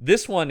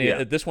 This one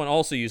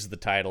also uses the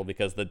title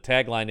because the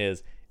tagline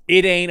is,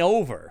 "It ain't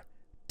over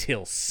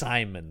till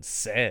Simon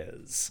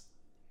says."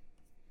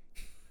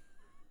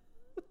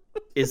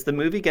 Is the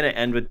movie going to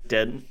end with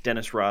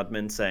Dennis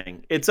Rodman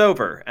saying, "It's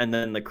over," and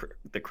then the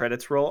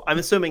credits roll? I'm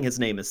assuming his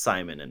name is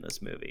Simon in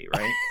this movie,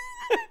 right?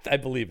 I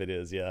believe it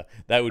is, yeah.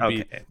 That would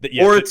be...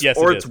 Yes,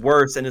 or it's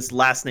worse, and his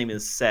last name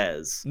is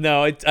Says.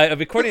 No,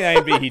 according to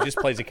IMDb, he just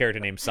plays a character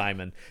named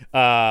Simon.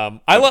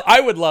 I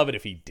would love it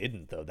if he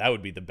didn't, though. That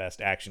would be the best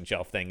Action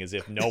Shelf thing, is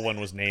if no one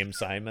was named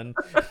Simon.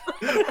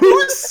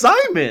 Who's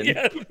Simon?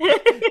 Yeah,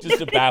 just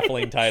a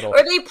baffling title.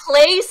 Or they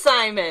play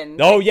Simon.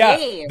 Oh, yeah.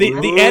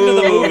 The end of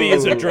the movie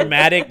is a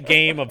dramatic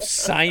game of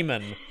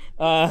Simon.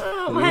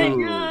 Oh, my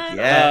God.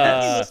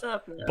 Yes.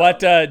 But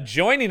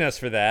joining us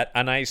for that,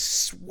 and I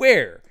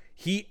swear...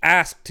 he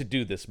asked to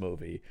do this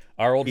movie.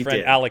 Our old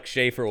friend Alex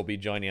Schaefer will be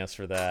joining us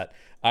for that.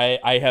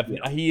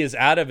 He is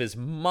out of his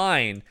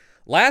mind.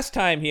 Last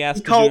time he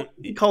asked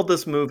he called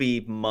this movie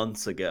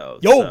months ago.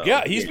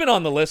 He's been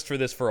on the list for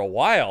this for a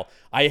while.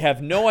 I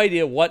have no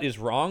idea what is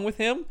wrong with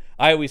him.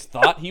 I always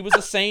thought he was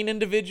a sane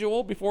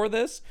individual before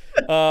this,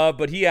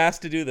 but he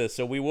asked to do this,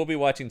 so we will be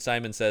watching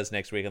Simon Says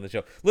next week on the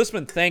show.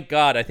 Listen, thank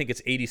God, I think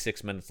it's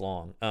 86 minutes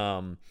long.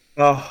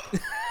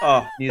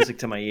 Music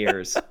to my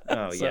ears.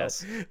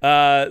 Yes.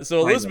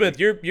 So Elizabeth,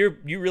 you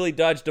really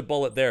dodged a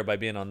bullet there by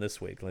being on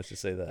this week. Let's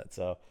just say that.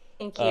 So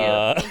thank you.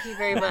 Thank you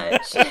very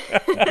much.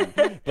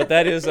 But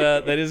that is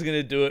going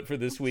to do it for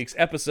this week's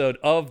episode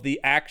of The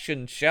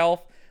Action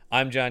Shelf.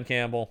 I'm John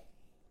Campbell.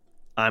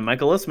 I'm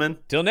Michael Listman.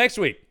 Till next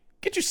week,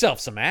 get yourself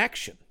some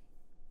action.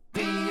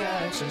 The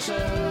Action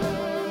Shelf.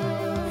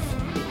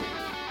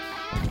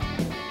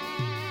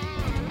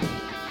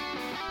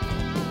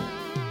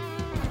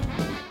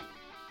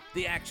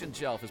 The Action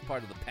Shelf is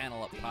part of the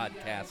Panel Up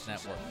Podcast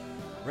Network.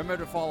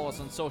 Remember to follow us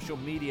on social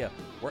media.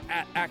 We're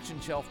at Action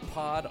Shelf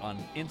Pod on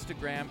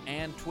Instagram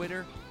and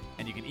Twitter,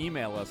 and you can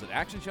email us at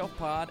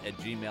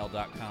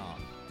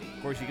actionshelfpod@gmail.com.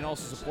 Of course, you can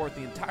also support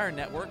the entire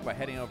network by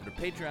heading over to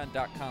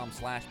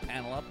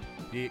patreon.com/panelup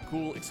to get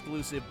cool,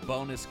 exclusive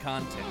bonus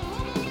content.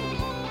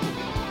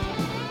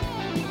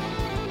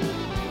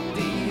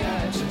 The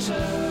Action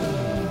Shelf.